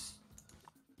has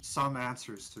some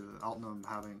answers to Eltnum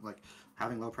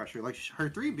having low pressure. Her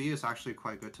 3B is actually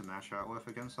quite good to match out with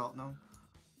against Eltnum.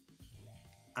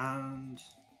 And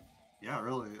yeah,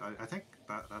 really, I think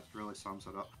that really sums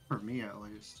it up for me, at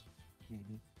least.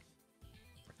 Mm-hmm.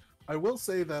 I will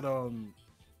say that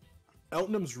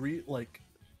Eltnum's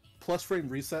plus frame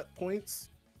reset points,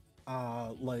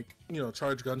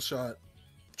 charge gunshot,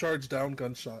 charge down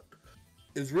gunshot,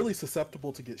 is really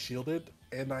susceptible to get shielded,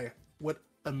 and I would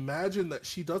imagine that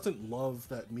she doesn't love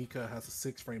that Mika has a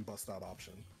 6 frame bust out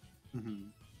option. Mm-hmm.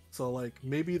 So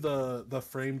maybe the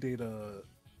frame data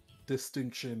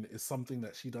distinction is something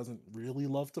that she doesn't really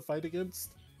love to fight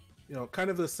against. Kind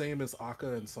of the same as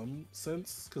Akka in some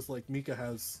sense, because Mika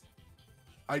has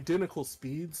identical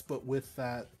speeds, but with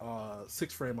that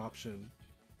 6 frame option,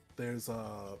 there's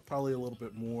probably a little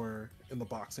bit more in the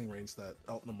boxing range that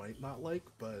Eltnum might not like,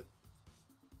 but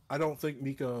I don't think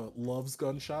Mika loves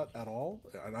gunshot at all,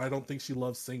 and I don't think she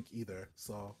loves sync either,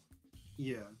 so...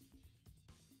 Yeah.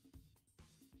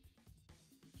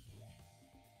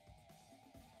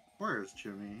 Where is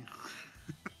Jimmy?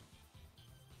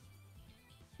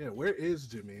 Yeah, where is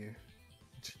Jimmy?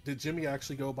 Did Jimmy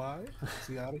actually go by? Is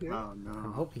he out of here? Oh no.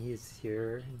 I'm hoping he's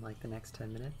here in the next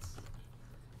 10 minutes.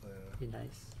 Be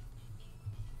nice.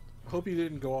 I hope he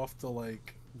didn't go off to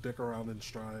dick around and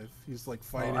strive. He's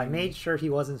fighting. Well, I made sure he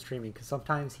wasn't streaming because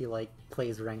sometimes he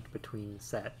plays ranked between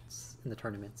sets in the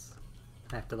tournaments.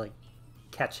 I have to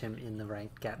catch him in the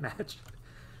ranked gap match.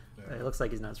 Yeah. It looks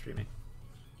like he's not streaming.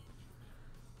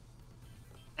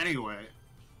 Anyway,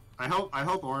 I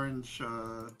hope Orange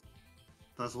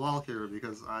does well here,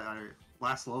 because I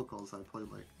last locals I played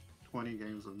 20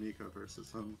 games of Mika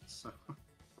versus him, so.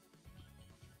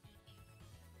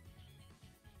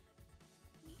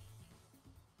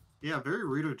 Yeah, very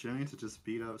rude of Jimmy to just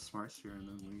beat up SmartSteer and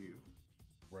then leave.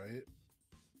 Right?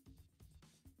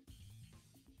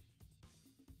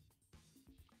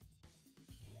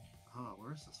 Oh,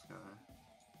 where's this guy?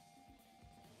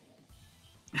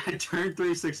 I turned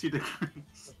 360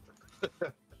 degrees.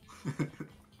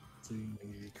 Seeing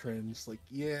me cringe,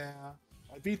 yeah.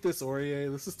 I beat this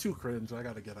Aurier. This is too cringe. I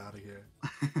gotta get out of here.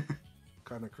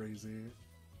 Kind of crazy.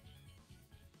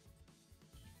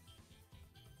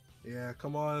 Yeah,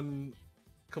 come on,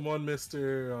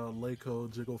 Mr.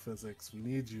 Leiko Jiggle Physics. We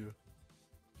need you.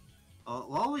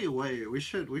 While we wait, we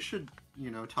should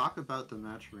talk about the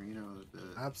match arena a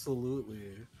bit.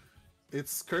 Absolutely.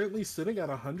 It's currently sitting at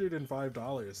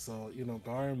 $105, so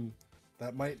Garm,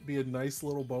 that might be a nice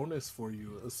little bonus for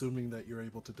you, assuming that you're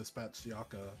able to dispatch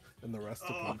Jaca and the rest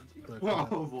of the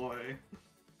Oh boy.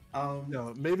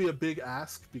 Maybe a big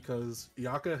ask because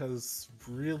Jaca has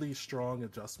really strong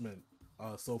adjustment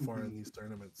so far in these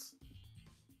tournaments.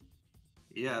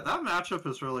 Yeah, that matchup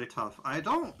is really tough. I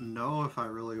don't know if I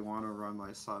really want to run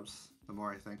my subs the more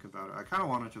I think about it. I kind of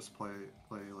want to just play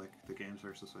like the games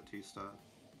versus Batista,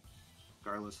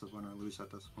 regardless of when I lose at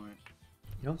this point.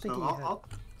 You don't think So he had... I'll...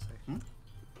 I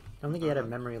don't think he had a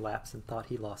memory lapse and thought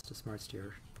he lost to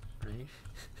SmartSteer, right?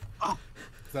 Oh,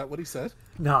 Is that what he said?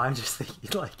 No, I'm just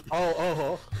thinking like...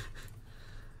 Oh.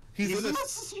 He's in a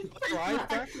this stride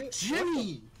bracket?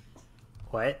 Jimmy!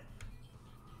 What?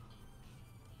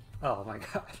 Oh my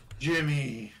god.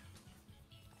 Jimmy!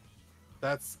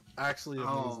 That's actually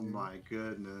amazing. Oh my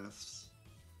goodness.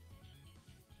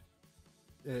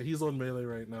 Yeah, he's on Melee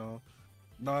right now.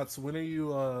 Knots, when are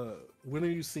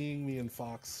you seeing me in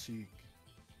Fox Chic?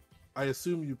 I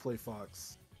assume you play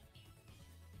Fox.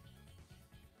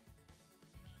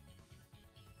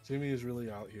 Jimmy is really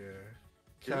out here.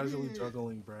 Casually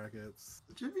juggling brackets.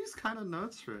 Jimmy's kind of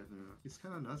nuts right now. He's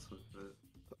kind of nuts with it.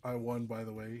 I won, by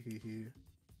the way. Hee.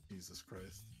 Jesus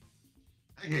Christ.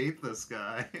 I hate this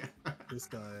guy. This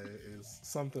guy is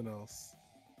something else.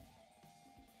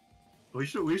 We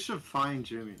should find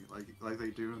Jimmy like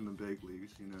they do in the big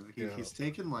leagues. He's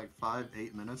taken like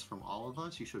 5-8 minutes from all of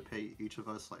us. He should pay each of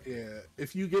us like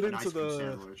if you get an into ice cream the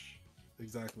sandwich.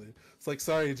 Exactly. It's like,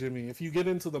 sorry, Jimmy. If you get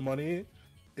into the money,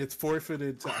 it's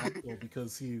forfeited to Axel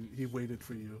because he waited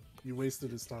for you. You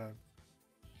wasted his time.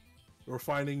 We're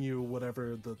finding you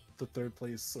whatever the third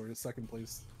place or second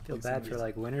place. I feel bad for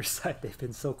like winner's side. They've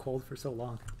been so cold for so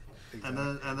long.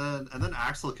 Exactly. And then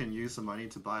Axel can use the money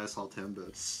to buy us all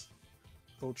Timbits.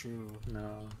 So true.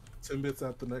 No. Timbits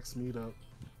at the next meetup.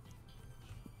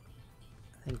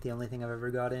 I think the only thing I've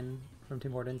ever gotten from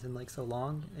Tim Hortons in like so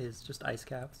long is just ice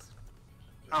caps.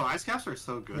 Oh, ice caps are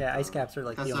so good. Yeah, though. ice caps are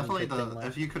like That's the only definitely good thing left.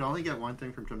 If you could only get one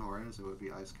thing from Tim Hortons, it would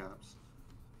be ice caps.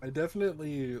 I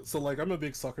definitely I'm a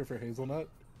big sucker for hazelnut,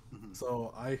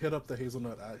 so I hit up the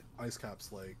hazelnut ice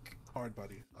caps like hard,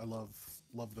 buddy. I love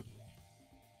them.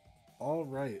 All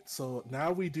right, so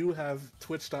now we do have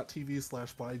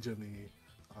twitch.tv/BYEJIMMY.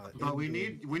 But we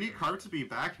need Carp to be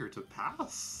back here to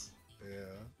pass. Yeah.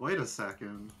 Wait a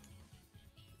second.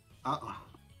 Uh-oh.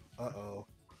 I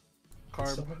Carp,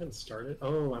 still haven't started.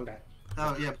 Oh, I'm back.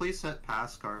 Oh yeah, please hit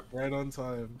pass, Carp. right on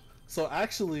time. So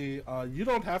actually, you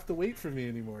don't have to wait for me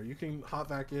anymore. You can hop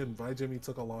back in. BYEJIMMY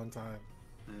took a long time.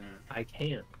 Yeah. I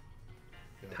can't.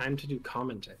 Yeah. Time to do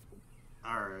commentary.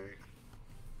 All right.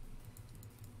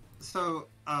 So,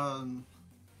 I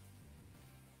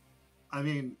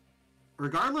mean,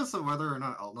 regardless of whether or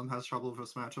not Elton has trouble with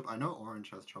this matchup, I know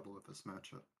Orange has trouble with this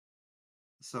matchup.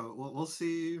 So we'll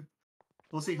see.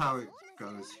 We'll see how it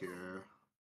goes here.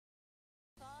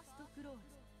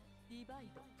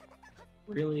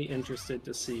 Really interested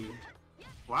to see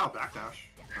Wow, backdash.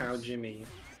 how Jimmy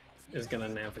is gonna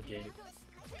navigate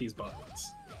these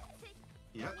buttons.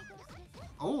 Yep.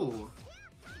 Oh,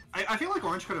 I feel like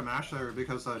Orange could have mashed there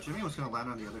because Jimmy was gonna land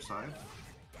on the other side.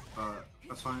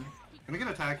 That's fine. Gonna get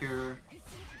attack here.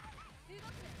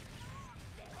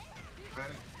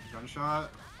 Okay,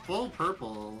 gunshot. Full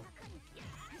purple.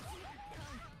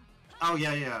 Oh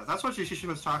yeah. That's what she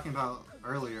was talking about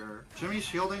earlier. Jimmy's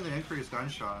shielding the increased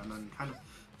gunshot and then kind of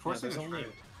forcing There's a only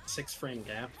trade. a 6-frame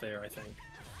gap there, I think.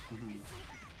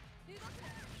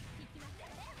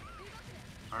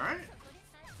 Alright.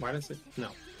 Why does it? No.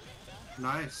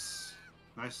 Nice.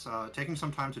 Taking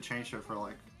some time to change it for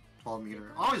like 12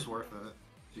 meter. Always worth it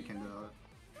if you can do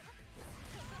it.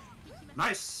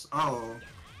 Nice. Oh.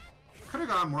 Could have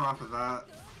gotten more off of that.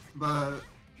 But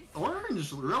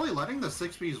Orange really letting the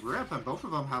 6Bs rip, and both of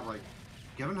them have like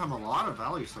given him a lot of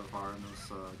value so far in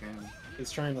this game. He's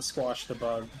trying to squash the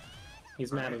bug.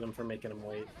 He's mad at him for making him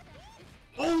wait.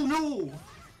 Oh no!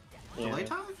 Yeah. Delay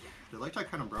tag? Delay tag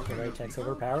kind of broke The it. right tech's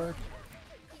overpowered.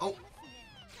 Oh!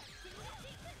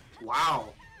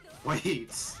 Wow!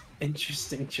 Wait!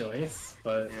 Interesting choice,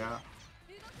 but Yeah.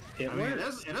 it I mean,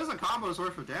 works. it is a combo's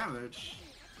worth of damage.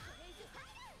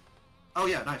 Oh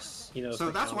yeah, nice. He knows So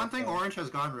the that's one thing counterplay. Orange has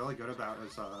gone really good about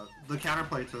is the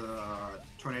counterplay to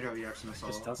Tornado EX missile.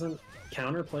 Just doesn't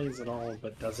counterplays at all,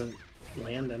 but doesn't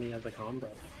land any of the combo.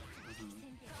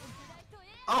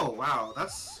 Oh wow,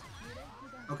 that's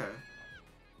okay.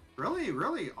 Really,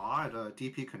 really odd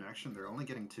DP connection. They're only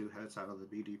getting 2 hits out of the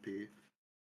BDP.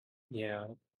 Yeah.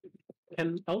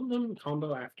 Can Elton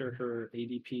combo after her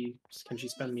ADP? Can she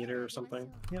spend meter or something?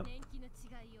 Yep.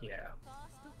 Yeah.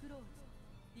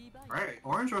 Alright,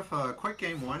 Orange with a quick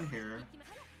game 1 here.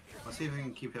 Let's see if we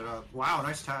can keep it up. Wow,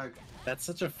 nice tag. That's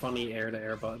such a funny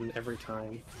air-to-air button every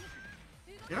time.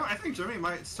 You know, I think Jimmy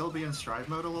might still be in stride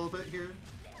mode a little bit here.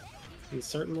 He's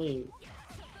certainly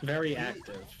very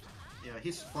active. Yeah,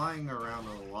 he's flying around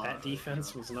a lot. That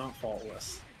defense was not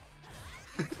faultless.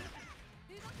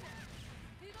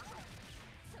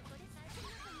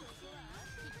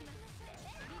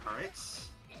 Alright.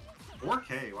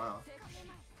 4K, wow.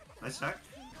 Nice tech.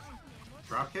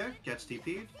 Drop kick, gets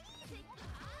DP'd.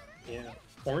 Yeah.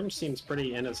 Orange seems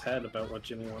pretty in his head about what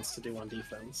Jimmy wants to do on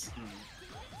defense.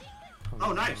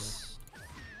 Oh, nice!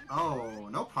 Oh,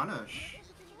 no punish.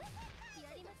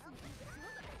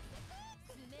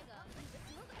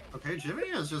 Okay, Jimmy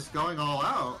is just going all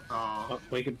out. Oh,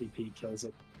 Wicked DP kills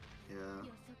it. Yeah.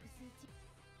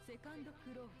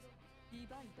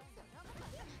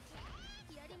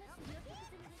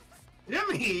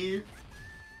 Jimmy!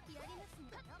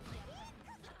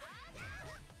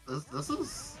 This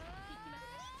is...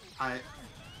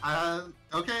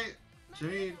 okay,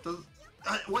 Jimmy does...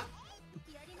 what?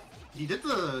 He did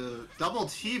the double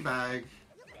teabag.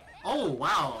 Oh,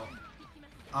 wow.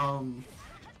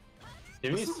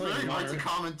 Jimmy's This is playing very hard to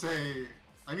modern. commentate.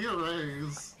 I need a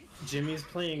raise. Jimmy's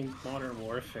playing Modern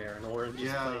Warfare, and Orange is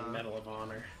Yeah. playing Medal of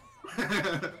Honor.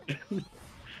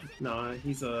 Nah,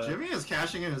 he's a. Jimmy is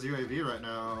cashing in his UAV right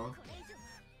now.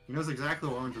 He knows exactly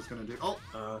what Orange is gonna do. Oh!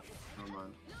 Never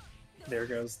mind. There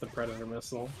goes the Predator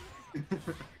missile.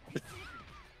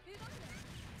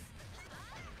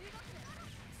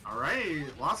 Alright,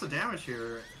 lots of damage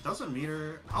here. Doesn't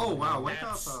meter. Oh wow, wake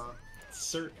up. That's-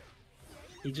 Sir,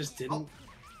 he just didn't.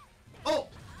 Oh!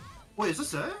 Wait, is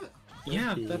this it?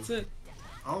 Yeah, that's it.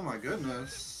 Oh my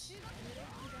goodness.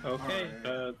 Okay,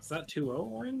 Alright. is that 2-0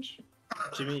 Orange?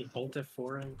 Jimmy, ult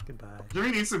F4 him. Goodbye.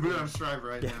 Jimmy needs to boot on Strive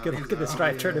right Yeah, now. good He's luck at the out.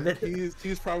 Strive Yeah, tournament.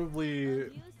 He's probably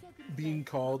being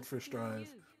called for Strive.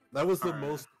 That was the Alright.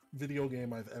 most video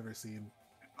game I've ever seen.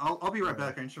 I'll be right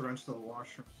back. I need to run to the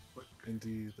washroom. Quick.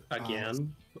 Indeed.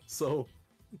 Again? So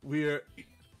we're,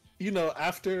 you know,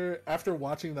 after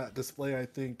watching that display, I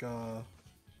think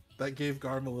that gave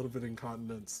Garm a little bit of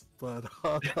incontinence. But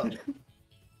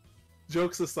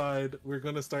jokes aside, we're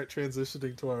gonna start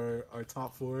transitioning to our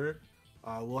top 4.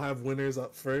 We'll have winners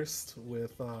up first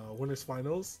with winners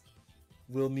finals.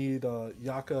 We'll need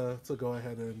Jaca to go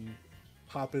ahead and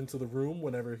hop into the room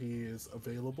whenever he is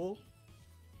available.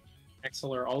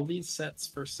 Axel, are all these sets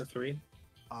first to 3?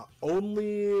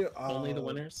 Only Only the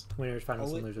winners? Winners finals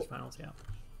Only- and losers finals, yeah.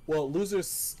 Well,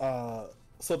 losers. So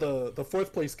the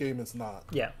 4th place game is not.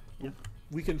 Yeah. Yeah.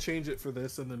 We can change it for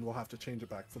this, and then we'll have to change it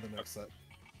back for the next set.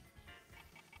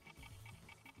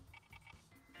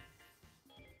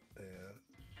 Yeah,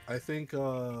 I think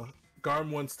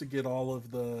Garm wants to get all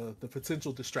of the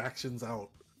potential distractions out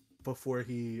before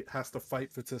he has to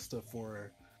fight Fatista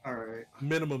for Alright.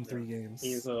 minimum 3 games.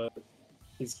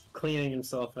 He's cleaning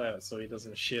himself out so he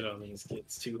doesn't shit on these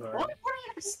kids too hard. What are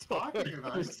you guys talking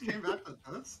about? I just came back to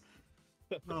this?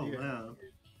 Oh Yeah. man.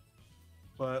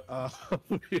 But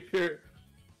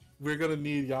we're gonna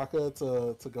need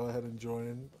Jaca to go ahead and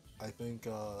join. I think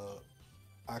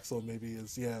Axel maybe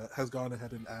has gone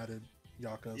ahead and added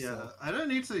Jaca. Yeah, So. I didn't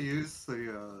need to use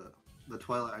the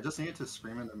toilet. I just needed to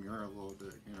scream in the mirror a little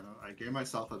bit. You know, I gave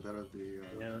myself a bit of the.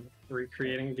 Yeah,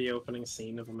 recreating the opening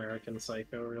scene of American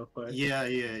Psycho real quick. Yeah.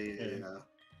 Yeah.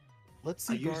 Let's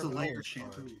I see. used the Garm layer out.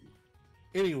 shampoo.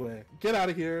 Anyway, get out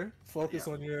of here. Focus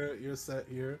Yeah. on your set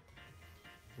here.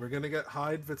 We're gonna get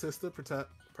Hyde Vatista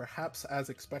perhaps as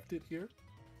expected here.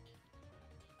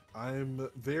 I'm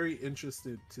very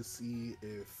interested to see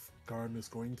if Garm is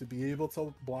going to be able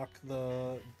to block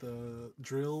the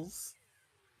drills.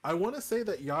 I want to say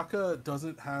that Jaca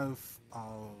doesn't have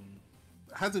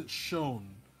hasn't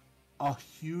shown a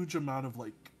huge amount of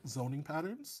like zoning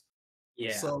patterns.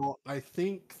 Yeah. So I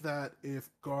think that if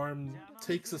Garm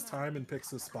takes his time and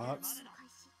picks his spots,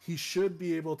 he should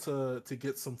be able to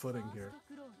get some footing here.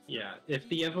 Yeah, if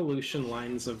the evolution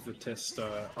lines of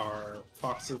Vatista are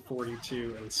Fox of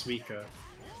 42 and Suika,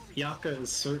 Jaca is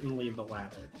certainly the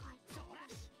latter.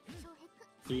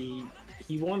 He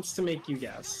wants to make you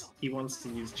guess. He wants to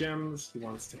use gems, he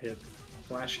wants to hit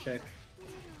flash kick,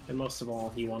 and most of all,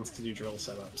 he wants to do drill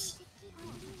setups.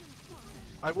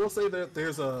 I will say that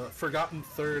there's a forgotten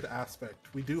third aspect.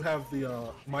 We do have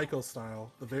the Maiko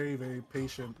style, the very, very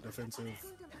patient defensive,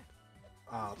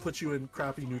 put you in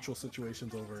crappy neutral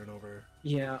situations over and over.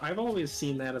 Yeah, I've always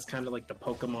seen that as kind of like the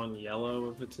Pokemon Yellow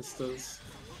of Batistas.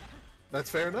 That's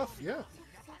fair enough, yeah.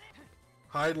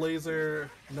 Hide laser,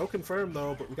 no confirm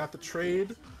though, but we got the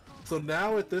trade. So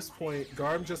now at this point,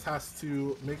 Garm just has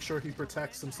to make sure he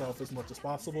protects himself as much as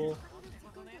possible.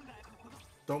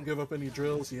 Don't give up any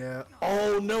drills, yeah.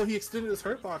 Oh no, he extended his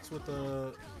hurt box with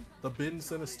the Bin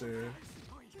Sinister.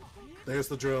 There's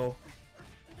the drill.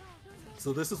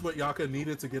 So this is what Jaca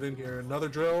needed to get in here. Another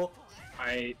drill.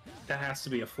 That has to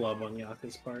be a flub on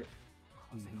Yaka's part.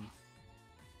 Mm-hmm.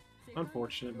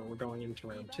 Unfortunate, but we're going into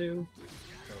round 2.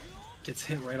 Gets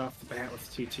hit right off the bat with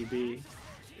 2-2B.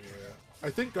 Yeah. I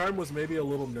think Garm was maybe a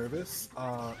little nervous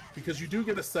because you do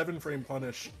get a 7-frame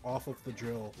punish off of the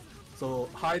drill. So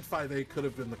hide 5A could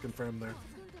have been the confirm there.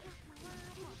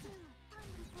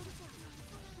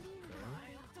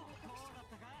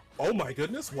 Oh my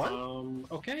goodness, what?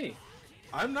 Okay.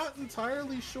 I'm not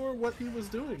entirely sure what he was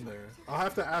doing there. I'll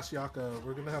have to ask Jaca.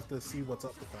 We're gonna have to see what's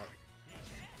up with that.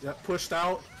 Yep, pushed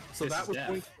out. So This that is was death.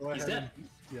 going to go He's ahead. dead.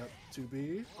 Yep,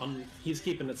 2B. He's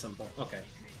keeping it simple. Okay.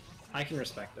 I can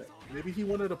respect it. Maybe he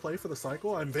wanted to play for the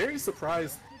cycle. I'm very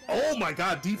surprised. Oh my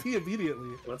god, DP immediately.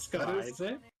 Let's go, That is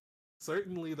Isaac.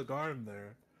 certainly the Garm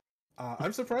there.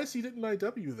 I'm surprised he didn't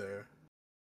IW there.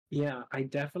 Yeah, I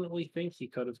definitely think he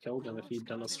could have killed him if he'd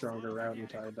done a stronger route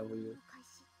into IW.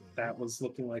 That was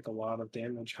looking like a lot of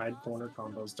damage. Hide corner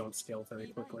combos don't scale very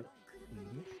quickly.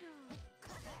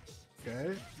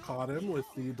 Okay, caught him with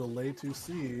the delay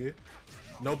 2C.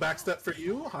 No backstep for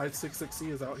you. Hide 6-6C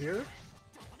is out here.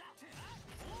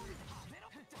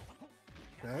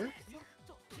 Okay.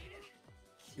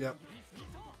 Yep.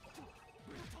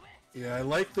 Yeah, I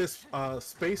like this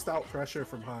spaced out pressure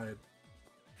from Hyde.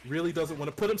 Really doesn't want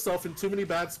to put himself in too many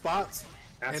bad spots.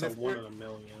 That's And a if 1 we're- in a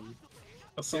million.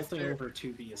 Assaulting they're- over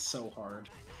 2B is so hard.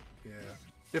 Yeah.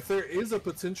 If there is a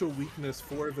potential weakness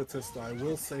for Vatista, I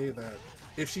will say that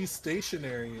if she's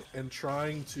stationary and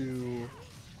trying to...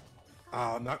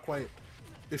 not quite.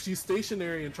 If she's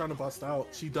stationary and trying to bust out,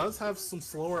 she does have some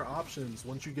slower options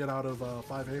once you get out of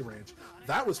 5A range.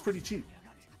 That was pretty cheap.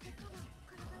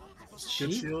 Good Cheap,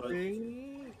 but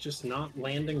shielding. just not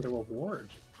landing the reward.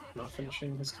 Not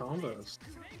finishing his combos.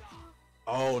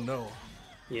 Oh no.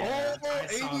 Yeah, Oh, I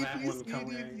saw that ADP, one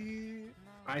coming. ADP.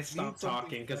 I stopped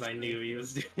talking because I knew he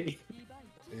was doing.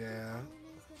 Yeah.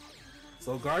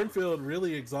 So Garmfield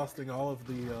really exhausting all of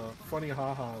the funny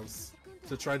ha-has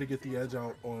to try to get the edge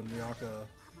out on Jaca.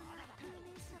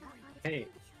 Hey,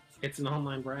 it's an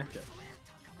online bracket.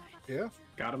 Yeah.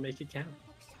 Gotta make it count.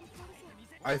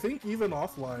 I think even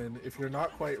offline, if you're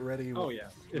not quite ready Oh with yeah,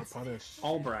 your it's punish.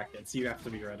 all brackets. You have to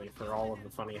be ready for all of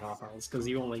the funny hop-outs because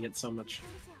you only get so much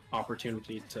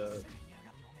opportunity to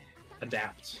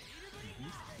adapt.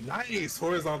 Nice!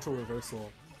 Horizontal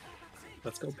reversal.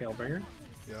 Let's go, Palebringer.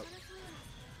 Yep.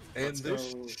 And Let's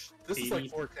this go is like 80.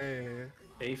 4K.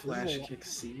 A flash lot. kick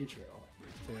siege roll.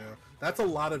 Yeah. That's a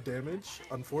lot of damage.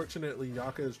 Unfortunately,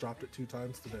 Jaca has dropped it 2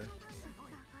 times today.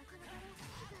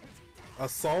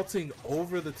 Assaulting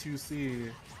over the 2C.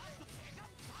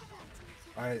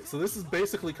 Alright, so this is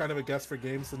basically kind of a guess for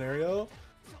game scenario.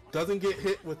 Doesn't get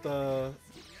hit with the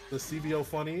CVO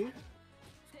funny.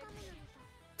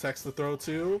 Text the throw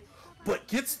too. But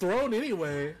gets thrown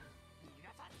anyway.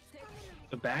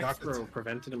 The back Yaka's- throw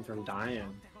prevented him from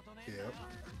dying. Yep.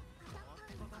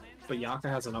 But Jaca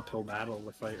has an uphill battle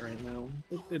to fight right now.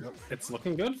 Yep. It's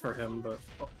looking good for him, but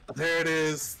There it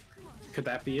is. could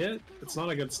that be it? It's not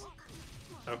a good...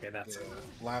 Okay, that's Yeah,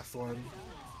 it. last one.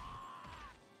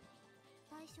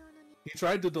 He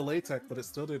tried to delay tech, but it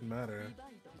still didn't matter.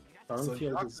 So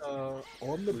Garmfield is... Jaca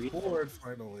on the board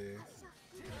finally.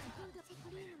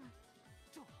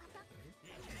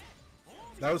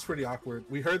 That was pretty awkward.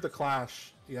 We heard the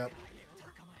clash. Yep.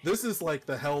 This is like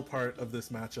the hell part of this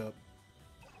matchup.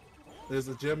 There's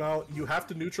a gym out. You have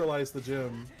to neutralize the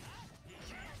gym.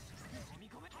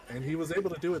 And he was able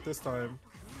to do it this time.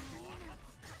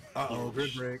 Uh-oh,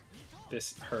 grid break.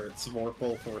 This hurts.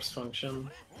 Vorpal force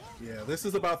function. Yeah, this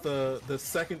is about the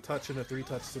second touch in a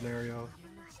 3-touch scenario.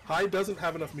 Hyde doesn't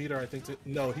have enough meter, I think, to...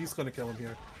 No, he's going to kill him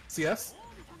here. CS?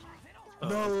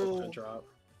 No! Good drop.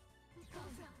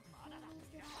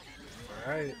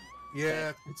 Alright.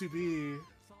 Yeah, 2B.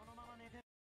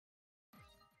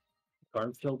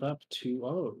 Garmfield up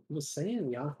 2-0. I was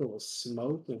saying Jaca was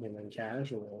smoking him in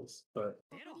casuals, but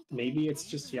maybe it's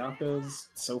just Yaka's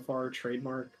so far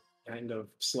trademark kind of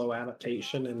slow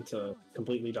adaptation into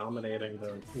completely dominating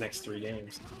the next 3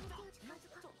 games.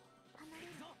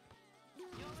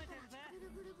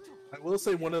 will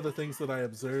say one of the things that I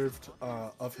observed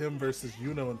of him versus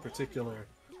Yuno in particular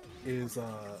is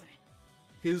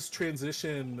his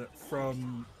transition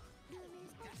from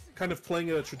kind of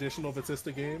playing a traditional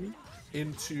Batista game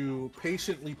into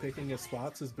patiently picking his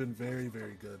spots has been very,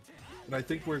 very good. And I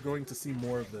think we're going to see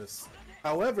more of this.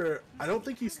 However, I don't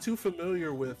think he's too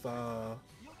familiar with,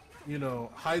 you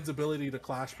know, Hyde's ability to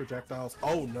clash projectiles.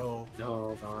 Oh no.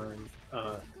 No, darn.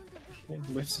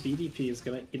 Whiff's BDP is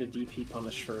gonna get a DP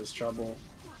punish for his trouble.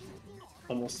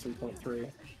 Almost 3.3.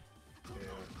 Yeah.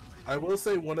 I will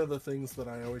say one of the things that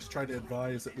I always try to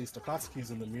advise, at least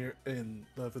Akatsuki's in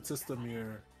the Batista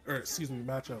mirror, or excuse me,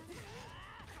 matchup,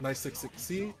 Nice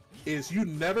 66C, is you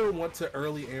never want to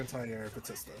early anti-air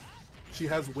Batista. She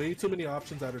has way too many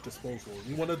options at her disposal.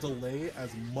 You want to delay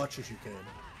as much as you can.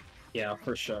 Yeah,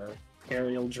 for sure.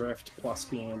 Aerial drift plus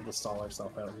being able to stall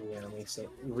herself out in the air makes it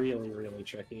really, really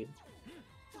tricky.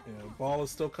 Yeah, ball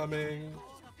is still coming.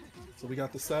 So we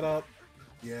got the setup.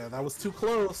 Yeah, that was too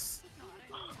close.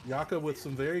 Jaca with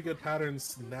some very good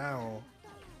patterns now.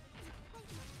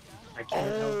 I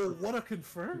can't help what a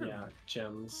confirm! Yeah,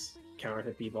 Gems, counter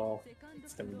hit B-ball.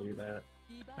 It's gonna do that.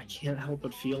 I can't help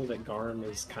but feel that Garm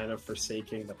is kind of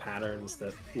forsaking the patterns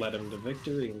that led him to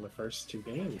victory in the first two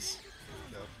games.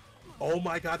 Yep. Oh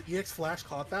my god, EX Flash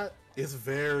caught that? It's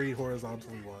very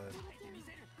horizontally wide.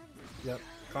 Yep,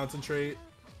 concentrate.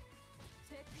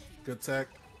 Good tech.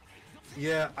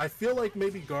 Yeah, I feel like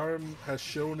maybe Garm has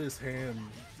shown his hand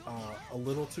a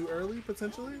little too early,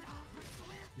 potentially.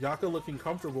 Jaca looking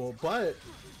comfortable, but...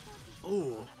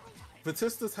 Ooh.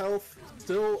 Batista's health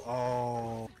still...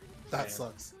 Oh, that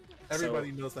sucks.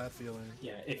 Everybody knows that feeling.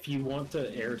 Yeah, if you want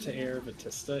to air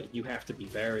Batista, you have to be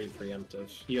very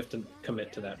preemptive. You have to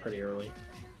commit to that pretty early.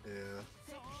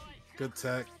 Yeah. Good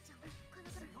tech.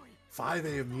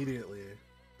 5A immediately.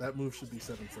 That move should be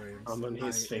 7 frames. I'm on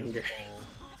his finger.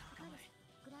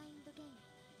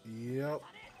 Yep.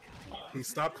 He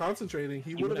stopped concentrating.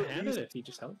 He would have had it if he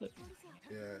just held it.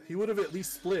 Yeah, he would have at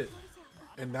least split.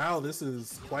 And now this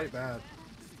is quite bad.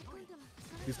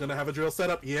 He's gonna have a drill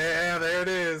setup. Yeah, there it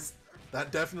is.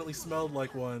 That definitely smelled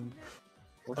like one.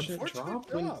 Unfortunate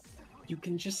drop. When you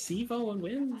can just Sevo and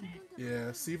win.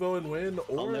 Yeah, Sevo and win,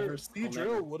 or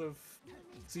C-Drill would have.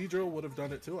 C-Drill would have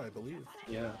done it too, I believe.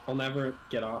 Yeah, I'll never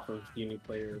get off of uni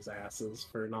players' asses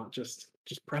for not just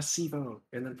press Sevo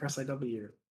and then press IW.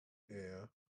 Yeah.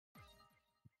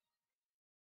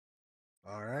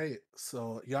 All right,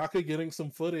 so Jaca getting some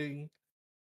footing.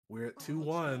 We're at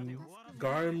 2-1.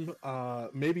 Garm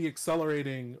maybe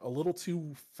accelerating a little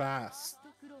too fast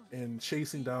and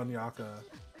chasing down Jaca.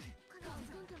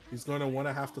 He's going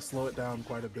to have to slow it down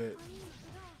quite a bit.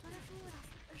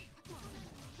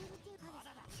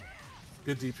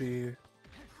 Good DP.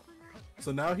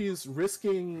 So now he's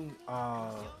risking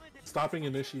stopping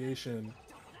initiation.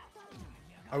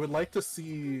 I would like to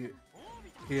see...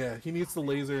 Yeah, he needs the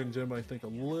laser and gym, I think, a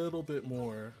little bit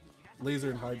more.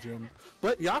 Laser and high gym.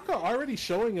 But Jaca already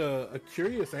showing a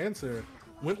curious answer.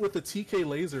 Went with the TK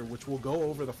laser, which will go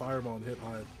over the fireball and hit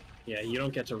high. Yeah, you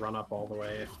don't get to run up all the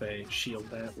way if they shield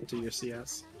that into your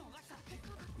CS.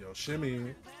 Yo,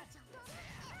 shimmy.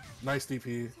 Nice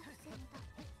DP.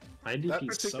 High DP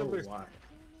is so wide.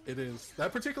 It is.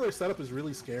 That particular setup is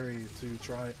really scary to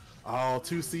try. Oh,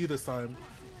 2C this time.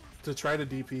 To try to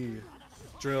DP.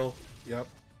 Drill. Yep.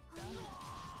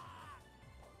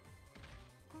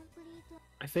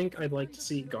 I think I'd like to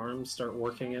see Garm start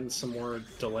working in some more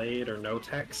delayed or no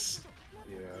techs.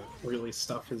 Yeah. Really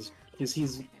stuff his...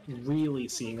 He's really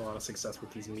seeing a lot of success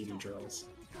with these meaty drills.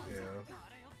 Yeah.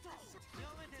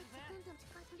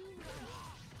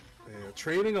 Yeah,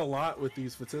 trading a lot with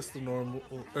these Batista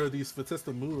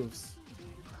moves.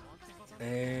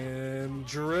 And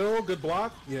drill, good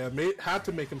block. Yeah, had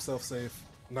to make himself safe.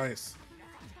 Nice.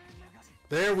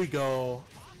 There we go.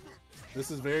 This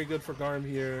is very good for Garm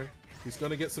here. He's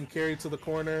going to get some carry to the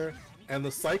corner, and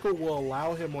the cycle will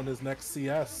allow him on his next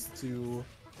CS to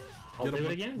get him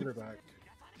again. Back.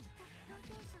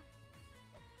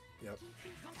 Yep.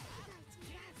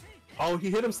 Oh,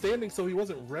 he hit him standing, so he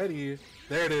wasn't ready.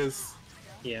 There it is.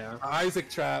 Yeah.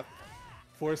 Isaac trap.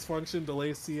 Force function,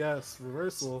 delay CS,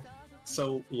 reversal.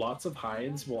 So lots of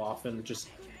hides will often just,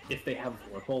 if they have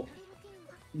Ripple,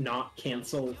 not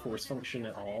cancel force function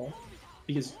at all.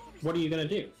 Because what are you going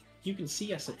to do? You can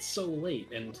CS it so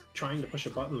late, and trying to push a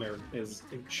button there is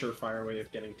a surefire way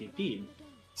of getting DP'd.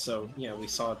 So, yeah, we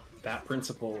saw that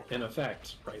principle in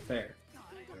effect right there.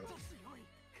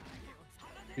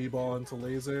 B-ball into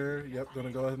laser. Yep,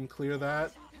 gonna go ahead and clear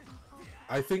that.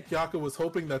 I think Jaca was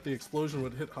hoping that the explosion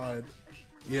would hit hide.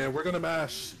 Yeah, we're gonna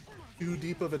mash too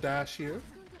deep of a dash here.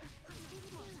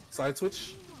 Side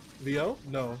switch. VO?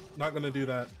 No, not gonna do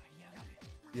that.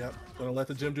 Yep, gonna let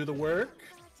the gym do the work.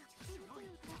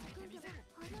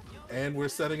 And we're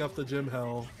setting up the gym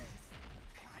hell.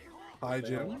 Hi,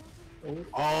 gym.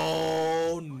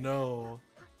 Oh no.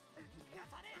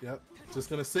 Yep, just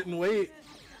gonna sit and wait.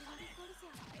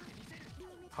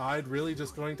 Hyde really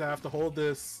just going to have to hold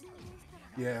this.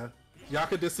 Yeah.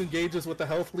 Jaca disengages with the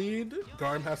health lead.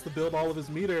 Garm has to build all of his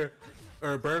meter,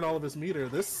 or burn all of his meter.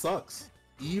 This sucks.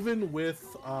 Even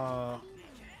with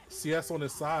CS on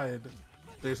his side,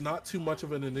 there's not too much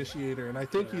of an initiator, and I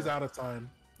think he's out of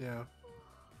time. Yeah.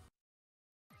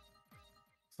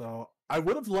 So I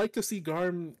would have liked to see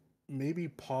Garm maybe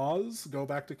pause, go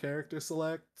back to character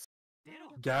select,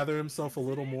 gather himself a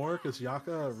little more, because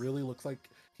Jaca really looks like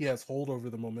he has hold over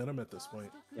the momentum at this point.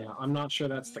 Yeah, I'm not sure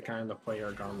that's the kind of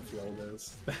player Garmfield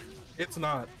is. It's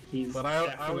not. He's but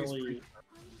I always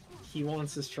he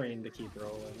wants his train to keep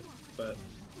rolling, but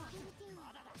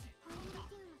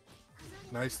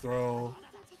nice throw.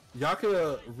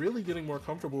 Jaca really getting more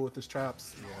comfortable with his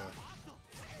traps. Yeah.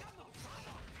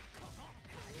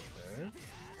 Okay.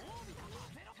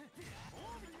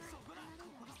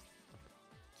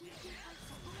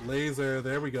 Laser,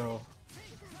 there we go.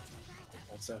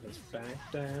 that's out his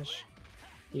backdash.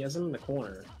 He has him in the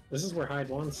corner. This is where Hyde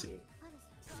wants you.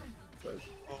 But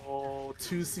Oh,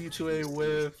 2C to a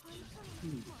whiff.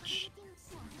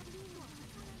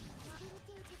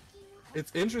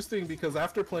 It's interesting because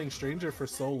after playing Stranger for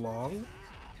so long,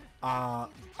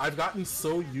 I've gotten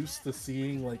so used to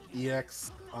seeing like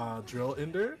EX drill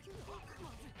ender.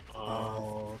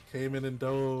 Oh, came in and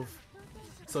dove.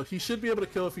 So he should be able to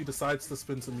kill if he decides to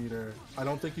spin some meter. I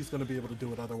don't think he's going to be able to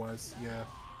do it otherwise. Yeah.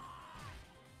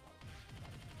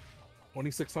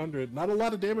 2600. Not a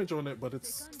lot of damage on it, but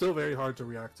it's still very hard to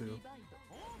react to.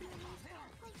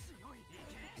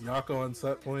 Jaca on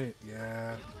set point.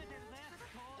 Yeah.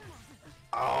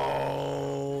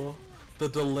 Oh, the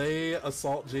delay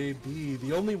assault JB.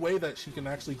 The only way that she can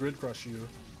actually grid crush you.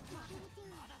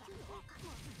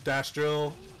 Dash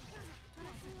drill.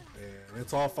 And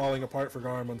it's all falling apart for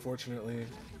Garm, unfortunately.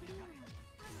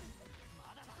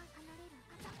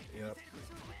 Yep.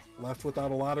 Left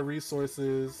without a lot of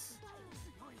resources.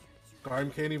 Garm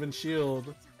can't even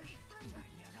shield.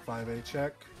 5A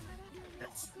check.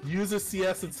 Uses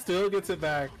CS and still gets it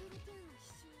back.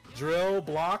 Drill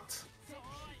blocked.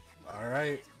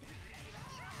 Alright.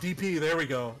 DP, there we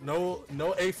go. No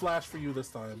A flash for you this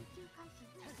time.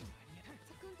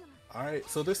 Alright,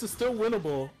 so this is still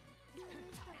winnable.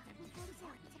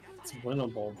 it's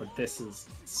winnable, but this is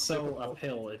so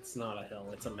uphill, it's not a hill,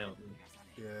 it's a mountain.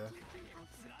 Yeah.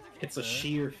 It's a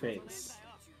sheer face.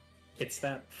 It's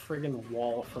that friggin'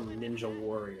 wall from Ninja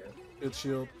Warrior. Good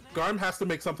shield. Garm has to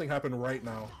make something happen right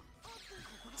now.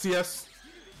 CS.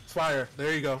 Fire.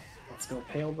 There you go. Let's go,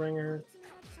 Palebringer.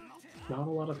 Not a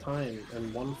lot of time,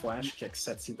 and one flash kick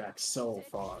sets you back so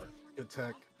far. Good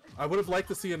tech. I would have liked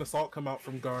to see an assault come out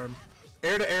from Garm.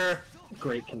 Air to air.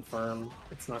 Great confirm.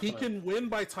 It's not He gonna... can win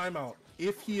by timeout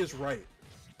if he is right.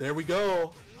 There we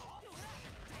go.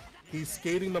 He's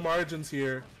skating the margins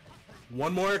here.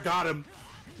 One more, got him.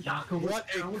 Jaca was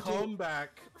What a counting...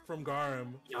 comeback from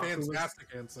Garm. Jaca Fantastic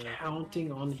answer.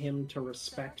 counting on him to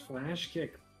respect flash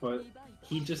kick, but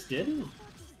he just didn't.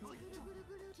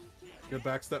 Good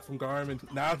backstep from Garm,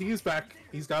 and now he's back.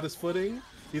 He's got his footing.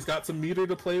 He's got some meter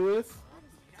to play with.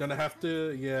 Gonna have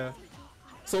to, yeah.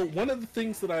 So one of the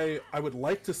things that I would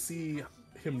like to see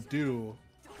him do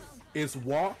is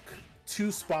walk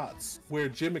 2 spots where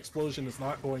Gym Explosion is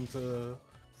not going to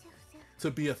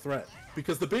be a threat.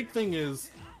 Because the big thing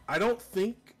is, I don't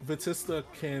think Vatista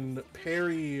can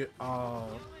parry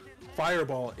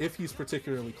Fireball if he's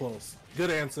particularly close.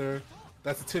 Good answer.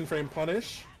 That's a 10 frame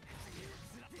punish.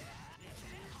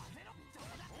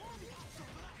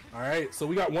 Alright, so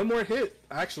we got one more hit,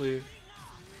 actually.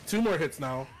 2 more hits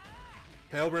now.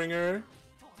 Palebringer.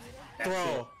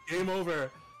 Throw. Game over.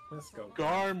 Let's go.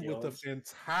 Garm with a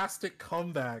fantastic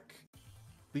comeback.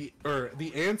 The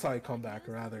anti-comeback,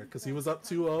 rather, because he was up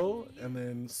 2-0 and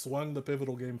then swung the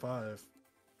pivotal game 5.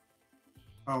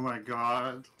 Oh my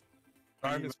god.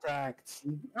 Garm is cracked.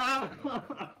 That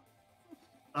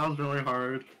was really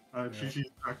hard. GG,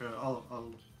 Jaca.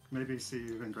 I'll maybe see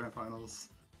you in grand finals.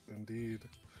 Indeed.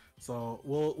 So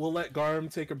we'll let Garm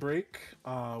take a break.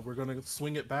 We're gonna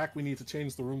swing it back. We need to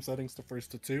change the room settings to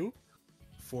 1st to 2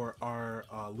 for our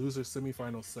loser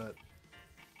semifinal set.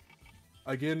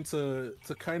 Again, to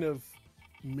kind of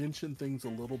mention things a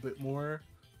little bit more,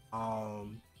 I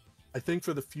think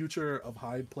for the future of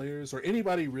Hyde players, or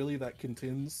anybody really that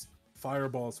contends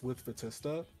fireballs with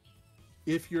Vatista,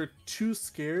 if you're too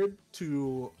scared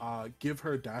to give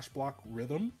her dash block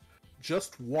rhythm,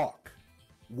 just walk.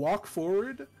 Walk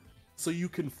forward so you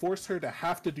can force her to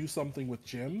have to do something with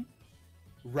Jim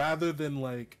rather than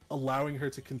like allowing her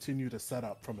to continue to set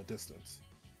up from a distance.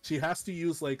 She has to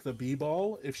use like the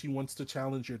B-ball if she wants to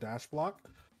challenge your dash block.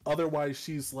 Otherwise,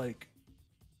 she's like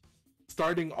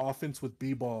starting offense with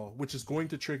B-ball, which is going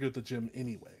to trigger the Jim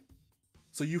anyway.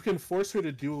 So you can force her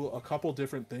to do a couple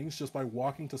different things just by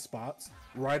walking to spots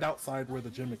right outside where the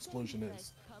Gym explosion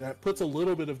is. That puts a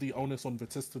little bit of the onus on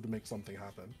Vatista to make something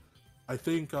happen. I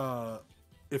think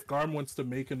if Garm wants to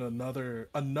make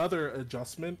another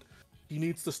adjustment, he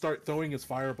needs to start throwing his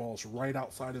fireballs right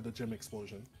outside of the Gym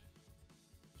explosion.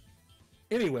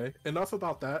 Anyway, enough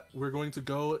about that. We're going to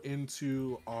go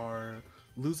into our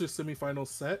loser semifinal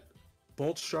set.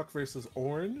 Boltstruck versus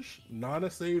Orange,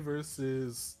 Nanase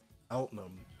versus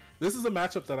Eltnum. This is a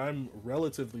matchup that I'm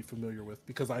relatively familiar with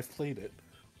because I've played it.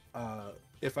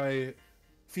 If I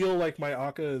feel like my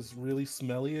Aka is really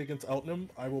smelly against Eltnum,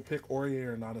 I will pick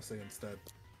Aurier or Nanase instead.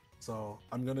 So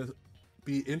I'm going to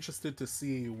be interested to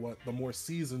see what the more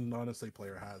seasoned Nanase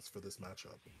player has for this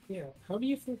matchup. Yeah, how do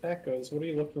you think that goes? What are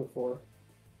you looking for?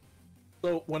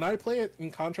 So when I play it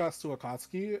in contrast to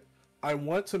Akatsuki, I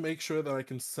want to make sure that I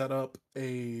can set up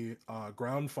a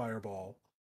ground fireball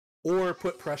or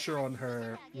put pressure on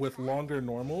her with longer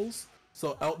normals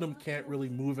so Eltnum can't really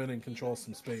move in and control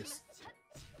some space.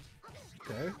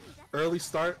 Okay, early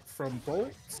start from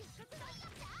Bolt.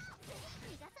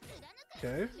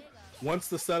 Okay, once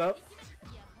the setup.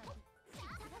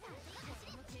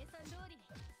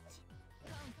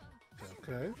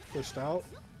 Okay, pushed out.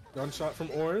 Gunshot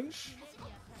from Orange.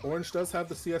 Orange does have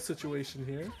the CS situation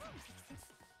here.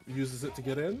 Uses it to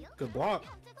get in. Good block.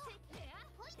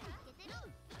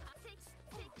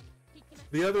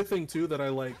 The other thing too that I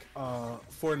like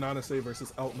for Nanase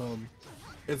versus Eltnum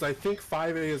is I think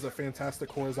 5A is a fantastic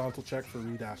horizontal check for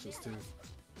redashes too.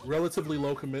 Relatively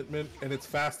low commitment, and it's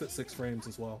fast at 6 frames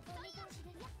as well.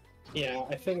 Yeah,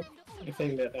 I think the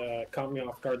thing that caught me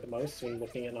off guard the most when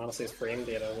looking at Nanase's frame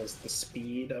data was the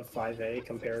speed of 5A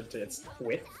compared to its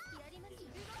width.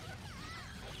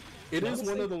 It is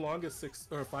one of the longest 6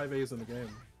 or 5As in the game.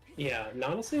 Yeah,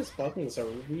 Nanase's buttons are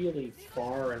really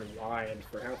far and wide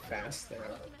for how fast they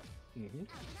are.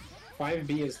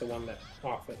 5B is the one that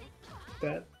off it.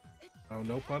 That. Oh,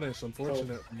 no punish,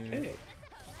 unfortunate. So, okay.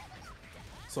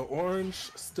 So Orange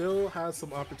still has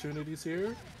some opportunities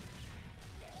here.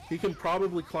 He can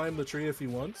probably climb the tree if he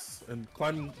wants, and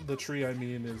climb the tree I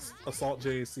mean is Assault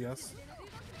JACS.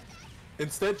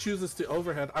 Instead chooses to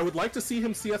overhead. I would like to see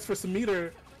him CS for some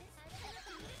meter.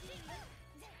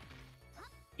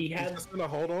 He's just gonna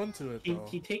hold on to it though.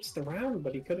 He takes the round,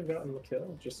 but he could have gotten the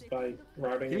kill just by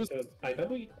routing into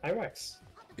IWX.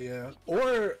 Yeah,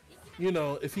 or, you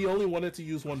know, if he only wanted to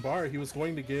use one bar, he was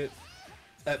going to get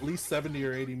at least 70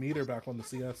 or 80 meter back on the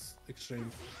CS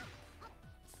exchange.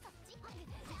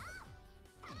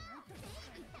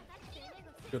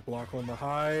 Good block on the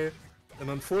high. And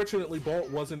unfortunately, Bolt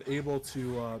wasn't able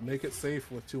to make it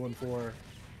safe with 2 and 4.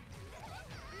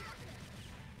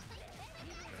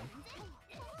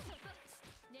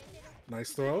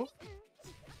 Nice throw.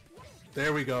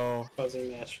 There we go.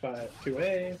 Buzzing match by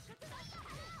 2A.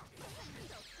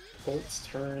 Bolt's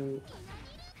turn.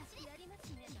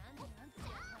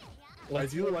 I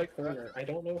do like corner. I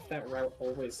don't know if that route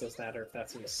always does that or if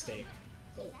that's a mistake.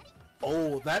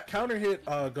 Oh, that counter hit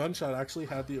gunshot actually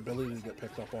had the ability to get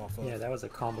picked up off of. Yeah, that was a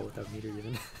combo without meter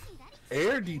even.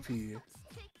 Air DP.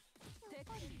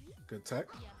 Good tech.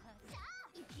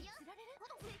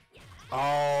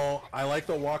 Oh, I like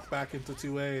the walk back into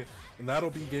 2A, and that'll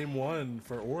be game 1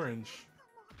 for Orange.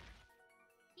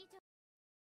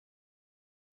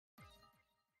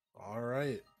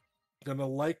 Alright. Gonna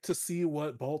like to see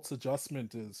what Bolt's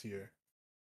adjustment is here.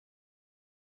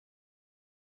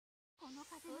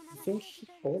 I think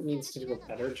Bolt needs to do a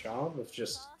better job of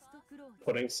just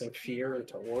putting some fear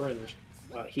into Orange.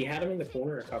 He had him in the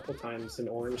corner a couple times, and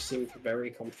Orange seemed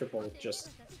very comfortable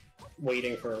just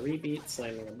waiting for a rebeat,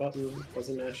 slamming a button,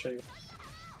 wasn't mashing.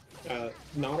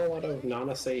 Not a lot of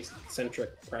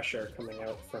Nanase-centric pressure coming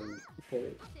out from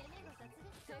Bolt.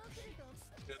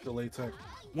 Good delay tech.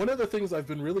 One of the things I've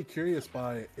been really curious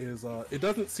by is it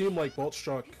doesn't seem like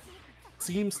Boltstruck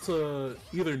seems to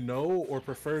either know or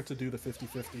prefer to do the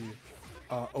 50-50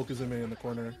 Okazume in the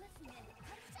corner.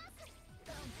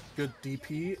 Good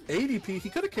DP. ADP, he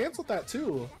could have canceled that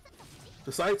too.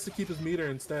 Decides to keep his meter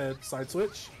instead. Side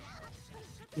switch.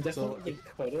 Definitely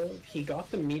could have. He got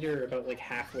the meter about like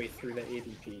halfway through the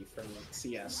ADP from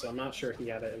CS, so I'm not sure he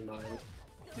had it in mind.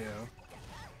 Yeah.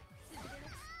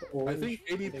 Orange, I think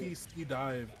ADP C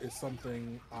dive is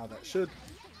something that should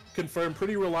confirm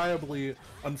pretty reliably.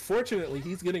 Unfortunately,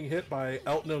 he's getting hit by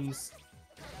Eltnum's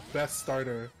best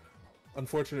starter.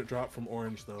 Unfortunate drop from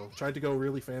Orange, though. Tried to go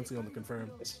really fancy on the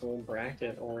confirm. This whole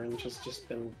bracket, Orange has just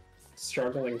been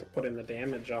struggling to put in the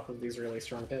damage off of these really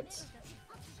strong hits.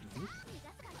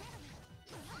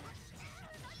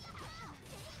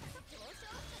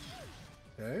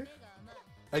 Okay.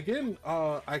 Again,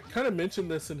 I kind of mentioned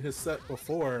this in his set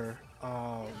before.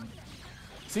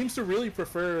 Seems to really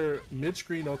prefer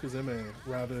mid-screen Okazeme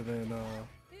rather than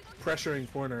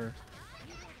pressuring corner.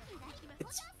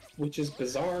 Which is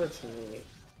bizarre to me,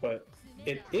 but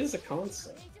it is a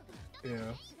concept.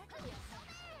 Yeah.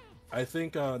 I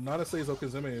think Nanase's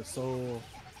Okazeme is so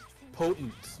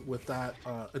potent with that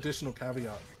additional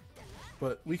caveat.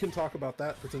 But we can talk about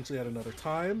that potentially at another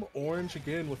time. Orange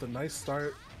again with a nice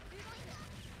start.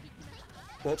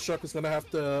 Boltstruck is going to have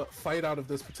to fight out of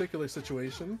this particular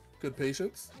situation. Good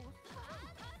patience.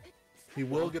 He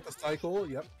will get the cycle.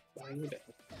 Yep.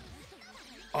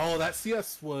 Oh, that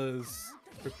CS was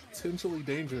potentially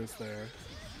dangerous there.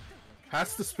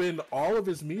 Has to spend all of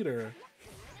his meter.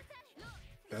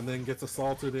 And then gets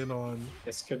assaulted in on...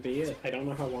 This could be it. I don't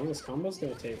know how long this combo's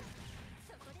going to take.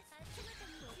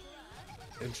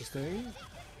 Interesting.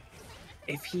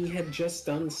 If he had just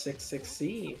done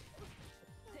 6-6C.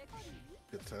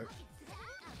 Good tech.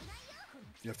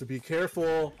 You have to be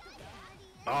careful.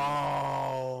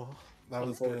 Oh, that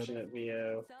was good. Unfortunate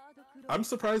VO. I'm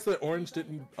surprised that Orange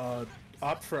didn't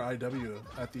opt for IW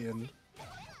at the end.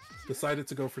 Decided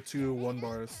to go for 2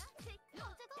 1-bars.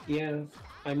 Yeah,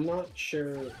 I'm not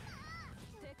sure.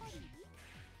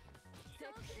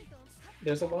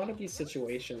 There's a lot of these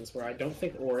situations where I don't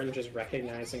think Orange is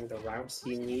recognizing the routes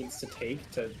he needs to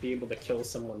take to be able to kill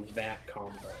someone that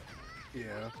combo.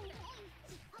 Yeah.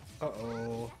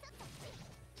 Uh-oh.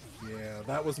 Yeah,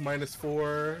 that was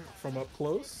 -4 from up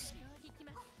close.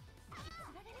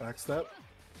 Backstep.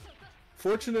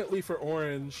 Fortunately for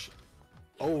Orange,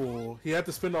 oh, he had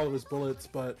to spend all of his bullets,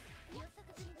 but,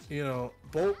 you know,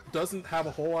 Bolt doesn't have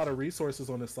a whole lot of resources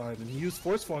on his side, and he used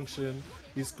Force Function.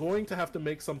 He's going to have to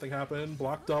make something happen.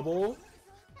 Block double.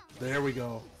 There we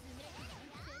go.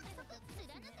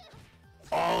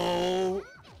 Oh!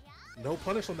 No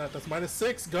punish on that. That's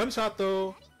 -6. Gunshot,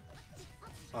 though.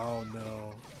 Oh,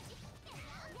 no.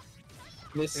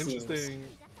 This Interesting. seems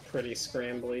pretty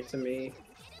scrambly to me.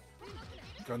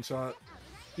 Gunshot.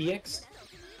 EX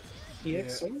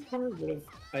so far would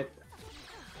have...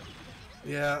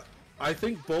 Yeah, I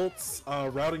think Bolt's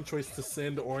routing choice to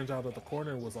send Orange out of the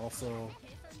corner was also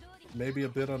maybe a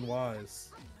bit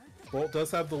unwise. Bolt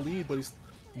does have the lead, but he's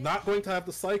not going to have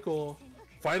the cycle.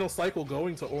 Final cycle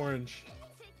going to Orange.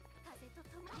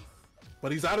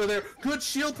 But he's out of there. Good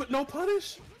shield, but no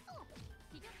punish.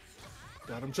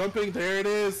 Got him jumping. There it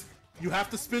is. You have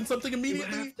to spin something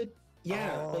immediately. You have to,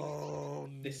 yeah, oh,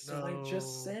 like this no. is what I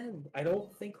just said. I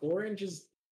don't think Orange is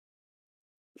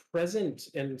present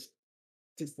and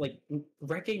just like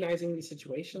recognizing these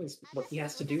situations, what he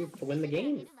has to do to win the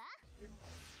game.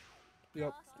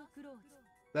 Yep.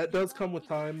 That does come with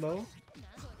time, though.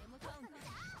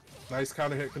 Nice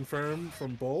counter hit confirmed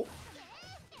from Bolt.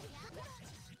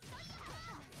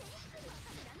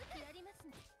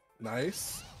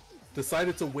 Nice.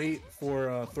 Decided to wait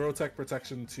for throw tech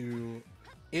protection to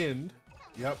end.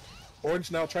 Yep.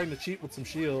 Orange now trying to cheat with some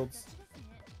shields.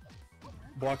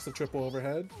 Blocks the triple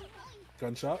overhead.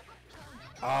 Gunshot.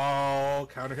 Oh,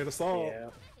 counter hit assault. Yeah.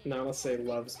 Nanase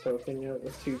loves poking it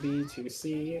with 2B,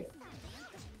 2C.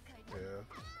 Yeah.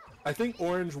 I think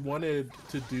Orange wanted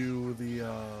to do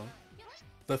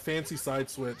the fancy side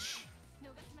switch.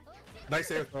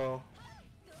 Nice air throw.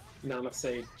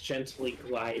 Nanase gently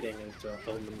gliding into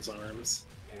Omen's arms.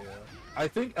 Yeah. I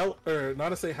think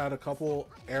Nanase had a couple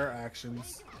air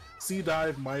actions. C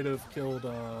dive might have killed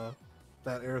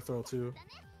that air throw too.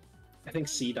 I think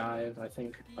C dive, I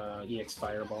think EX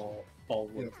Fireball all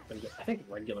would have been good. I think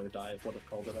regular dive would have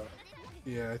called it out.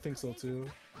 Yeah, I think so too.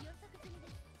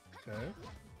 Okay.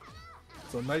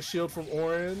 So nice shield from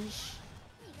Orange.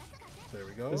 There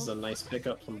we go. This is a nice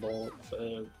pickup from Bolt.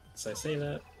 Did I say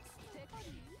that?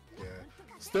 Yeah.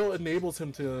 Still enables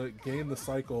him to gain the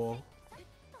cycle.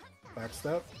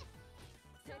 Backstep.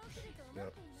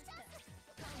 Yep.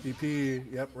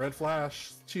 DP. Yep. Red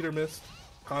flash. Cheater missed.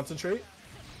 Concentrate.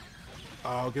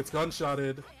 Oh, gets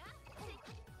gunshotted.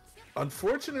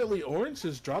 Unfortunately, Orange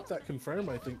has dropped that confirm,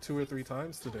 I think, 2 or 3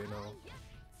 times today now.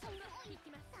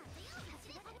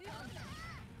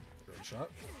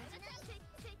 Gunshot.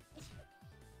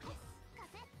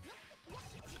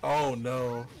 Oh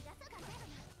no.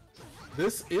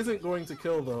 This isn't going to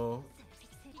kill though.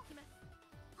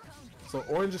 So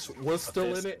Orange was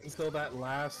still in it until that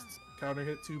last counter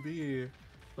hit 2B.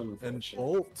 And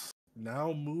Bolt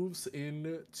now moves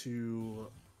into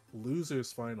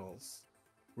losers finals.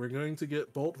 We're going to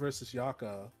get Bolt versus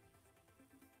Jaca.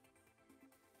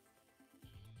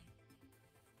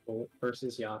 Bolt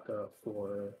versus Jaca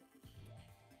for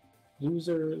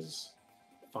losers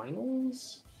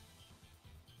finals?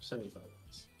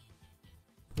 Semifinals.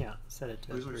 Yeah, set it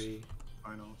to Losers 3.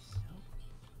 finals.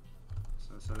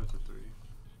 So I set it to 3.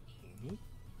 Mm-hmm.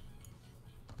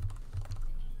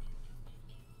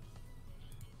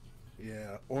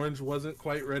 Yeah, Orange wasn't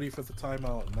quite ready for the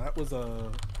timeout, and that was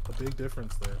a big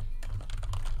difference there.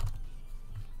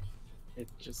 It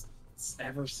just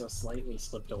ever so slightly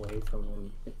slipped away from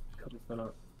him. It could have been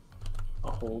a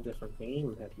whole different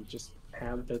game that he just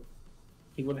had that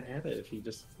he would have had it if he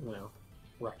just, you know,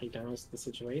 recognized the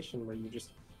situation where you just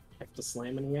have to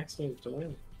slam an EX move to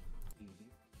win.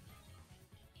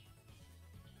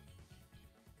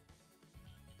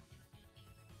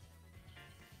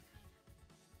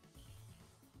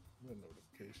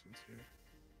 Notifications here.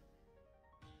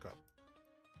 Go.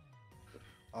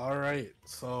 All right,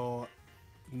 so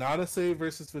Nanase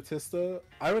versus Batista.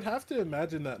 I would have to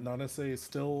imagine that Nanase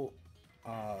still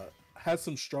has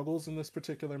some struggles in this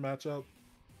particular matchup.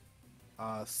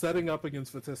 Setting up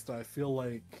against Batista, I feel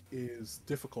like, is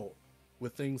difficult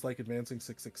with things like advancing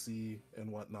 6-6C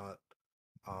and whatnot.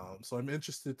 So I'm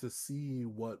interested to see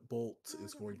what Bolt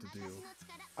is going to do.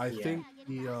 I think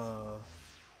the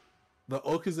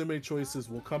Okizeme choices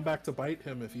will come back to bite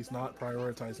him if he's not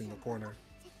prioritizing the corner.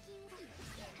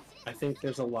 I think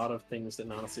there's a lot of things that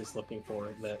Nanase is looking for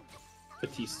that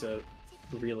Batista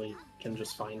really can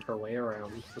just find her way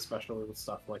around, especially with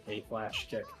stuff like a flash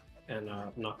kick and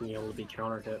not being able to be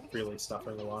counter hit, really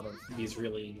stuffing a lot of these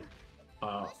really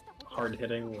hard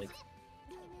hitting, like,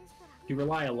 you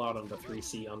rely a lot on the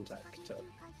 3C untech to,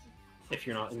 if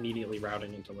you're not immediately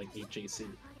routing into like 8JC.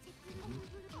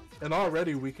 And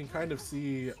already we can kind of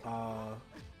see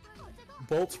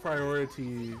Bolt's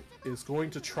priority is going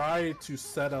to try to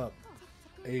set up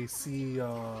a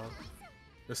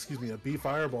a B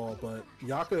fireball, but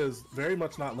Jaca is very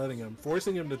much not letting him,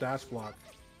 forcing him to dash block.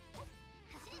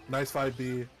 Nice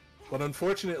 5B, but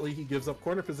unfortunately he gives up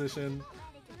corner position.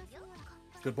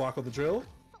 Good block of the drill.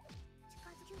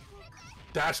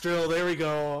 Dash drill, there we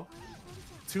go.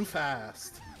 Too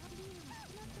fast.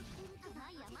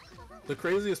 The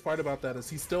craziest part about that is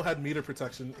he still had meter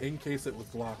protection in case it was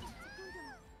blocked.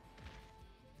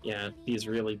 Yeah, these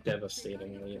really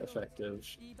devastatingly effective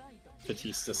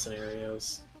Batista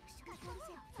scenarios.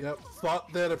 Yep,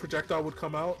 thought that a projectile would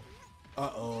come out.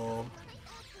 Uh-oh.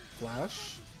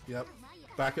 Flash. Yep.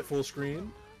 Back at full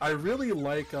screen. I really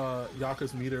like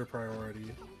Jaca's meter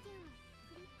priority.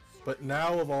 But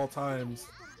now of all times,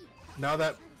 now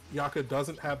that Jaca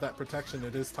doesn't have that protection,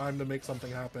 it is time to make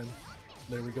something happen.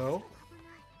 There we go.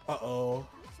 Uh-oh.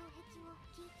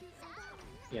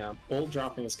 Yeah, Bolt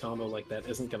dropping his combo like that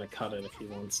isn't going to cut it if he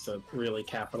wants to really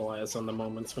capitalize on the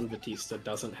moments when Batista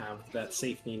doesn't have that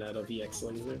safety net of EX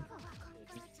laser.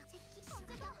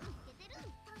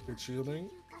 Good shielding.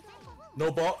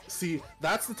 No ball. See,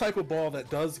 that's the type of ball that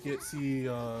does get C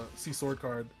sword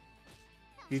card.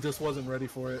 He just wasn't ready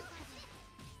for it.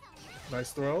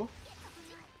 Nice throw.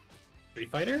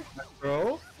 Street Fighter? Nice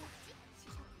throw.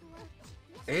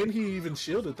 And he even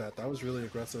shielded that. That was really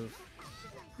aggressive.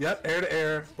 Yep, air to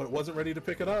air, but wasn't ready to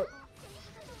pick it up.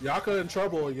 Jaca in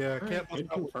trouble. Yeah, can't bust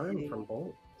out with 2B. From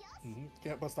Bolt.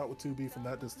 Can't bust out with 2B from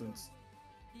that distance.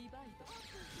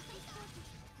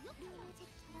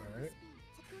 Alright.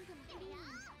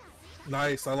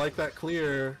 Nice, I like that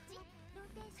clear.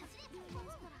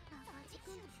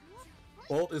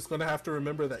 Bolt is going to have to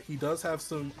remember that he does have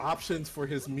some options for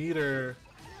his meter.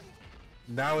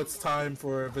 Now it's time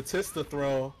for Batista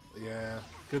throw. Yeah,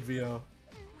 good VO.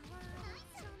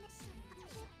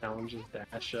 Challenges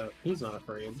dash up. He's not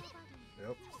afraid.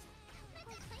 Yep.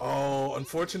 Oh,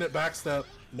 unfortunate backstep.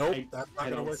 Nope, that's not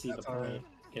going to work see that the time. point.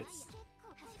 It's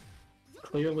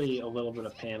clearly a little bit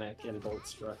of panic in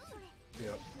Boltstruck.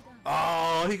 Yep.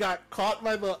 Oh, he got caught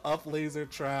by the up laser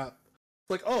trap.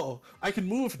 It's like, oh, I can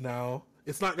move now.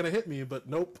 It's not going to hit me, but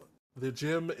nope. The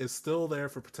gym is still there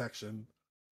for protection.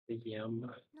 The Yum.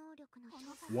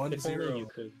 1-0. If only you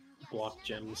could block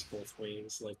gems both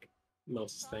ways, like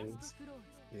most things.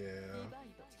 Yeah.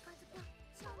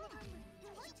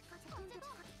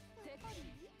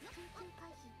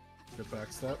 Good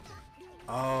backstep.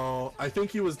 Oh, I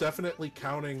think he was definitely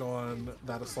counting on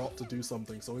that assault to do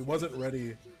something, so he wasn't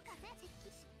ready.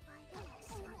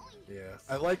 Yeah,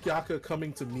 I like Jaca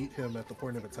coming to meet him at the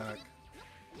point of attack.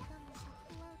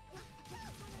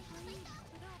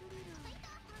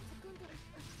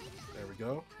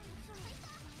 go.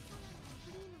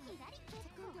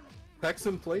 Tech's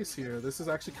in place here. This is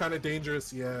actually kind of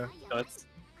dangerous, yeah. That's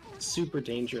super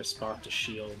dangerous spot to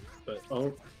shield, but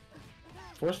oh,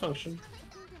 force function.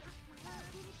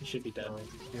 He should be dead.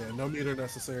 Yeah, no meter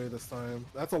necessary this time.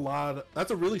 That's a lot. That's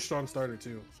a really strong starter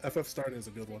too. FF start is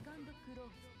a good one.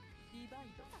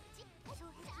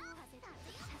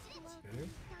 Okay.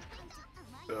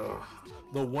 Ugh.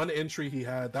 The one entry he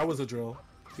had, that was a drill.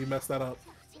 He messed that up.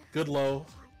 Good low.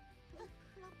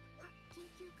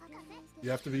 You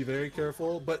have to be very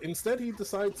careful, but instead he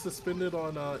decides to spin it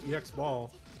on EX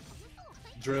ball.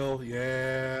 Drill,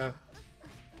 yeah.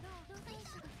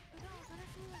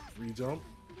 Re-jump.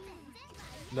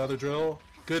 Another drill.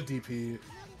 Good DP.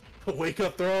 Wake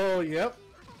up throw, yep.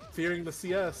 Fearing the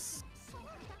CS.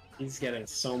 He's getting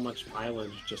so much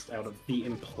mileage just out of the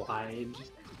implied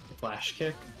flash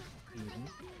kick.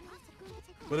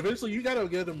 But eventually you gotta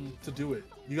get him to do it.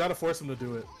 You gotta force him to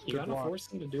do it. You Good gotta block.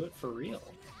 force him to do it for real.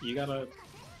 You gotta...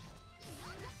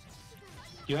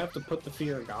 You have to put the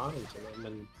fear of God into them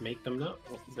and make them know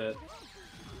that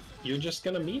you're just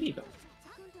gonna meaty them.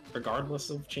 Regardless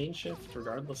of chain shift,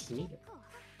 regardless of meter.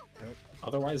 Yep.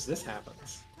 Otherwise this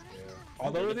happens. Yeah.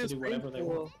 Although They it get to is do whatever they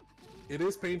painful, want. it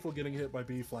is painful getting hit by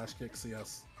B flash kick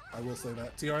CS. I will say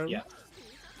that. TRM? Yeah.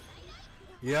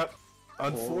 Yep.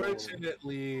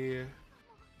 Unfortunately,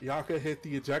 Jaca hit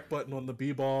the eject button on the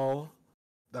B ball.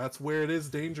 That's where it is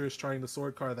dangerous trying to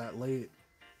sword car that late.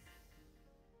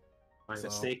 My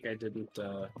mistake, I didn't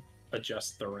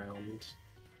adjust the round.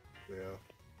 Yeah.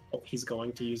 Oh, he's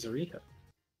going to use Arita.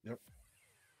 Yep.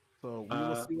 So we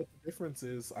will see what the difference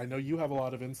is. I know you have a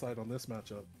lot of insight on this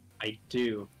matchup. I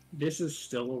do. This is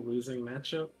still a losing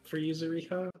matchup for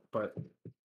Yuzuriha, but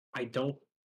I don't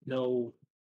know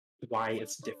why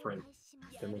it's different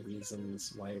than the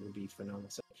reasons why it would be for Nona.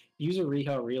 So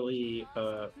Yuzuriha really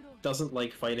doesn't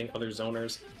like fighting other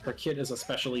zoners. Her kit is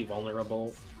especially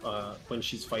vulnerable when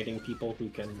she's fighting people who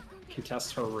can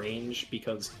contest her range,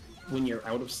 because when you're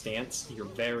out of stance, you're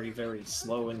very, very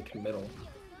slow and committal.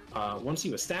 Once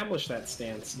you establish that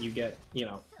stance, you get,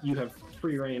 you have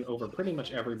free reign over pretty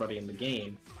much everybody in the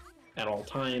game at all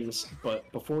times, but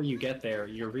before you get there,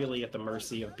 you're really at the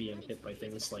mercy of being hit by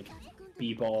things like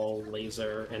B-ball,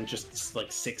 laser, and just like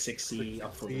 6-6C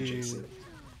up for JC.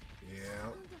 Yeah.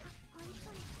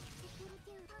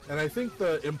 And I think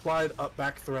the implied up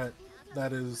back threat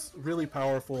that is really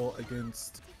powerful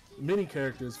against many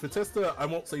characters. Fatista, I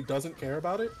won't say doesn't care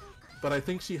about it, but I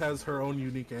think she has her own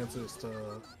unique answers to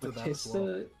that as well.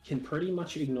 Fatista can pretty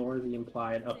much ignore the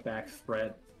implied up back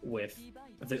threat with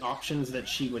the options that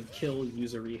she would kill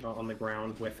Yuzuriha on the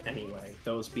ground with anyway,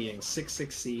 those being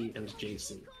 6-6C and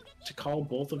JC. To call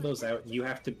both of those out, you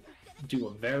have to do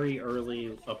a very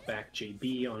early up back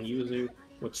JB on Yuzu,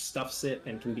 which stuffs it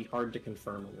and can be hard to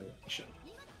confirm in the action.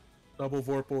 Double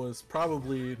Vorpal is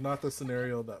probably not the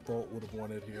scenario that Bolt would have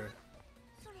wanted here.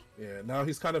 Yeah, now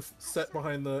he's kind of set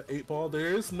behind the 8-ball. There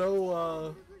is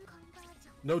no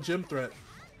gym threat.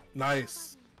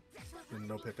 Nice. And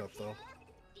no pickup though.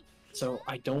 So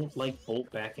I don't like Bolt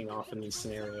backing off in these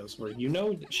scenarios where you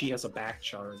know that she has a back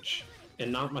charge and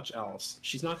not much else.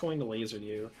 She's not going to laser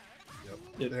you.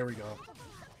 Yep. There we go.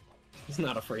 He's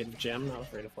not afraid of gem, not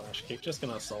afraid of flash kick, just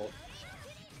gonna assault.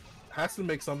 Has to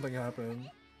make something happen.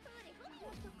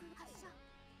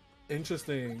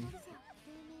 Interesting.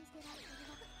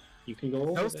 You can go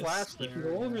over That was this. flash You can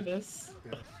there. go over this.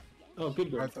 Yeah. Oh,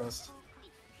 good Right work. thrust.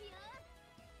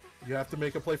 You have to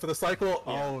make a play for the cycle.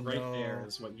 Yeah, Oh right no. there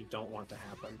is what you don't want to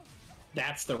happen.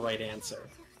 That's the right answer.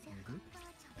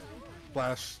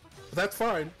 Flash. But that's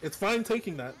fine. It's fine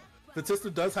taking that.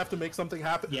 Fatista does have to make something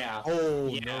happen. Yeah. Oh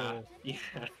Yeah. no. Yeah.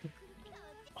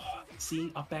 Oh,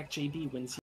 see, up back JB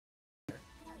wins.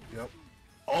 Yep.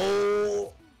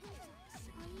 Oh!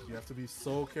 You have to be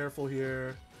so careful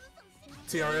here.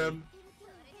 TRM.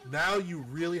 Now you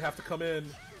really have to come in.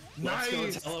 Let's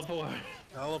Nice! go teleport.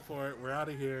 Teleport. We're out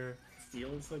of here.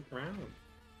 Steals the ground.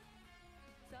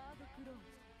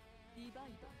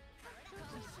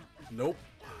 Nope.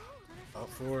 Up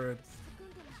forward.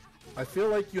 I feel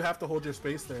like you have to hold your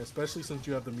space there, especially since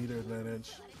you have the meter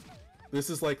advantage. This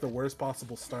is like the worst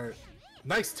possible start.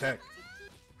 Nice tech.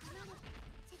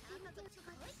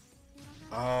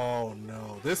 Oh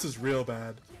no, this is real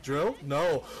bad. Drill?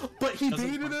 No. But he Doesn't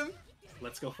baited work. him?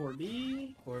 Let's go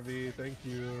 4B. 4V, thank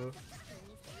you.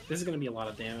 This is going to be a lot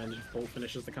of damage if Bolt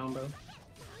finishes the combo.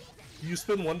 Do you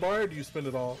spin one bar or do you spin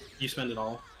it all? You spend it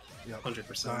all. Yep.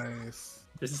 100%. Nice.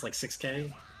 This is like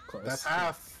 6k. Close. That's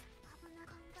half.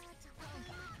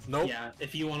 Nope. Yeah,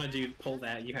 if you want to pull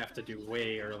that, you have to do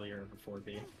way earlier before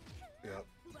B. Yep.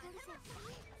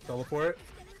 Teleport.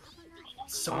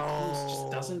 so close,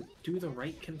 just doesn't do the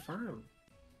right confirm.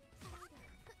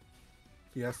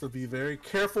 He has to be very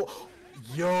careful.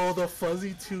 Yo, the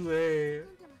fuzzy 2A.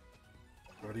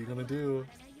 What are you gonna do?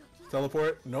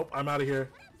 Teleport? Nope, I'm out of here.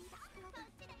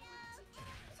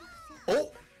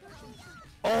 Oh!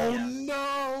 Oh Yeah.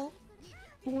 no!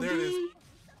 There it is.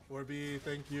 4B,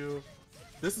 thank you.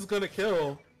 This is gonna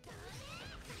kill.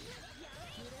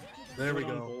 There we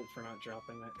Good on go. Bolt for not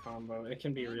dropping that combo. It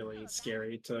can be really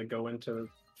scary to go into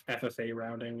FFA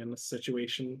routing in a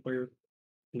situation where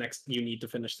next you need to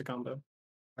finish the combo.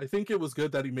 I think it was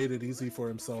good that he made it easy for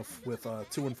himself with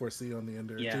 2 and 4C on the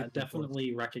ender. Yeah,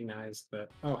 definitely recognize that,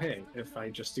 oh hey, if I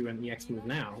just do an EX move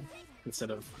now,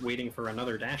 instead of waiting for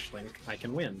another dash link, I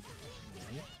can win.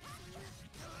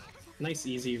 Nice,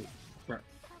 easy...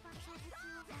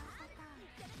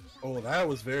 Oh, that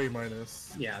was very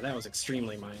minus. Yeah, that was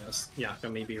extremely minus.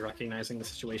 Jaca maybe recognizing the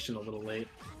situation a little late.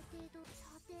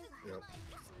 Yep.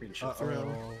 Read shit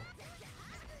through.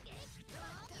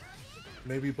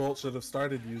 Maybe Bolt should have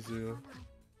started Yuzu.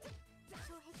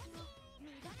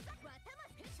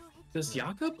 Does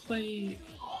Jaca play...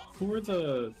 Who are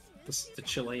the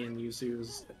Chilean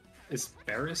Yuzus? Is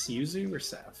Barris Yuzu or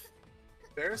Seth?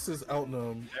 Barris is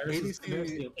Outnum. 80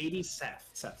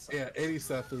 Seth. Yeah, 80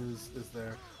 Seth is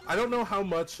there. I don't know how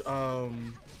much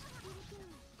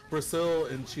Brazil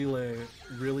and Chile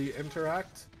really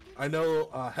interact. I know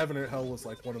Heaven or Hell was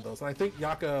like one of those. And I think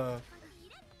Jaca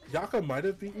might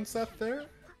have beaten Seth there.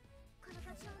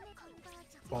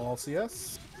 Ball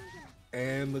CS.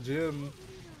 And the gym.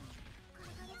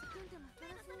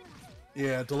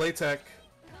 Yeah, delay tech.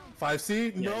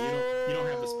 5C? Yeah, no! you don't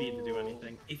have the speed to do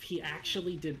anything. If he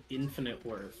actually did infinite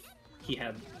worth, he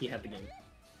had the game.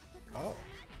 Oh.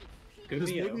 Good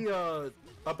Just VO. maybe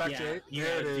up back to 8. You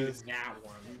There it gotta do is. that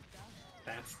one.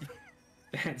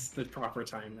 That's the proper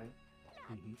time there.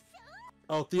 Mm-hmm.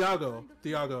 Oh, Thiago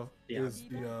Yeah. is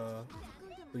the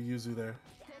Yuzu there.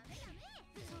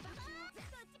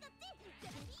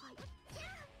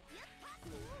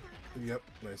 Yep,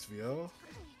 nice VO.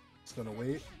 It's gonna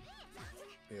wait.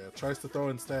 Yeah, tries to throw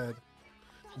instead.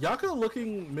 Jaca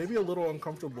looking maybe a little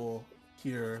uncomfortable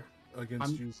here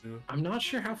against Yuzu. I'm not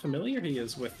sure how familiar he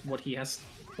is with what he has,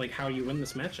 like how you win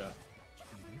this matchup.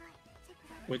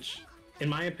 Which, in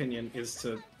my opinion, is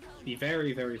to be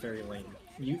very, very, very lame.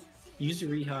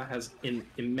 Yuzuriha has an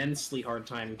immensely hard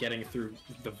time getting through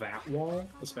the VAT wall,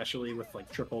 especially with like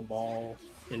triple ball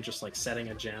and just like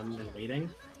setting a gem and waiting,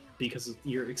 because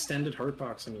your extended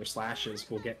hurtbox and your slashes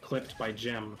will get clipped by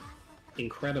gem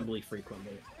incredibly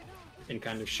frequently and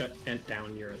kind of shut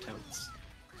down your attempts.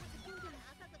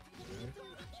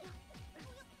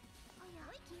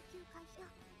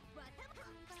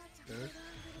 Okay.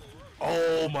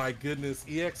 Oh my goodness,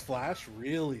 EX Flash,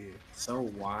 really? So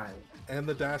wild. And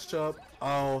the dash chop.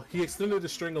 Oh, he extended the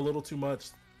string a little too much.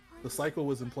 The cycle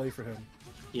was in play for him.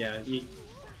 Yeah,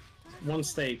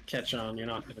 once they catch on, you're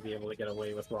not going to be able to get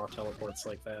away with raw teleports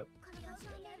like that.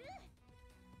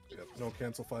 Yep, no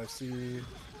cancel 5C.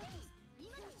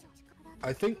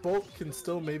 I think Bolt can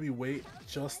still maybe wait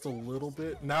just a little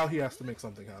bit. Now he has to make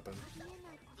something happen.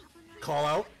 Call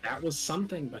out. That was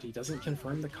something, but he doesn't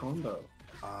confirm the combo.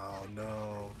 Oh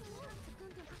no.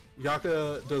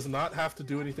 Jaca does not have to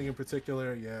do anything in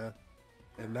particular, yeah.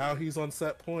 And now he's on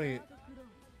set point.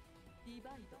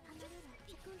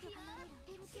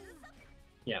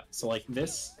 Yeah, so like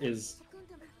this is...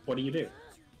 What do you do?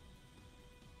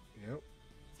 Yep.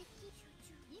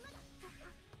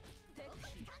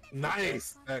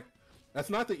 Nice tech. That's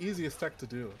not the easiest tech to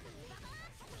do.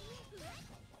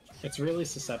 It's really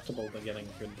susceptible to getting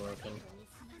good broken.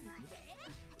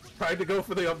 Tried to go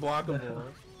for the unblockable.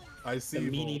 I see. The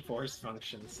meaty force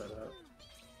function setup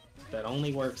that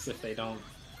only works if they don't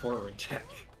forward tech.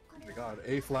 Oh my god,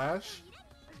 A flash?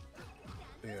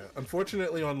 Yeah,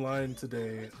 unfortunately online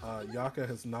today, Jaca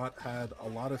has not had a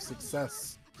lot of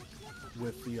success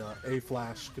with the A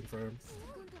flash confirmed.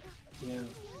 Yeah.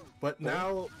 But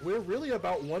now we're really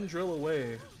about one drill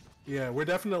away. Yeah, we're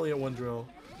definitely at one drill.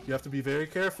 You have to be very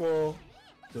careful.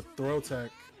 The throw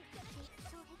tech.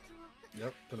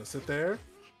 Yep, gonna sit there.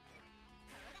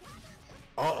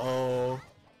 Uh-oh.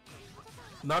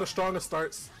 Not a strong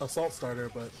assault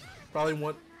starter, but probably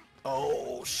one...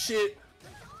 Oh, shit!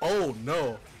 Oh,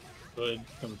 no. Good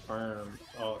confirm.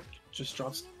 Oh, just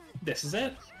drops... This is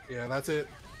it? Yeah, that's it.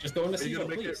 Just go into Are you Seagull,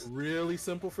 gonna make please. it really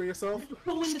simple for yourself?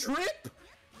 Strip?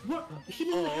 What? He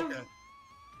didn't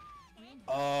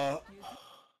Oh, have...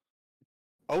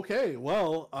 okay. Okay,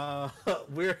 well,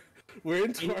 we're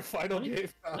into our final game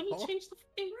now. Let me change the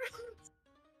fucking rounds.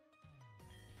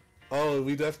 Oh,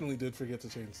 we definitely did forget to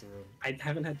change the room. I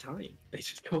haven't had time. They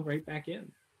just go right back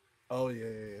in. Oh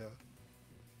yeah.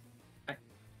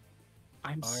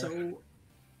 I'm Alright. so...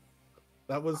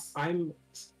 That was I'm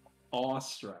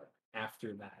awestruck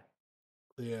after that.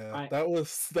 yeah. That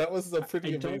was a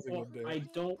pretty I don't amazing want, one. I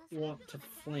don't want to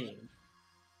flame.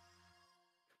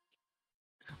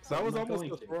 So That was I'm not almost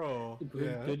going a to. throw.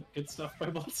 Yeah. Good stuff by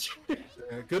Boltstruck.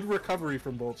 Yeah, good recovery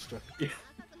from Boltstruck. Yeah.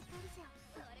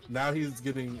 Now he's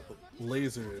getting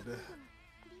lasered.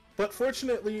 But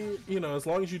fortunately, you know, as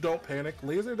long as you don't panic,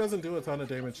 laser doesn't do a ton of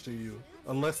damage to you.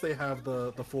 Unless they have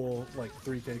the full, like,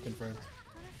 3k confirmed.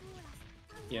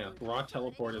 Yeah, raw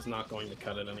teleport is not going to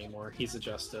cut it anymore. He's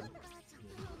adjusted.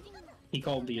 He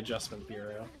called the adjustment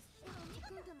bureau.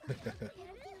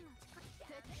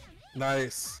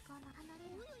 Nice.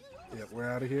 Yep, we're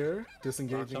out of here. Raw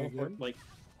Disengaging teleport, again. like,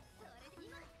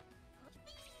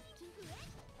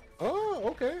 Oh,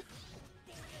 okay.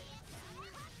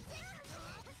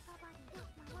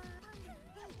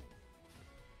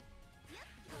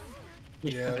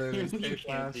 Yeah, there's you a can't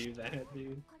flash. do that,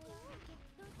 dude.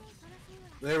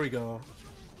 There we go.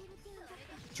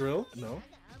 Drill? No.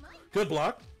 Good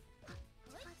block.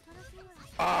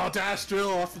 Oh, dash drill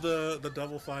off the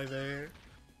double 5A.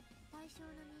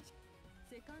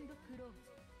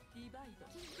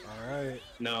 Alright.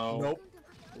 No. Nope.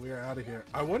 We are out of here.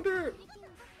 I wonder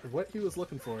what he was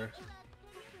looking for.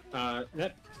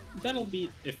 That'll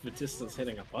be if Batista's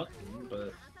hitting a button,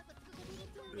 but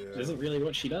Yeah. it isn't really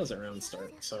what she does around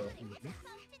start, so...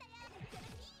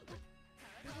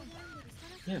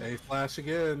 Yeah, A flash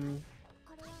again.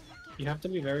 you have to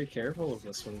be very careful of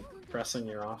this when pressing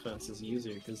your offense is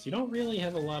easier, because you don't really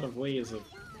have a lot of ways of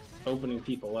opening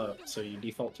people up, so you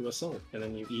default to assault, and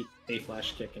then you eat a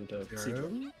flash kick into secret.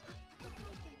 Garen.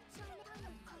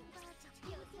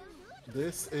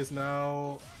 This is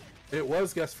now... It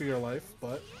was Guess for Your Life,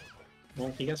 but...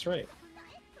 Well, he gets right.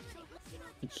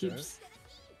 He keeps...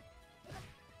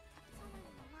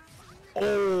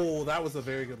 Oh, that was a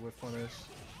very good whiff punish.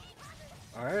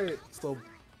 Alright, so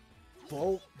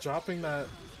Bolt dropping that,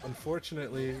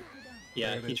 unfortunately.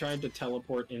 Yeah, There it he is. tried to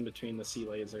teleport in between the C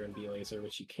laser and B laser,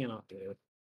 which you cannot do.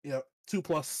 Yep,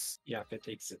 2+. Jaca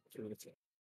takes it through the thing.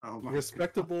 Oh my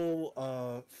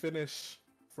Respectable finish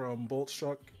from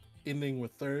Boltstruck, ending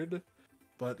with third.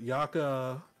 But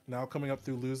Jaca now coming up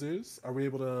through losers. Are we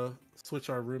able to switch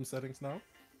our room settings now?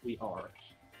 We are.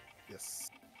 Yes.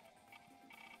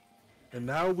 And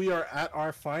now we are at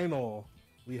our final.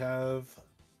 We have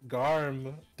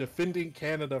Garm defending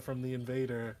Canada from the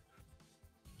invader.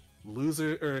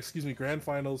 Grand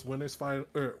finals. Winner's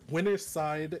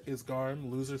side is Garm.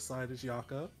 Loser's side is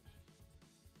Jaca.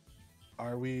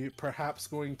 Are we perhaps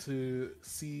going to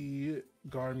see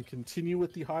Garm continue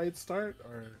with the hide start,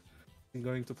 or is he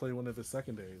going to play one of his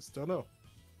secondaries? Don't know.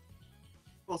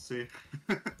 We'll see.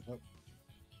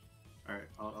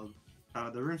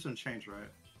 Alright, the rooms didn't change, right?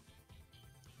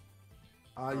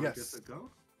 Yes. Good to go?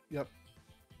 Yep.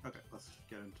 Okay, let's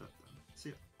get into it then. See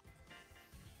ya.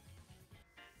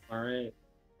 Alright.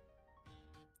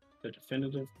 The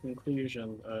definitive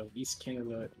conclusion of East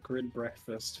Canada Grid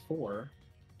Breakfast 4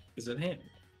 is at hand.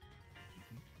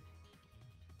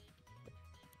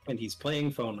 And he's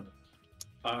playing Phono.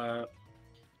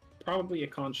 Probably a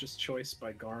conscious choice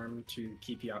by Garm to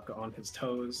keep Jaca on his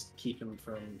toes, keep him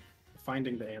from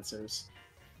finding the answers.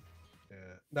 Yeah.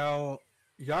 Now,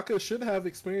 Jaca should have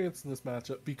experience in this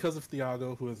matchup because of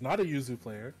Thiago, who is not a Yuzu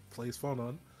player, plays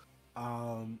Phonon.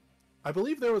 I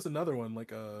believe there was another one,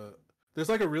 there's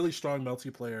like a really strong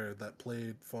multiplayer that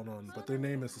played Phonon, but their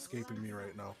name is escaping me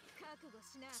right now.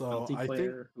 So I think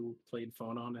Multiplayer who played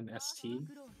Phonon and ST?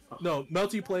 Oh, no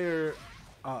multiplayer,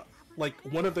 like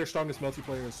one of their strongest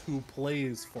multiplayers who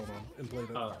plays Phonon and played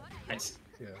it. I see.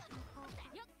 Yeah.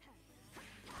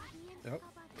 Yep.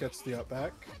 Gets the up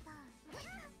back.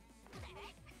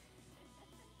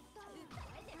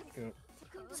 Yep.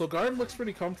 So Garm looks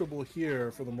pretty comfortable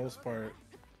here for the most part.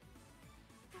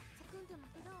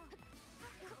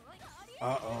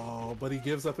 Uh-oh, but he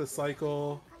gives up his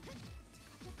cycle.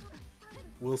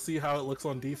 We'll see how it looks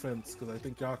on defense, because I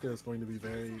think Jaca is going to be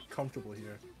very comfortable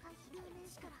here.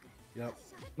 Yep.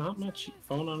 Not much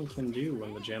Phonon can do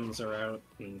when the gems are out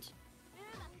and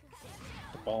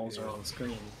the balls are on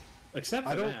screen. Except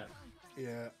for that.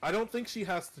 Yeah, I don't think she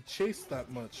has to chase that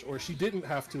much, or she didn't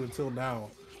have to until now.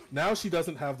 Now she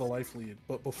doesn't have the life lead,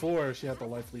 but before she had the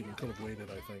life lead and could have waited,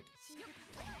 I think.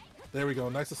 There we go,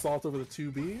 nice assault over the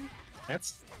 2B.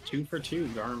 That's 2 for 2,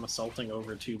 Garm assaulting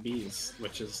over 2Bs,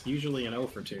 which is usually an 0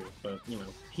 for 2, but, you know,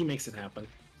 he makes it happen.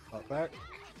 Up back.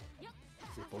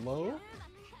 Get below.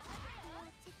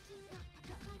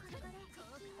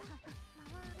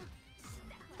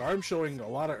 Garm showing a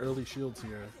lot of early shields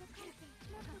here.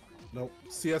 Nope.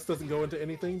 CS doesn't go into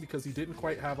anything because he didn't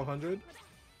quite have 100.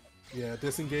 Yeah,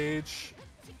 disengage.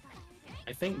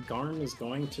 I think Garm is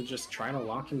going to just try to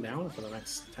lock him down for the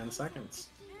next 10 seconds.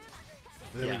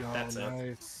 There Yeah, we go. that's it.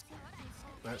 Nice.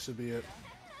 That should be it.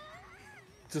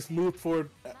 Just move forward,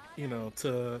 you know,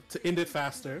 to end it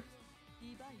faster.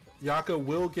 Jaca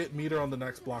will get meter on the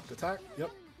next blocked attack. Yep.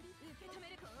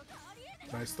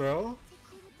 Nice throw.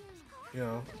 You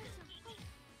know.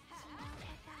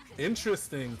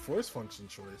 Interesting force function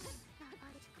choice.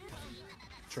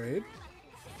 Trade.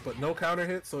 But no counter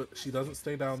hit, so she doesn't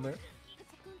stay down there.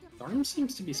 Garm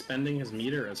seems to be spending his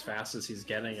meter as fast as he's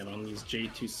getting it on these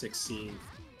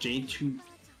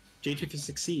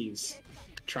J26Cs,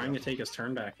 trying to take his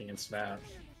turn back against that.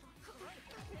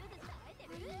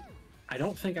 I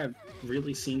don't think I've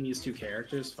really seen these two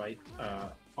characters fight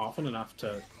often enough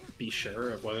to be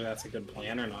sure of whether that's a good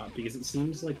plan or not, because it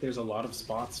seems like there's a lot of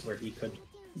spots where he could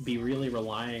be really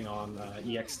relying on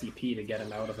EXDP to get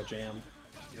him out of a jam.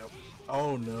 Yep.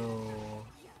 Oh no.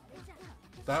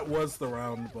 That was the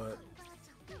round, but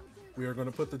we are going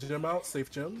to put the gem out.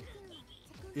 Safe gem.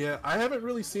 Yeah, I haven't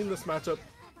really seen this matchup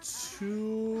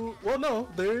too... Well, no,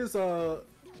 there is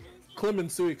Klim and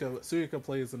Suika. Suika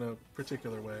plays in a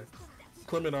particular way.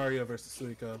 Klim and Arya versus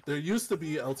Suika. There used to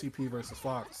be LTP versus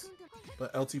Fox,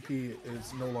 but LTP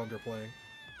is no longer playing.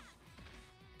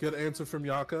 Good answer from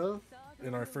Jaca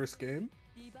in our first game.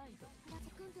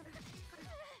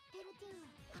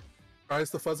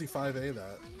 Tries the fuzzy 5A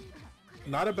that.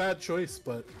 Not a bad choice,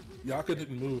 but Jaca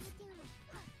didn't move.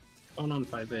 On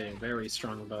 5A, very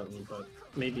strong button, but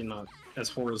maybe not as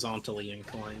horizontally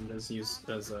inclined as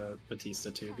Batista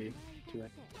 2B.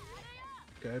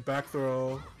 Okay, back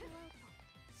throw.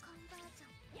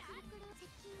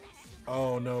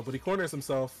 Oh no, but he corners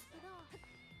himself.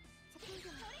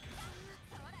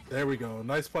 There we go.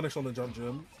 Nice punish on the jump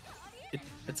gym.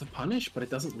 It's a punish, but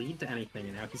it doesn't lead to anything,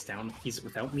 and now he's down. He's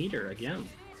without meter again.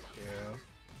 Yeah.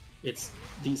 It's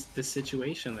this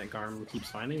situation that Garm keeps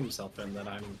finding himself in that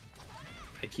I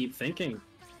keep thinking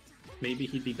maybe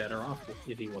he'd be better off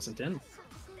if he wasn't in.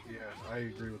 Yeah, I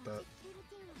agree with that.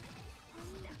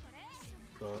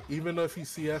 So even if he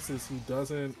CS's, he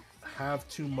doesn't have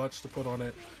too much to put on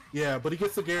it. Yeah, but he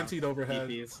gets the guaranteed overhead.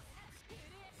 DPs.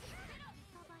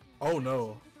 Oh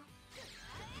no.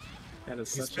 That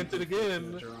is He such spent a it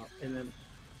again. drop. And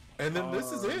then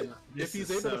this is it. This If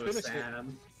he's is able so to finish sad. it.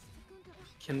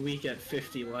 Can we get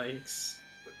 50 likes?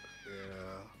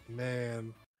 Yeah,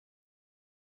 man.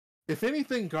 If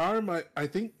anything, Garm, I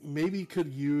think maybe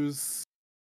could use,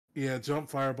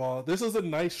 jump fireball. This is a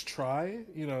nice try,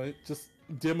 you know, it just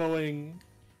demoing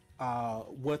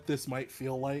what this might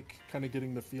feel like, kind of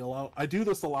getting the feel out. I do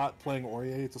this a lot playing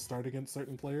Aurier to start against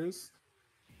certain players.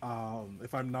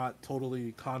 If I'm not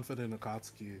totally confident in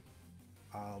Akatsuki.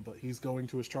 But he's going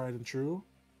to his tried and true,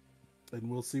 and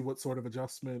we'll see what sort of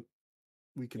adjustment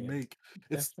we can make.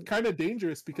 It's kind of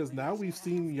dangerous because now we've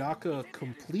seen Jaca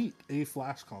complete A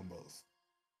flash combos.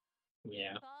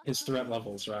 Yeah, his threat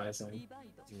level's rising.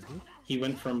 He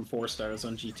went from 4 stars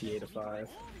on GTA to 5.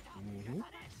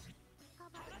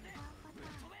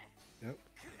 Yep.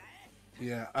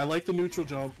 Yeah, I like the neutral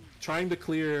jump. Trying to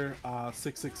clear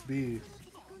 6-6B.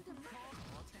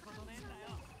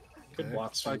 Good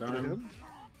blocks from Garm.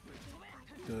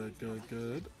 Good, good,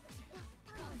 good.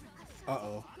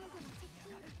 Uh-oh.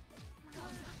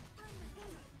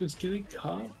 Just getting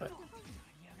caught by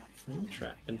frame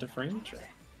trap into frame trap.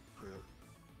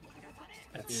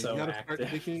 That's so you gotta active.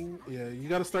 start taking, you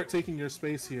gotta start taking your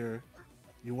space here.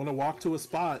 You want to walk to a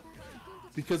spot,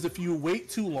 because if you wait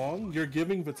too long, you're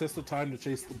giving Batista time to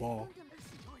chase the ball.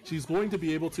 She's going to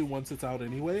be able to once it's out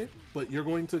anyway, but you're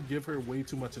going to give her way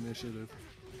too much initiative.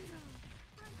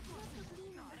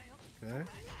 Okay.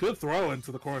 Good throw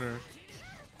into the corner.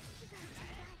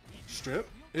 Strip.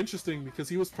 Interesting, because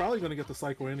he was probably going to get the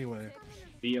cycle anyway.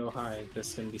 VO high.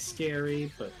 This can be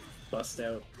scary, but bust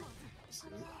out.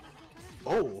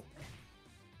 Oh.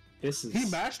 This is... He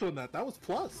mashed on that. That was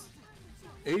plus.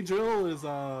 A-Drill is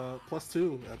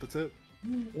 +2 at the tip.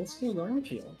 Let's go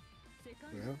Garmfield.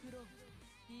 Yeah.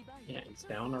 Yeah, he's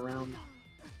down around.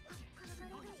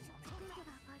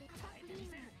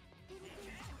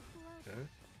 Okay.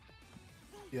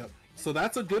 Yep. So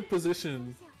that's a good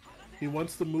position. He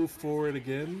wants to move forward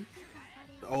again.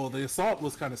 Oh, the assault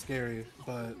was kind of scary,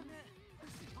 but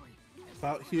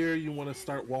about here you want to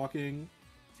start walking.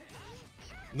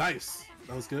 Nice.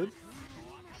 That was good.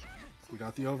 We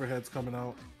got the overheads coming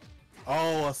out.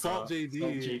 Oh, assault JB.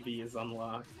 Assault JB is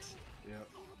unlocked. Yep.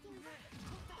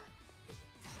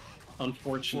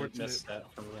 Unfortunate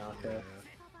misstep from Jaca. Yeah.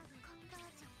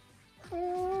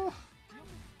 Okay.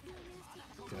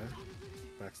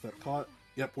 Backstep caught.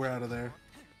 Yep, we're out of there.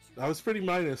 That was pretty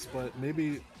minus, but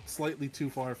maybe slightly too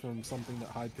far from something that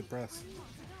Hyde could press.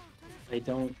 I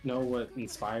don't know what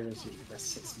inspires you to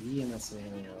press 6B in this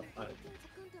scenario.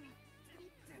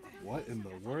 What in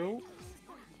the world?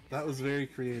 That was very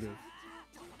creative.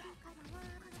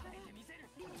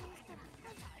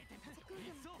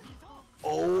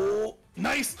 Oh,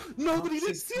 nice! Nobody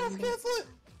did CS cancel it!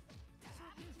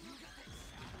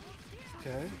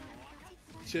 Okay.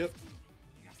 Chip.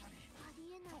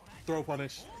 Throw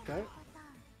punish. Okay.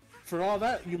 For all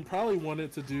that, you probably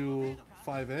wanted to do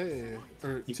 5A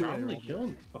or You 2A. probably rather.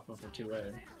 killed up over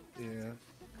 2A. Yeah.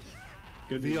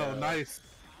 Good VO, nice.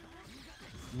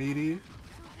 Meaty.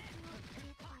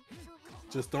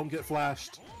 Just don't get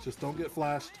flashed. Just don't get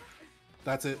flashed.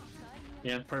 That's it.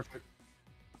 Yeah, Perfect.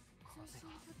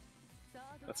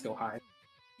 let's go high.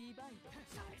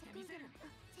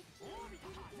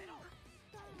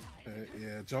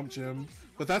 Yeah, jump gym.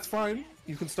 But that's fine.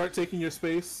 You can start taking your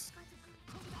space.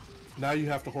 Now you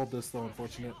have to hold this though,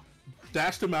 unfortunate.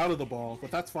 Dashed him out of the ball, but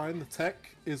that's fine. The tech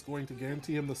is going to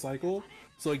guarantee him the cycle.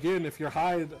 So again, if you're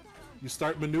Hyde, you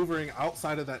start maneuvering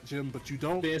outside of that gym, but you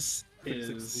don't... This Quick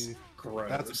is 60. gross.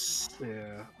 That's...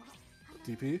 Yeah.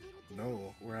 DP?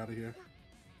 No, we're out of here.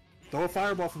 Throw a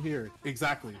fireball from here.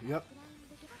 Exactly, yep.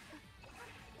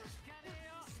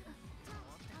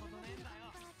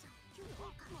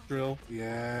 Drill.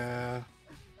 Yeah.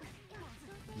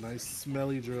 Nice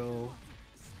smelly drill.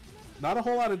 Not a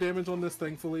whole lot of damage on this,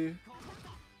 thankfully.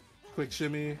 Quick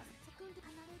shimmy.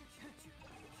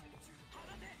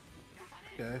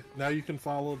 Okay, now you can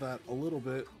follow that a little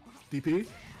bit. DP?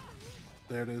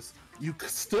 There it is. You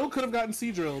still could have gotten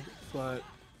C-drilled, but...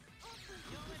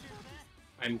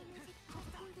 I'm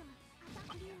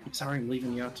sorry I'm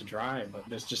leaving you out to dry, but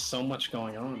there's just so much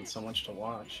going on, so much to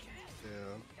watch.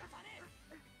 Yeah.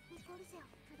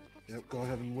 Yep, go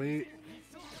ahead and wait.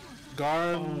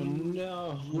 Garm Oh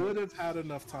no! would have had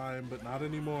enough time, but not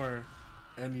anymore.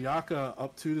 And Jaca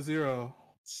up 2-0.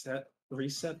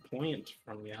 Reset point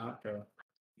from Jaca.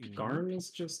 Garm is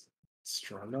just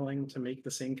struggling to make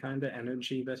the same kind of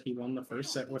energy that he won the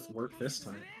first set with work this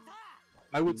time.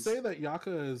 I would say that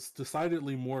Jaca is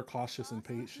decidedly more cautious and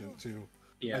patient too.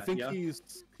 Yeah, I think yeah.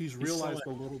 he's realized a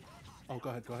little. Oh,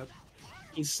 go ahead.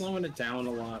 He's slowing it down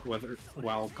a lot,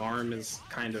 while Garm is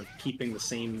kind of keeping the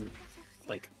same,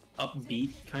 like,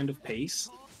 upbeat kind of pace,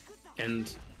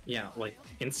 and yeah, like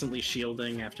instantly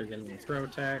shielding after getting the throw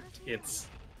attacked. Did He's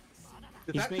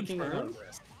that making a lot confirm? of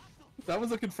risk. That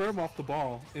was a confirm off the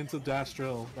ball into dash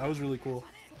drill. That was really cool.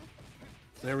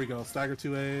 There we go. Stagger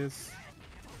 2As.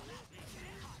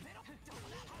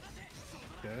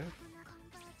 Okay.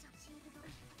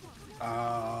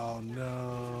 Oh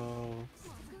no.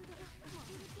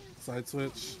 Side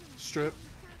switch. Strip.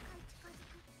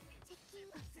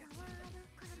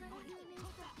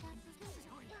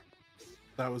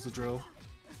 That was a drill.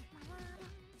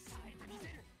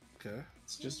 Okay.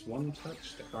 It's just one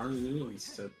touch that Garm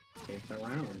needs to take the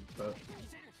round, but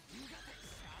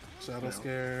Shadow No.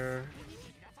 Scare.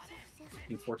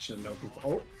 unfortunate no people.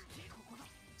 Oh,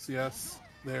 CS.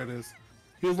 There it is.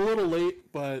 He was a little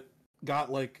late, but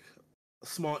got like a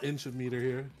small inch of meter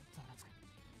here.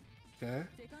 Okay.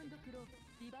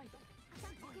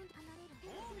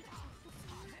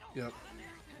 Yep.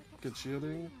 Good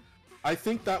shielding. I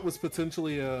think that was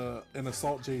potentially an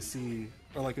assault JC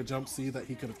or like a jump C that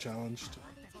he could have challenged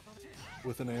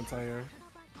with an anti-air.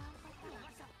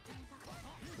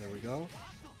 There we go.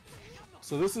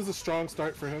 So this is a strong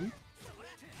start for him.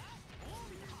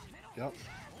 Yep.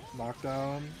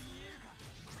 Knockdown.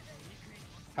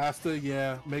 Has to,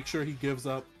 yeah, make sure he gives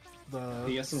up the...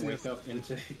 he doesn't wake up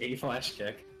into a flash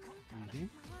kick. Mhm.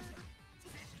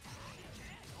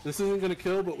 This isn't gonna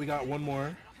kill, but we got one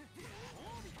more.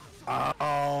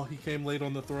 Oh, he came late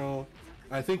on the throw.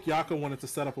 I think Jaca wanted to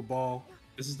set up a ball.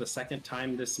 This is the second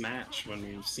time this match when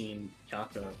we've seen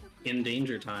Jaca in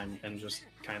danger time and just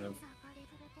kind of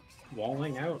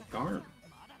walling out Garm,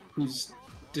 who's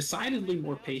decidedly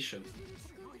more patient.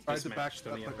 Tried this to match backstep,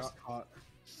 than the but others. got caught.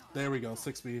 There we go,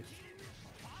 6B.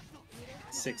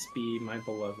 6B, my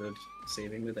beloved,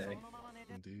 saving the day.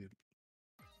 Indeed.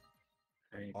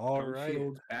 Right. All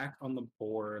Garmfield right. back on the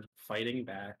board, fighting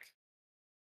back.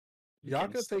 Jaca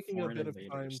against the taking a foreign bit of time.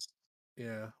 invaders.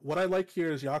 Yeah. What I like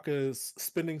here is Jaca is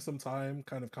spending some time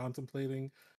kind of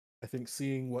contemplating. I think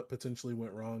seeing what potentially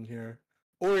went wrong here.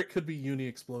 Or it could be Uni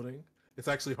exploding. It's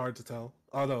actually hard to tell.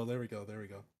 Oh no, there we go, there we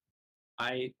go.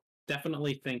 I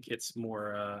definitely think it's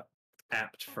more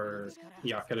apt for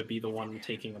Jaca to be the one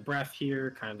taking a breath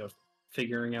here, kind of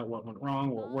figuring out what went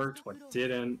wrong, what worked, what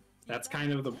didn't. That's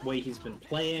kind of the way he's been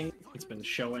playing. It's been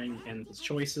showing in his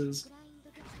choices.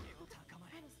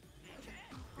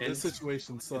 This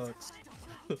situation sucks.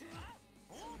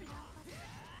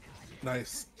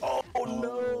 Nice. Oh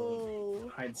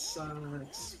no! Hide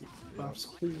sucks. Buffs,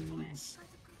 please.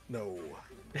 No.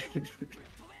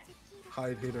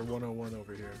 Hide hater 101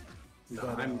 over here. No,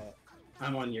 But,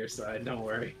 I'm on your side. Don't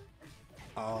worry.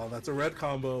 oh, that's a red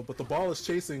combo, but the ball is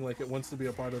chasing like it wants to be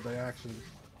a part of the action.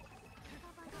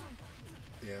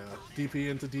 Yeah, DP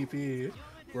into DP.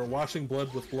 We're washing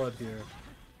blood with blood here.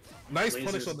 Nice Lasers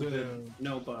punish on the good. jam.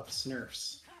 No buffs,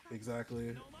 nerfs.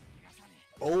 Exactly.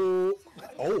 Oh,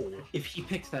 oh, If he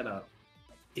picked that up,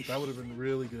 that would have been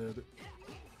really good.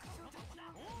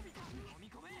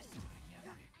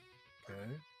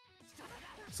 Okay.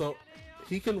 So,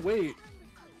 he can wait.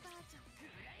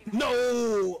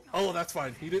 No! Oh, that's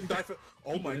fine. He didn't die for...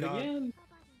 Oh my did it god. again.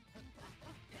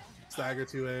 Stagger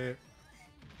 2A.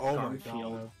 Oh my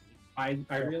Garmfield. god.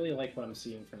 I really like what I'm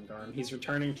seeing from Garm. He's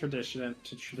returning tradition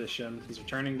to tradition. He's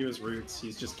returning to his roots.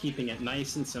 He's just keeping it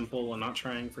nice and simple and not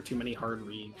trying for too many hard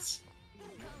reads.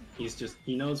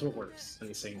 He knows what works and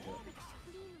he's saying to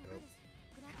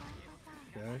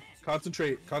it. Okay.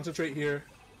 Concentrate here.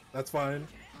 That's fine.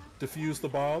 Defuse the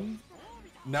bomb.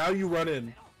 Now you run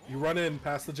in. You run in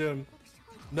past the gym.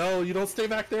 No, you don't stay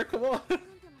back there. Come on.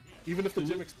 Even if the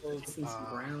gym explodes. This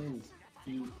ground.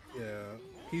 Yeah.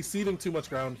 He's ceding too much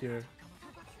ground here.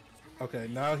 Okay,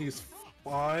 now he's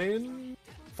fine.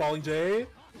 Falling J.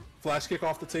 Flash kick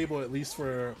off the table at least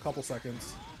for a couple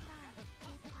seconds.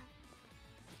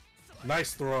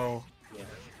 Nice throw. Yeah.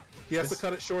 He has to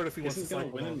cut it short if he wants to This is gonna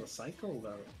cycle. win in the cycle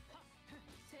though.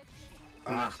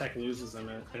 Ah, Tech loses him,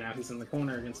 and now he's in the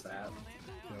corner against that.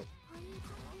 Yep.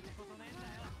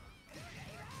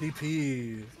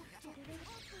 DP.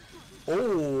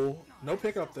 Oh, no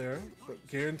pickup there, but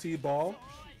guaranteed ball.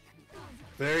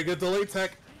 Very good delay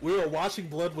tech. We were watching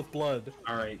blood with blood.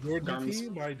 All right, Your Garm's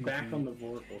DP, my DP. back on the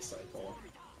Vorpal cycle.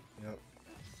 Yep.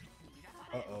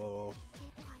 Uh-oh.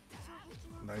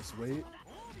 Nice wait.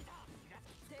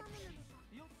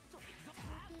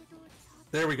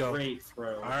 There we go. Great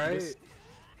throw. All right.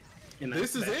 And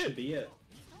This is that it. should be it.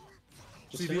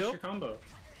 Just CBO? finish your combo.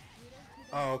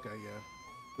 Oh, okay, yeah.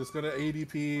 Just gonna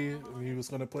ADP. He was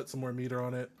gonna put some more meter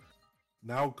on it.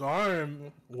 Now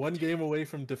Garm, one game away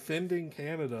from defending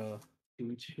Canada.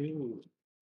 2-2.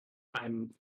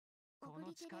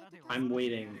 I'm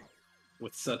waiting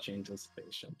with such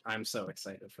anticipation. I'm so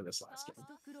excited for this last game.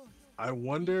 I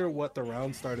wonder what the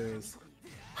round start is.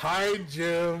 Hi,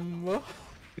 Jim.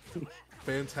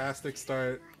 Fantastic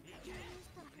start.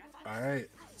 All right.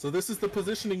 So this is the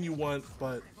positioning you want,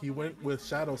 but he went with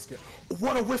Shadow Skin.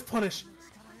 What a whiff punish!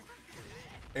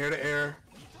 Air to air.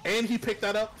 And he picked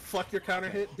that up. Fuck your counter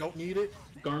hit. Don't need it.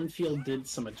 Garmfield did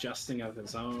some adjusting of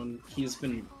his own. He's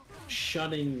been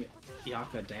shutting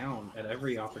Jaca down at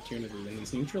every opportunity in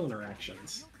these neutral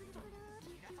interactions.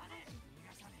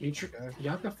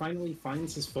 Jaca finally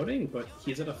finds his footing, but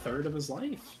he's at a third of his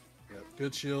life. Yep.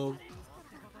 Good shield.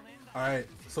 Alright,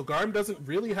 so Garm doesn't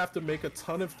really have to make a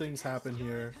ton of things happen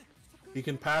here. He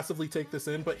can passively take this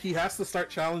in, but he has to start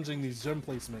challenging these gem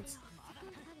placements.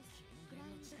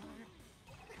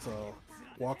 So,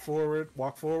 walk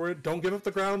forward, don't give up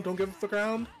the ground, don't give up the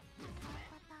ground.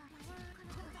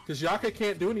 Because Jaca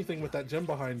can't do anything with that gem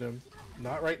behind him.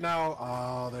 Not right now.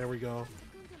 Ah, there we go.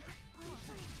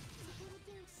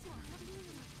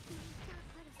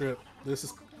 Trip. This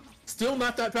is still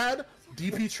not that bad.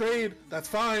 DP trade, that's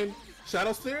fine.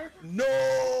 SmartSteer? No!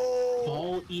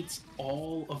 Ball eats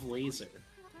all of laser.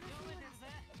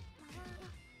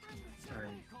 Alright.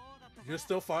 You're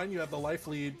still fine, you have the life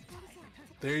lead.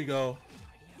 There you go.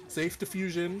 Safe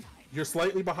diffusion. You're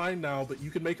slightly behind now, but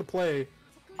you can make a play.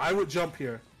 I would jump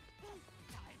here.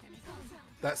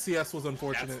 That CS was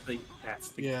unfortunate. That's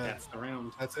the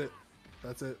round. That's it.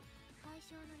 That's it.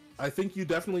 I think you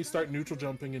definitely start neutral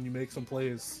jumping and you make some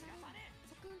plays.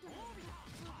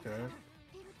 Okay.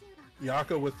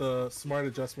 Jaca with the smart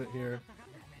adjustment here.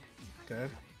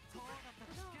 Okay.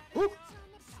 Whoop.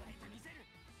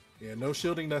 Yeah, no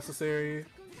shielding necessary.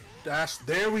 Dash.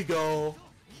 There we go.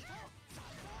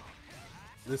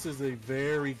 This is a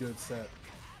very good set.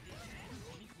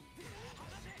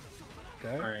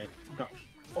 Okay. Alright.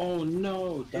 Oh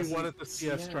no! He wanted the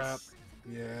CS trap.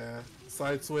 Yeah.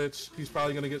 Side switch. He's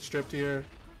probably gonna get stripped here.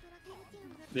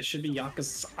 This should be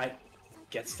Jaca's.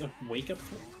 Gets the wake up.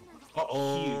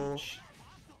 Uh-oh. Huge.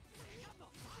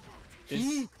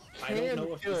 He I don't can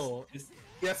know if kill. this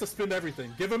He has to spend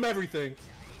everything. Give him everything.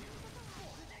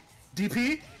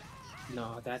 DP?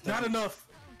 no, that Not enough.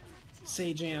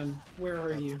 Seijan, where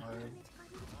are you? Fine.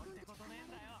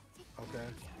 Okay,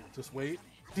 just wait.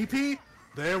 DP!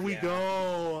 There we Yeah.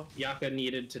 go! Jaca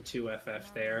needed to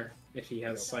 2FF there if he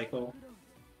has cycle.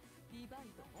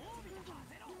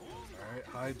 Alright,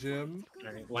 hi Jim.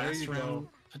 Alright, There last you round, go.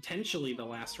 potentially the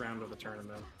last round of the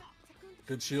tournament.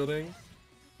 Good shielding.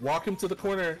 Walk him to the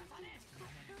corner.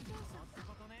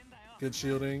 Good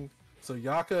shielding. So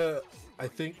Jaca, I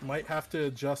think, might have to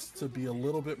adjust to be a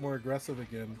little bit more aggressive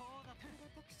again.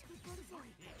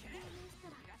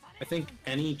 I think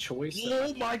any choice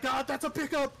Oh my god, that's a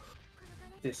pickup!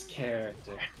 this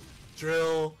character,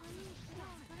 Drill.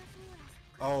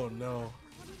 Oh no.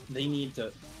 they need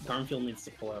to. Garmfield needs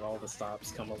to pull out all the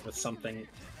stops, come up with something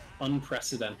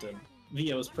unprecedented.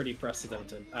 VO is pretty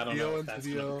precedented. I don't know if that's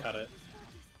gonna cut it.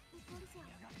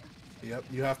 Yep,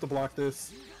 you have to block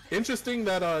this. Interesting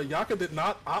that Jaca did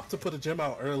not opt to put a gem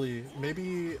out early.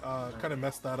 Maybe kind of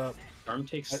messed that up. Garm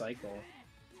takes cycle.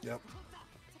 Yep.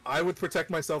 I would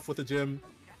protect myself with a gem.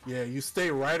 Yeah, you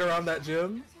stay right around that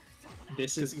gem.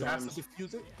 This is You have to Garm's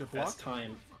defuse it. Good block. best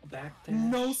time. Back dash.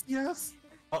 No, yes.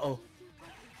 Uh-oh.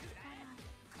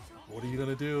 What are you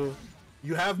gonna do?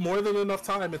 You have more than enough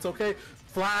time. It's okay.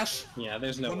 Flash. Yeah,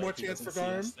 there's no One way more he chance doesn't for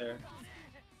see us Garm. there.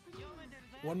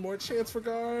 One more chance for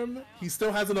Garm. He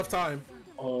still has enough time.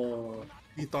 Oh,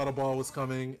 He thought a ball was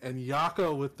coming, and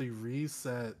Jaca with the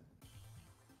reset.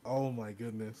 Oh my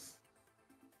goodness.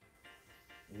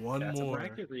 One that's more. a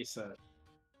bracket reset.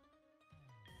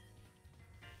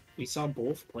 We saw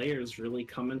both players really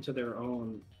come into their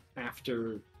own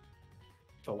after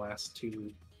the last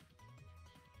two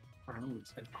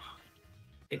rounds. And,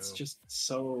 it's Yeah. just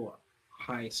so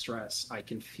high stress. I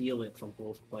can feel it from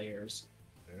both players.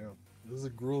 Damn. This is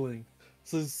grueling.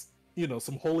 This is, you know,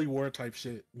 some holy war type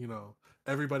shit, you know.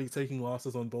 Everybody taking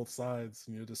losses on both sides,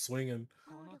 and you're just swinging,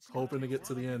 hoping to get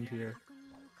to the end here.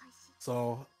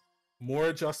 So, more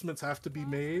adjustments have to be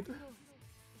made.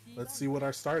 Let's see what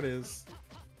our start is.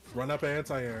 Run up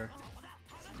anti-air.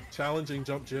 Challenging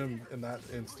jump gym in that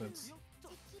instance.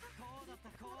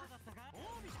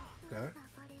 Okay.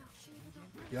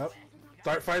 Yep.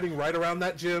 Start fighting right around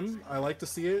that gym. I like to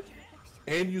see it.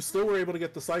 And you still were able to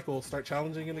get the cycle. Start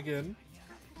challenging it again.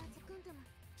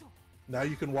 Now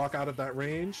you can walk out of that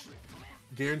range.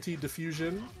 Guaranteed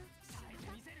diffusion.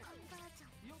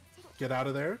 Get out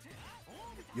of there.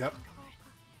 Yep.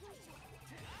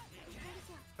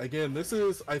 Again, this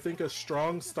is, I think, a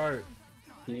strong start.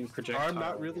 Projectile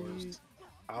not really. wars.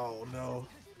 Oh no.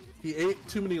 He ate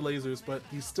too many lasers, but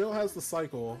he still has the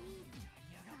cycle.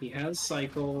 He has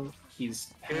cycle.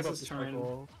 He's Gave has up his the turn.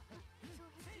 cycle.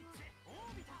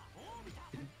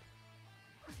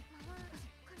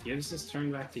 Gives his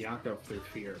turn back to Jaca through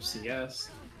fear of CS.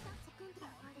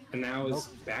 And now is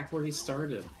back where he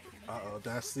started. Uh-oh,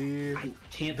 dash seed. I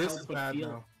can't This help is but bad feel.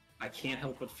 now. I can't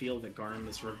help but feel that Garm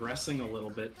is regressing a little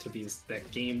bit to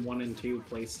that game 1 and 2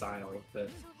 play style, that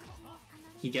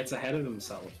he gets ahead of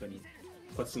himself and he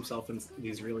puts himself in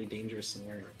these really dangerous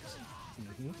scenarios.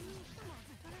 Mhm.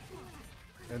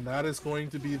 And that is going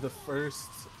to be the first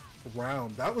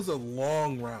round. That was a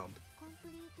long round.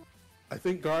 I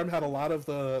think Garm had a lot of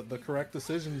the correct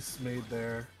decisions made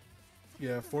there.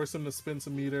 Yeah, force him to spin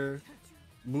some meter.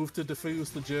 Move to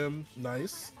defuse the gym.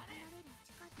 Nice.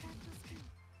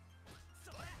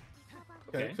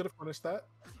 Okay, could have punished that.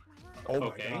 Oh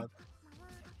my god.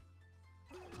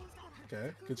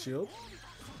 Okay, good shield.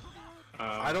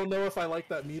 I don't know if I like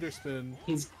that meter spin.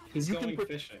 He's You can going put-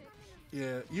 fishing.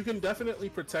 Yeah, you can definitely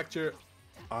protect your...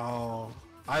 Oh,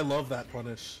 I love that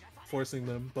punish. Forcing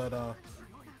them, but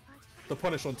the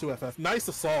punish on 2FF. Nice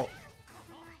assault!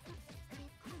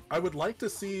 I would like to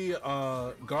see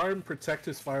Garm protect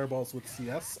his fireballs with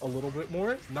CS a little bit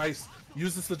more. Nice.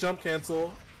 Uses the jump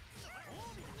cancel.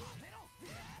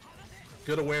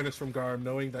 Good awareness from Garm,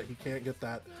 knowing that he can't get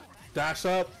that. Dash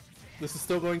up. This is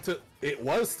still going to... It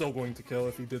was still going to kill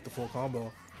if he did the full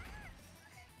combo.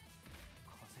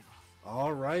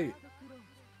 Alright.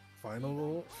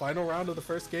 Final round of the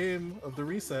first game of the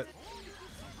reset.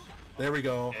 There we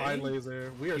go. High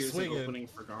laser. We are Here's an swinging. opening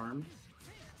for Garm.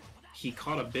 He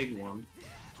caught a big one.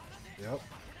 Yep.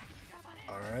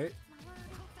 Alright.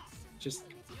 Just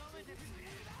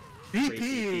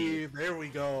BP! There we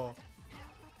go.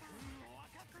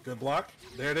 Good block.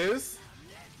 There it is.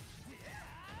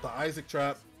 The Isaac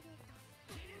trap.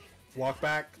 Walk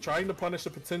back. Trying to punish a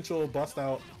potential bust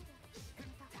out.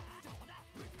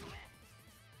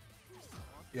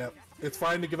 Yep. It's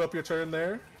fine to give up your turn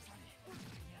there.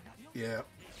 Yeah.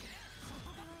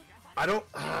 I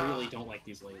really don't like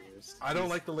these lasers. I don't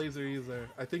like the laser either.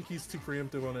 I think he's too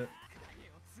preemptive on it.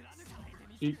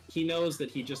 He knows that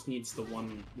he just needs the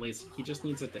one laser. He just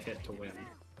needs it to hit to win.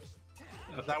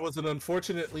 That was an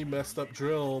unfortunately messed up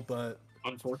drill, but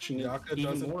Unfortunate, Jaca even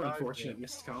doesn't more dive unfortunate yet.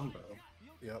 missed combo.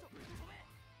 Yep.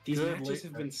 These Good matches late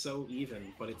have been night. so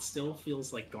even, but it still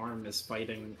feels like Garm is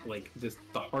fighting like the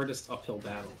hardest uphill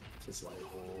battle of his life.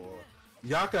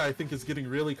 Jaca, I think, is getting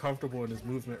really comfortable in his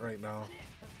movement right now.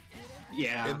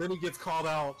 Yeah, And then he gets called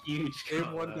out. huge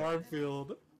Game 1 call-out.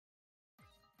 Garmfield.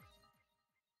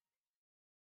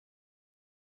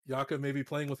 Jaca may be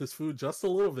playing with his food just a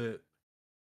little bit.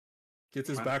 Gets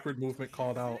his backward movement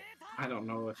called out. I don't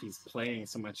know if he's playing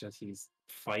so much as he's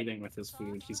fighting with his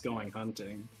food. He's going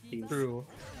hunting. He's, True.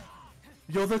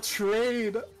 Yo, the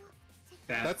trade!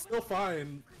 That, That's still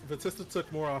fine. Batista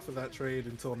took more off of that trade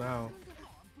until now.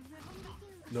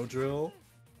 No drill.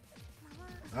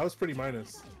 That was pretty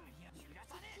minus.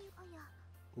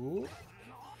 Ooh.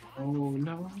 oh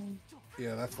no.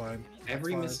 Yeah, that's fine.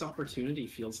 Every That's missed fine. opportunity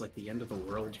feels like the end of the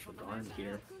world for Garm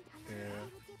here. Yeah.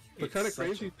 The It's kind of such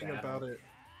crazy a thing battle. about it,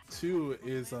 too,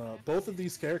 is both of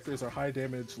these characters are high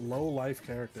damage, low life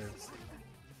characters.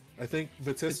 I think Is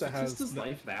Batista has... Batista's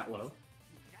life that low?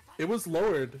 It was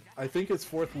lowered. I think it's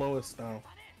 4th lowest now.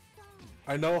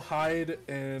 I know Hyde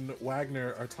and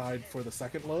Wagner are tied for the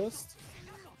 2nd lowest.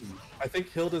 I think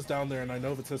Hilda's down there, and I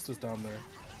know Batista's down there.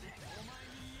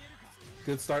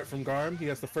 Good start from Garm. He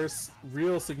has the first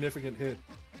real significant hit.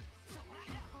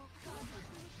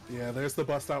 Yeah, there's the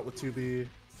bust out with 2B.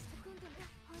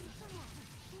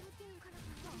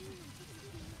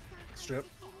 Strip.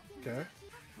 Okay.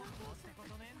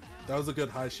 That was a good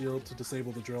high shield to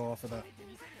disable the drill off of that.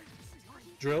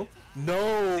 Drill?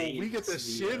 No! We get the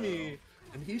shimmy!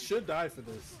 And he should die for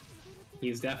this.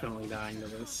 He's definitely dying to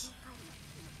this.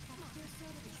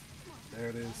 There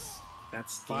it is.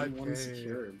 That's game 1 5K.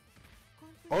 secured.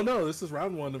 Oh no, this is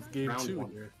round 1 of game Round 2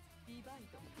 one. here.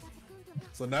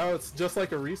 So now it's just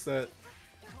like a reset.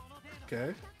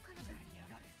 Okay.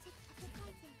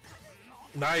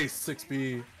 Nice,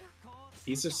 6B.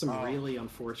 These are some really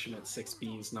unfortunate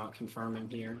 6Bs not confirming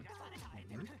here.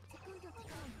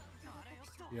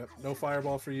 Yep, no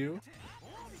fireball for you.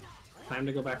 Time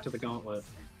to go back to the gauntlet.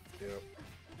 Yep.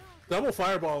 Double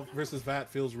fireball versus Vat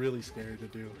feels really scary to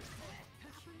do.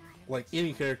 Like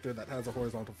any character that has a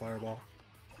horizontal fireball.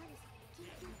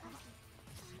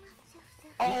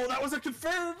 Oh, that was a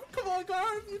confirm! Come on,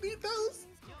 Garm, you need those!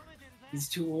 He's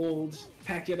too old.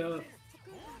 Pack it up.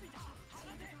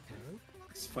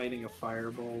 He's fighting a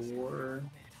fireball war.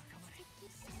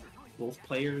 Both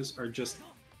players are just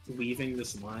weaving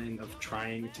this line of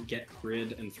trying to get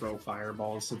grid and throw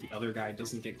fireballs so the other guy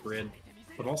doesn't get grid,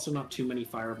 but also not too many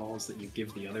fireballs that you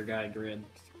give the other guy grid.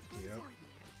 Yep.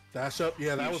 Dash up,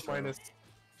 yeah, that Huge was throw. minus.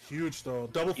 Huge throw.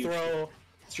 Double Huge throw.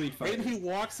 Street fighter. And he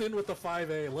walks in with the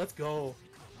 5A. Let's go.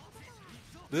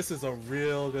 This is a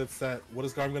real good set. What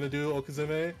is Garm gonna do,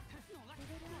 Okazume?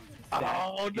 That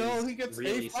Oh no, is he gets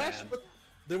really a flash, sad. but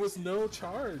there was no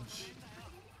charge.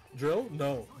 Drill?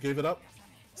 No. Gave it up.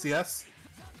 CS?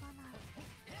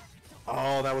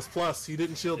 Oh, that was plus. He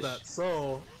didn't shield that.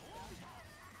 So,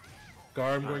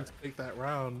 Garm going to take that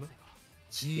round.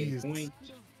 Game Jeez. point.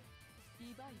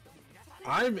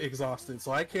 I'm exhausted,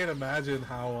 so I can't imagine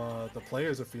how the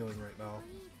players are feeling right now.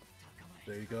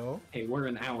 There you go. Hey, we're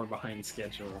an hour behind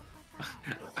schedule.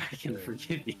 I can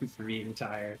forgive you for being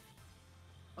tired.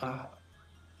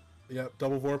 Yep,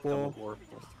 double Vorpal. Double warp.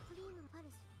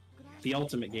 The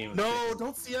ultimate game. of No, chess.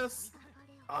 don't CS!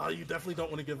 Ah, you definitely don't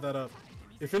want to give that up.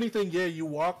 If anything, yeah, you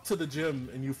walk to the gym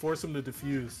and you force him to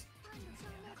defuse.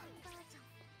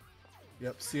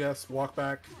 Yep, CS, walk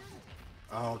back.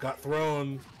 Oh, got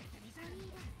thrown.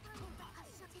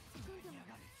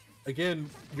 Again,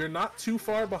 you're not too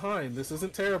far behind. This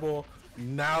isn't terrible.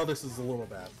 Now this is a little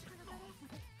bad.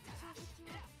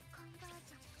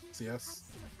 CS.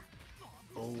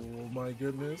 Oh my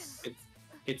goodness.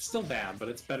 It's still bad, but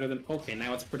it's better than. Okay,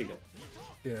 now it's pretty good.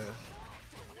 Yeah.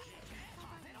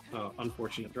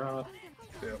 Unfortunate draw.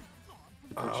 Yep.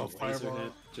 Unfortunate laser fireball.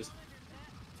 hit. Just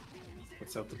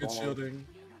puts out the Good ball. shielding.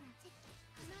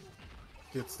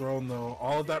 Gets thrown though.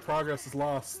 All of that progress is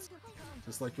lost.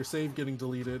 Just like your save getting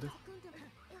deleted.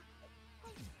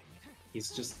 He's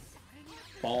just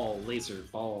ball, laser,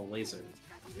 ball, laser.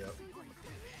 Yep.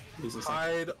 Loses like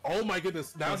Hide. Oh my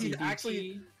goodness. Now he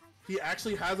DP.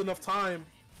 actually has enough time.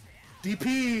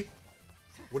 DP.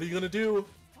 What are you gonna do?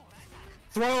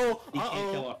 Throw. He can't kill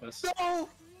Uh-oh. off us. No.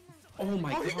 Oh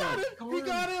my Oh, god. he got him. He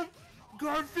got him.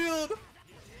 Garmfield.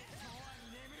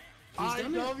 I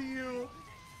done it. love you.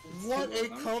 What too a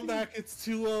low. comeback. It's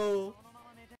too low.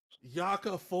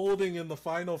 Jaca folding in the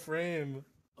final frame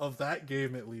of that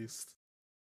game, at least.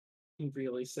 He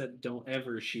really said, "Don't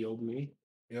ever shield me."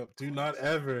 Yep, do not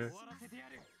ever.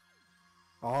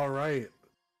 All right.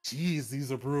 Jeez,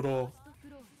 these are brutal.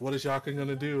 What is Jaca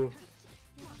gonna do?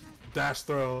 Dash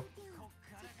throw.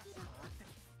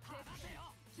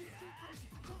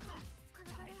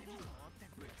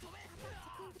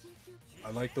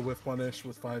 I like the whiff punish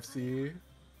with 5C.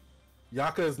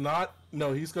 Jaca is not...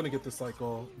 No, he's gonna get the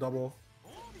cycle. Double.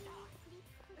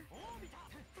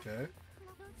 Okay.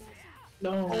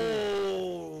 No.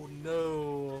 Oh,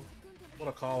 no. What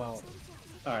a call out.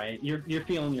 Alright, you're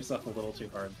feeling yourself a little too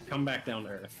hard. Come back down to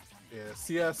earth. Yeah,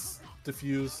 CS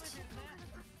diffused.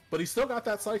 But he still got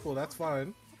that cycle, that's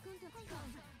fine.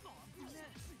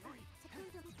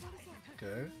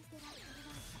 Okay.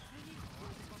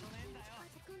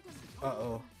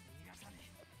 Uh-oh.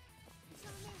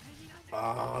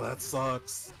 Ah, that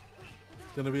sucks.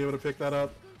 Gonna be able to pick that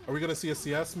up. Are we gonna see a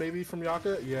CS maybe from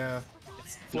Jaca? Yeah.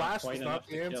 It's Flash quite is enough not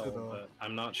the to answer kill, though. but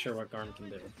I'm not sure what Garm can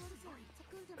do.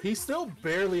 He still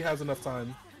barely has enough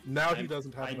time. Now he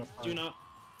doesn't have enough time. I do not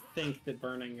think that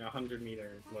burning 100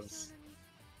 meter was...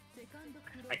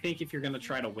 I think if you're going to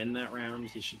try to win that round,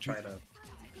 you should try to...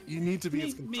 You need to be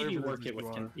as conservative maybe work as it you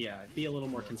with... are. Yeah, be a little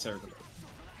more conservative.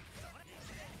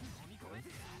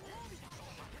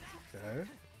 Okay.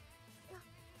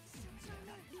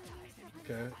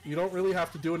 Okay. You don't really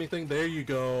have to do anything. There you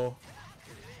go.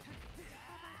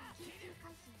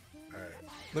 Alright.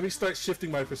 Let me start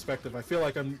shifting my perspective. I feel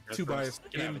like I'm too biased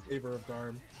in favor of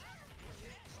Garm.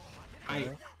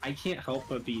 I can't help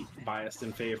but be biased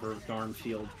in favor of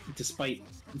Garmfield, despite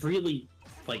really,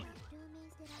 like...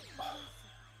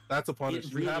 That's a punish.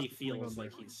 It really feels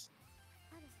like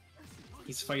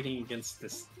he's fighting against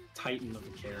this titan of a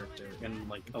character in,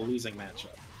 like, a losing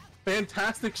matchup.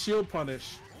 Fantastic shield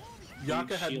punish.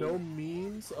 Jaca had shield. no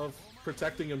means of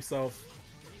protecting himself.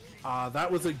 That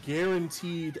was a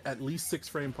guaranteed at least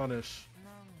 6-frame punish.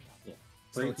 Yeah.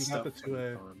 So Great he stuff got the from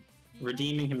 2A. Garm.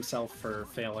 Redeeming himself for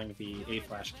failing the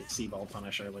A-Flash kick C-ball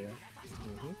punish earlier.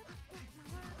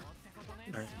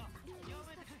 Alright.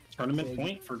 Tournament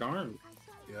point for Garm.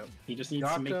 Yep. He just needs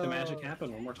to make the magic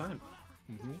happen one more time.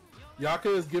 Jaca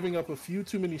is giving up a few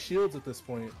too many shields at this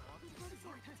point.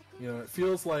 You know, it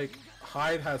feels like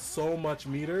Hyde has so much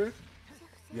meter.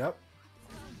 Yep.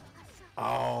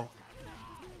 Oh.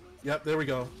 Yep, there we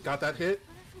go. Got that hit.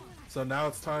 So now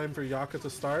it's time for Jaca to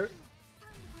start.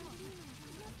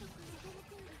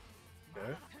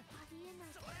 Okay.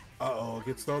 Uh-oh,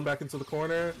 gets thrown back into the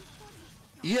corner.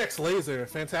 EX Laser,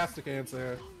 fantastic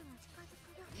answer.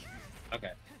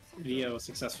 Okay. Vio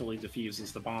successfully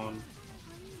diffuses the bomb.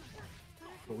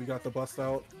 But we got the bust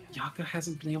out. Jaca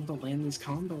hasn't been able to land these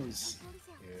combos.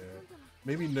 Yeah.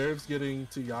 Maybe nerves getting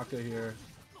to Jaca here.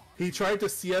 He tried to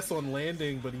CS on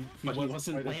landing, but he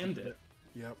wasn't landed.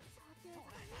 Yep.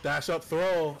 Dash up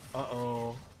throw.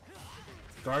 Uh-oh.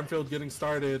 Garmfield getting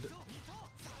started.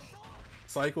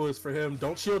 Cycle is for him.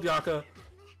 Don't shield Jaca.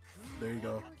 There you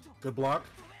go. Good block.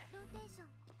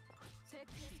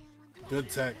 Good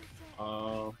tech.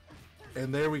 Oh.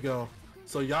 And there we go.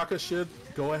 So Jaca should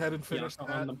go ahead and finish Jaca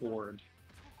that. on the board.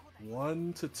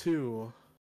 1-2.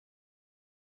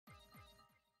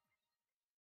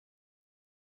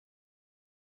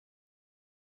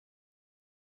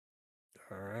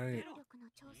 Alright.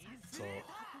 So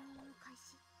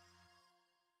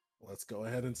let's go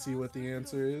ahead and see what the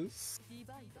answer is.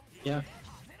 Yeah.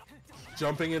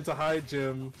 Jumping into high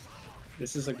gym.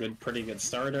 This is a pretty good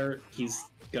starter. He's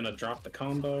gonna drop the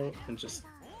combo and just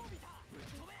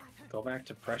go back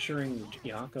to pressuring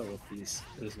Jaca with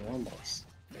his normals.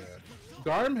 Yeah.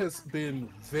 Garm has been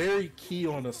very key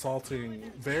on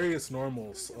assaulting various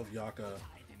normals of Jaca.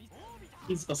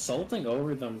 He's assaulting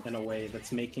over them in a way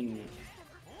that's making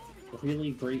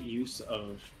really great use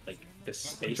of like this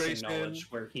spacing knowledge,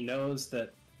 where he knows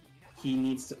that he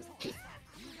needs to.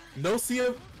 No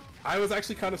Sia. I was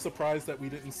actually kind of surprised that we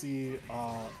didn't see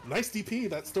nice DP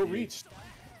that still reached.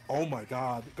 Oh my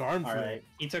god, Garmfield. Alright,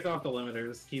 he took off the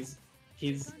limiters.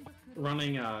 He's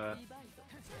running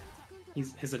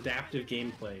his adaptive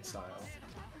gameplay style.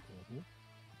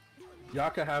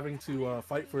 Jaca having to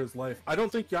fight for his life. I don't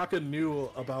think Jaca knew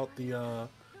about the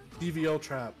DVO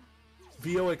trap.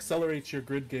 VO accelerates your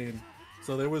grid game,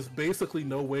 so there was basically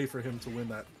no way for him to win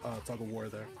that tug of war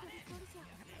there.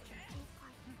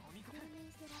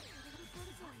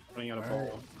 Running out of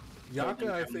bowl.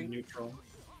 Jaca, I think, neutral.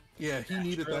 yeah, he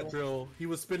needed that drill. He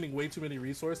was spending way too many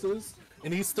resources,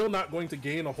 and he's still not going to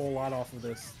gain a whole lot off of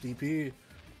this DP.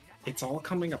 It's all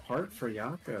coming apart for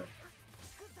Jaca.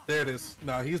 There it is.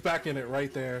 No, he's back in it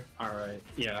right there. Alright,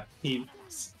 yeah, he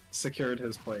secured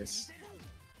his place.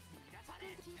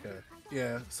 Okay.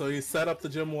 Yeah, so he set up the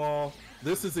gym wall.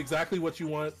 This is exactly what you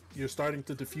want. You're starting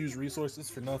to diffuse resources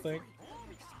for nothing.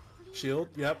 Shield,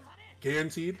 yep.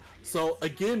 Guaranteed. So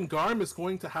again, Garm is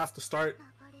going to have to start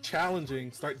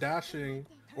challenging, start dashing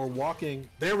or walking.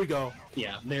 There we go.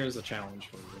 Yeah, there's a challenge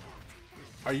for you.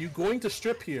 Are you going to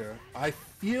strip here? I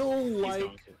feel He's like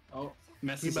going to. Oh, he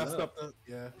messes messed it up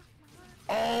the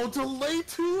Oh, delay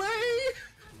 2A!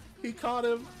 He caught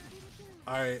him.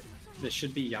 Alright. This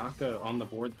should be Jaca on the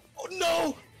board. Oh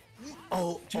no!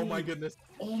 Oh Dude. my goodness.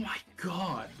 Oh my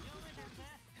god!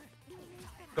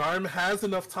 Garm has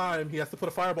enough time. He has to put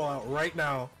a fireball out right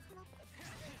now.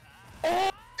 Oh!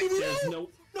 There's no...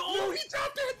 No, he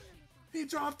dropped it! He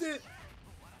dropped it!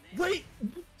 Wait!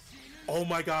 Oh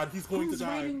my god, he's going Who's to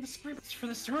die. writing the scripts for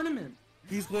this tournament?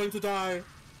 He's going to die.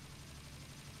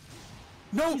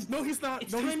 No, no, he's not.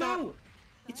 It's No, he's time not. out!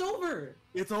 It's over!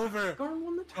 It's over. Garm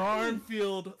won the tournament!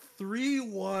 Garmfield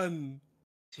 3-1.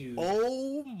 Dude,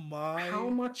 Oh my. how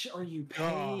much are you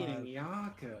paying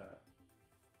God. Jaca?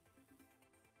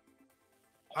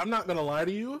 I'm not gonna lie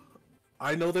to you.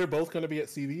 I know they're both gonna be at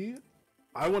CV.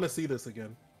 I want to see this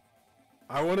again.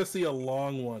 I want to see a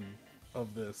long one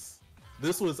of this.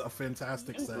 This was a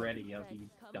fantastic set. Already have you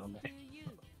done that?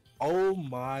 Oh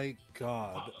my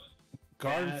god. That-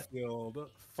 Garmfield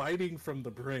fighting from the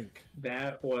brink.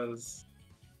 That was...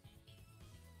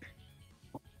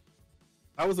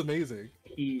 That was amazing.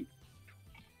 He...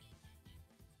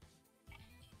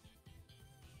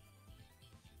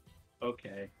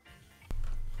 Okay.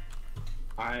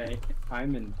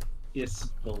 I'm in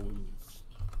disbelief.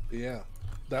 Yeah.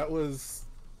 That was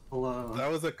Hello.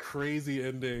 a crazy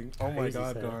ending. Oh my Crazy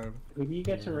god, set. Garm. Who do you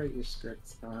get to Yeah. write your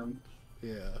scripts, Garm?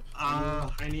 Yeah.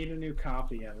 I need a new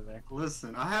copy out of there.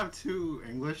 Listen, I have 2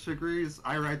 English degrees.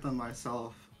 I write them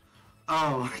myself.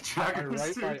 Oh, Jack. I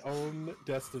write my own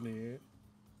destiny.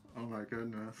 Oh my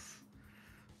goodness.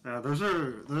 Yeah,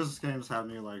 those games have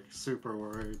me like super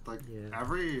worried. Like Yeah.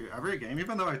 every game,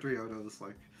 even though I 3-0'd, it was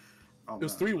like, oh, It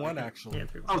was man. 3-1 actually. Yeah,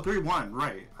 3-1. Oh, 3-1,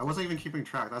 right. I wasn't even keeping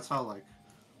track. That's how like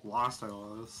lost I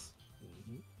was.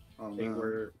 Oh, They man.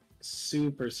 were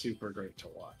super, super great to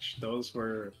watch. Those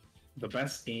were the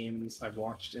best games I've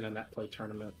watched in a net play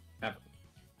tournament ever.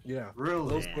 Yeah. Really?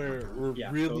 Those were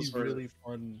Yeah, really, those were really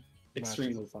fun.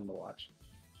 Extremely matches. fun to watch.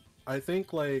 I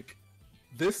think like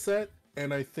this set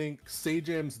and I think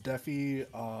Sajam's Defi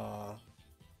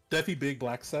Big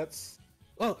Black sets.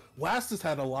 Well, Wast has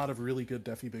had a lot of really good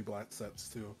Defi Big Black sets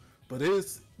too. But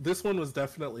this one was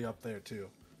definitely up there too.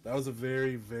 That was a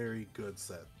very, very good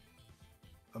set.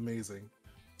 Amazing.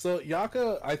 So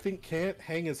Jaca, I think, can't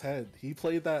hang his head. He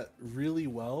played that really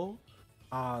well.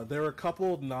 There were a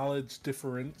couple knowledge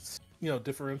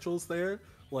differentials there,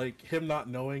 like him not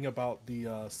knowing about the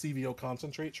CVO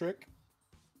concentrate trick.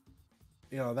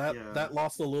 That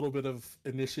lost a little bit of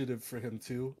initiative for him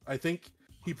too. I think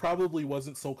he probably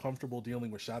wasn't so comfortable dealing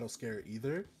with Shadow Scare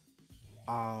either.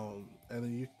 And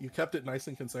then you kept it nice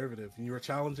and conservative. And you were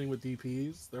challenging with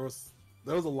DPs. There was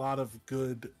a lot of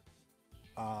good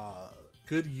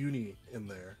uni in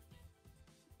there.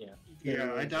 Yeah.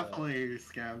 Yeah, I was, definitely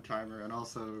scammed Timer and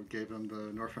also gave him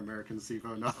the North American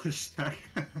Zevo knowledge check.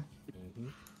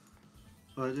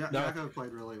 But yeah, No. Jaco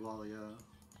played really well, yeah.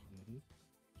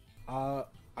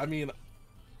 I mean,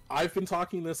 I've been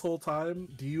talking this whole time.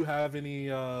 Do you have any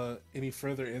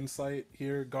further insight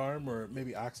here, Garm, or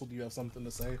maybe Axel? Do you have something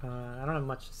to say? I don't have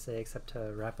much to say except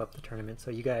to wrap up the tournament.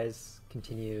 So you guys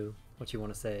continue what you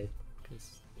want to say, because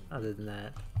other than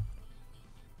that,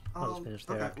 I'll just finish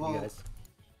there okay, after well, you guys.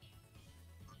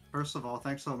 First of all,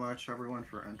 thanks so much everyone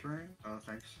for entering.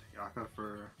 Thanks Jaca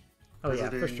for Oh yeah,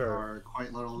 for visiting sure. our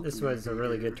quite little This was a community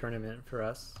really here. good tournament for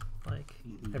us. Like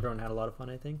Mhm. everyone had a lot of fun.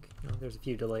 I think there's a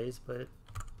few delays, but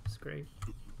it's great.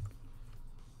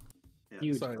 Yeah.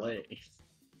 Huge Sorry. play.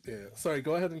 Yeah. Sorry.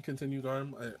 Go ahead and continue,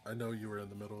 Garm. I know you were in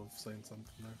the middle of saying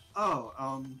something there.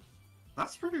 Oh,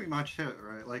 that's pretty much it,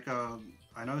 right? Like,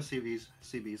 I know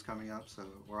CB's coming up, so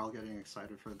we're all getting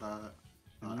excited for that.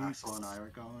 Axel and I are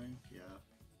going, yeah.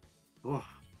 Oof.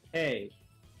 Hey,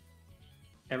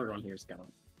 everyone here's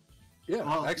going. Yeah.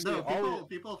 Well, actually, no,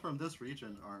 people from this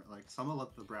region aren't, like, some of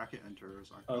the bracket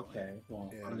enterers aren't going. Okay,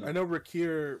 well, Yeah, I know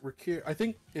Rakir. I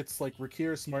think it's like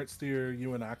Rakir, SmartSteer,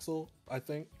 you and Axel. I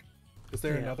think. Is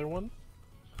there Yeah. another one?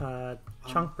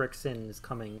 Chunk Brixton is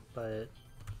coming, but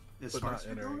Is But not SmartSteer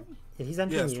entering. going? he's Yeah,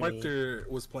 entering uni. SmartSteer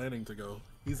was planning to go.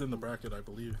 He's in the bracket, I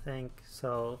believe. I think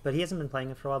so, but he hasn't been playing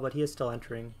it for a while. But he is still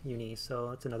entering uni, so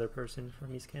it's another person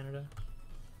from East Canada.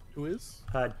 Who is?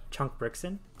 Chunk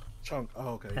Brixton, Chunk. Oh,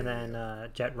 okay. and yeah, then yeah.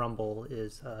 Jet Rumble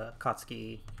is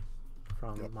Kotsky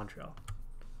from Yep. Montreal.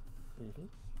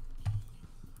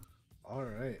 All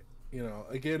right.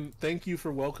 Again, thank you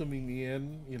for welcoming me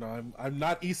in. I'm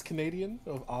not East Canadian,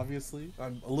 obviously.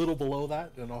 I'm a little below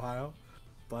that in Ohio,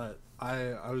 but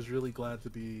I was really glad to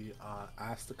be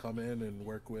asked to come in and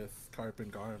work with Carp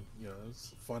and Garm. You know, it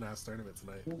was a fun ass tournament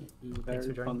tonight. It was a Thanks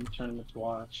very for fun joining. tournament to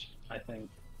watch. I think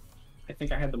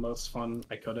I had the most fun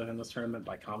I could have in this tournament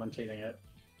by commentating it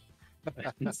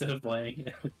instead of playing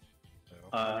it.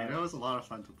 I mean, it was a lot of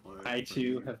fun to play. I for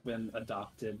too me. have been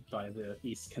adopted by the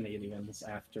East Canadians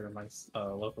after my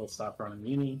local stopped running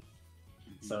uni,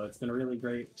 so it's been really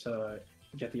great to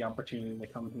get the opportunity to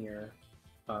come here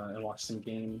and watch some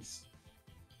games.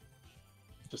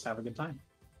 Just have a good time.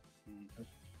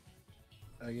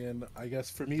 Again, I guess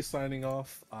for me signing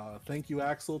off, thank you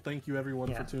Axel, thank you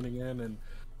everyone for tuning in, and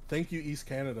thank you East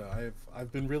Canada.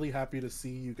 I've been really happy to see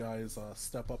you guys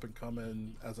step up and come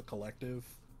in as a collective.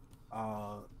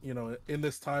 You know, in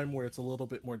this time where it's a little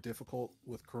bit more difficult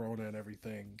with Corona and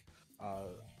everything,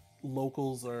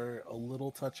 locals are a little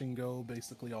touch and go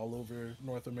basically all over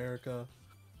North America.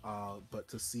 But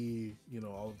to see, you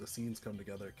know, all of the scenes come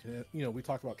together, you know, we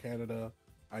talked about Canada.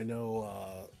 I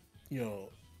know, you know,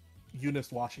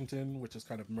 Eunice, Washington, which is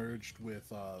kind of merged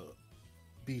with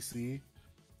BC.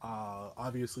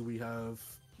 Obviously, we have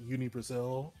Uni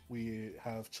Brazil, we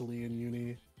have Chilean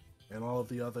Uni, and all of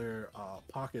the other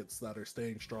pockets that are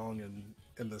staying strong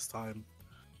in this time.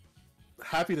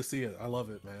 Happy to see it. I love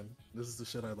it, man. This is the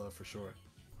shit I love for sure.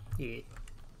 Yeah.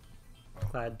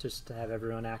 Glad just to have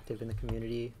everyone active in the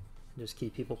community and just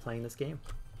keep people playing this game.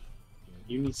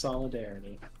 Uni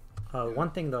solidarity.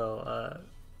 One thing though,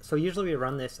 so usually we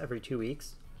run this every 2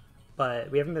 weeks,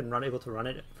 but we haven't been able to run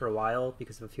it for a while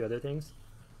because of a few other things.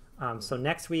 So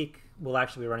next week we'll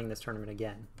actually be running this tournament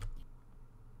again.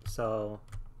 So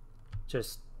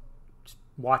just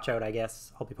watch out, I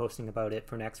guess. I'll be posting about it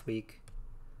for next week.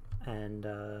 And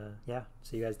yeah,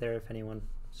 see you guys there if anyone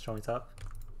showing up,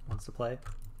 wants to play.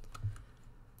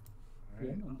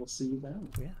 Yeah, we'll see you then.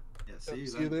 Yeah. Yeah, See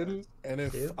you then. guys. And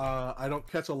if See you. I don't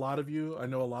catch a lot of you, I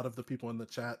know a lot of the people in the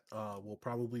chat will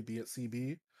probably be at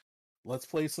CB. Let's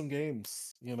play some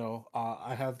games. You know,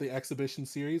 I have the exhibition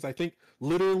series. I think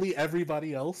literally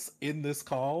everybody else in this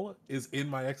call is in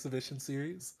my exhibition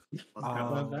series. How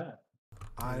about that?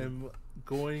 I'm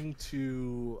going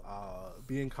to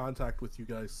be in contact with you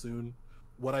guys soon.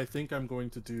 What I think I'm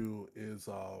going to do is,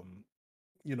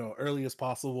 you know, early as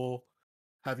possible,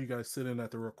 have you guys sit in at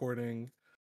the recording.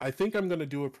 I think I'm going to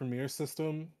do a Premiere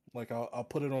system. Like I'll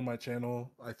put it on my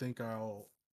channel. I think I'll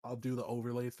do the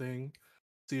overlay thing.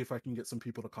 See if I can get some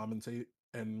people to commentate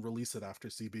and release it after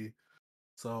CB.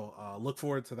 So look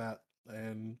forward to that,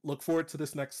 and look forward to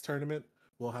this next tournament.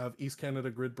 We'll have East Canada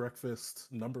Grid Breakfast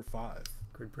number 5.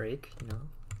 Good break, you know.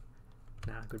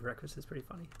 Nah, good breakfast is pretty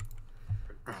funny.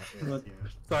 Yeah.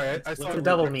 Sorry, I saw It's a Grid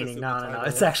double Breakfast meaning. in No, the no, no. title.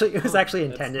 It was actually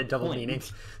That's intended the double point. meaning.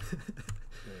 Yeah.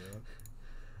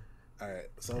 All right,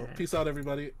 so Alright. peace out,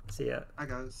 everybody. See ya. Hi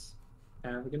guys.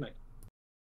 Have a good night.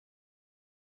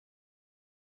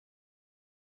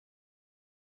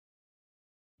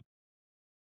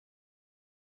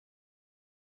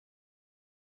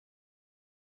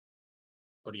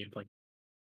 What do you play?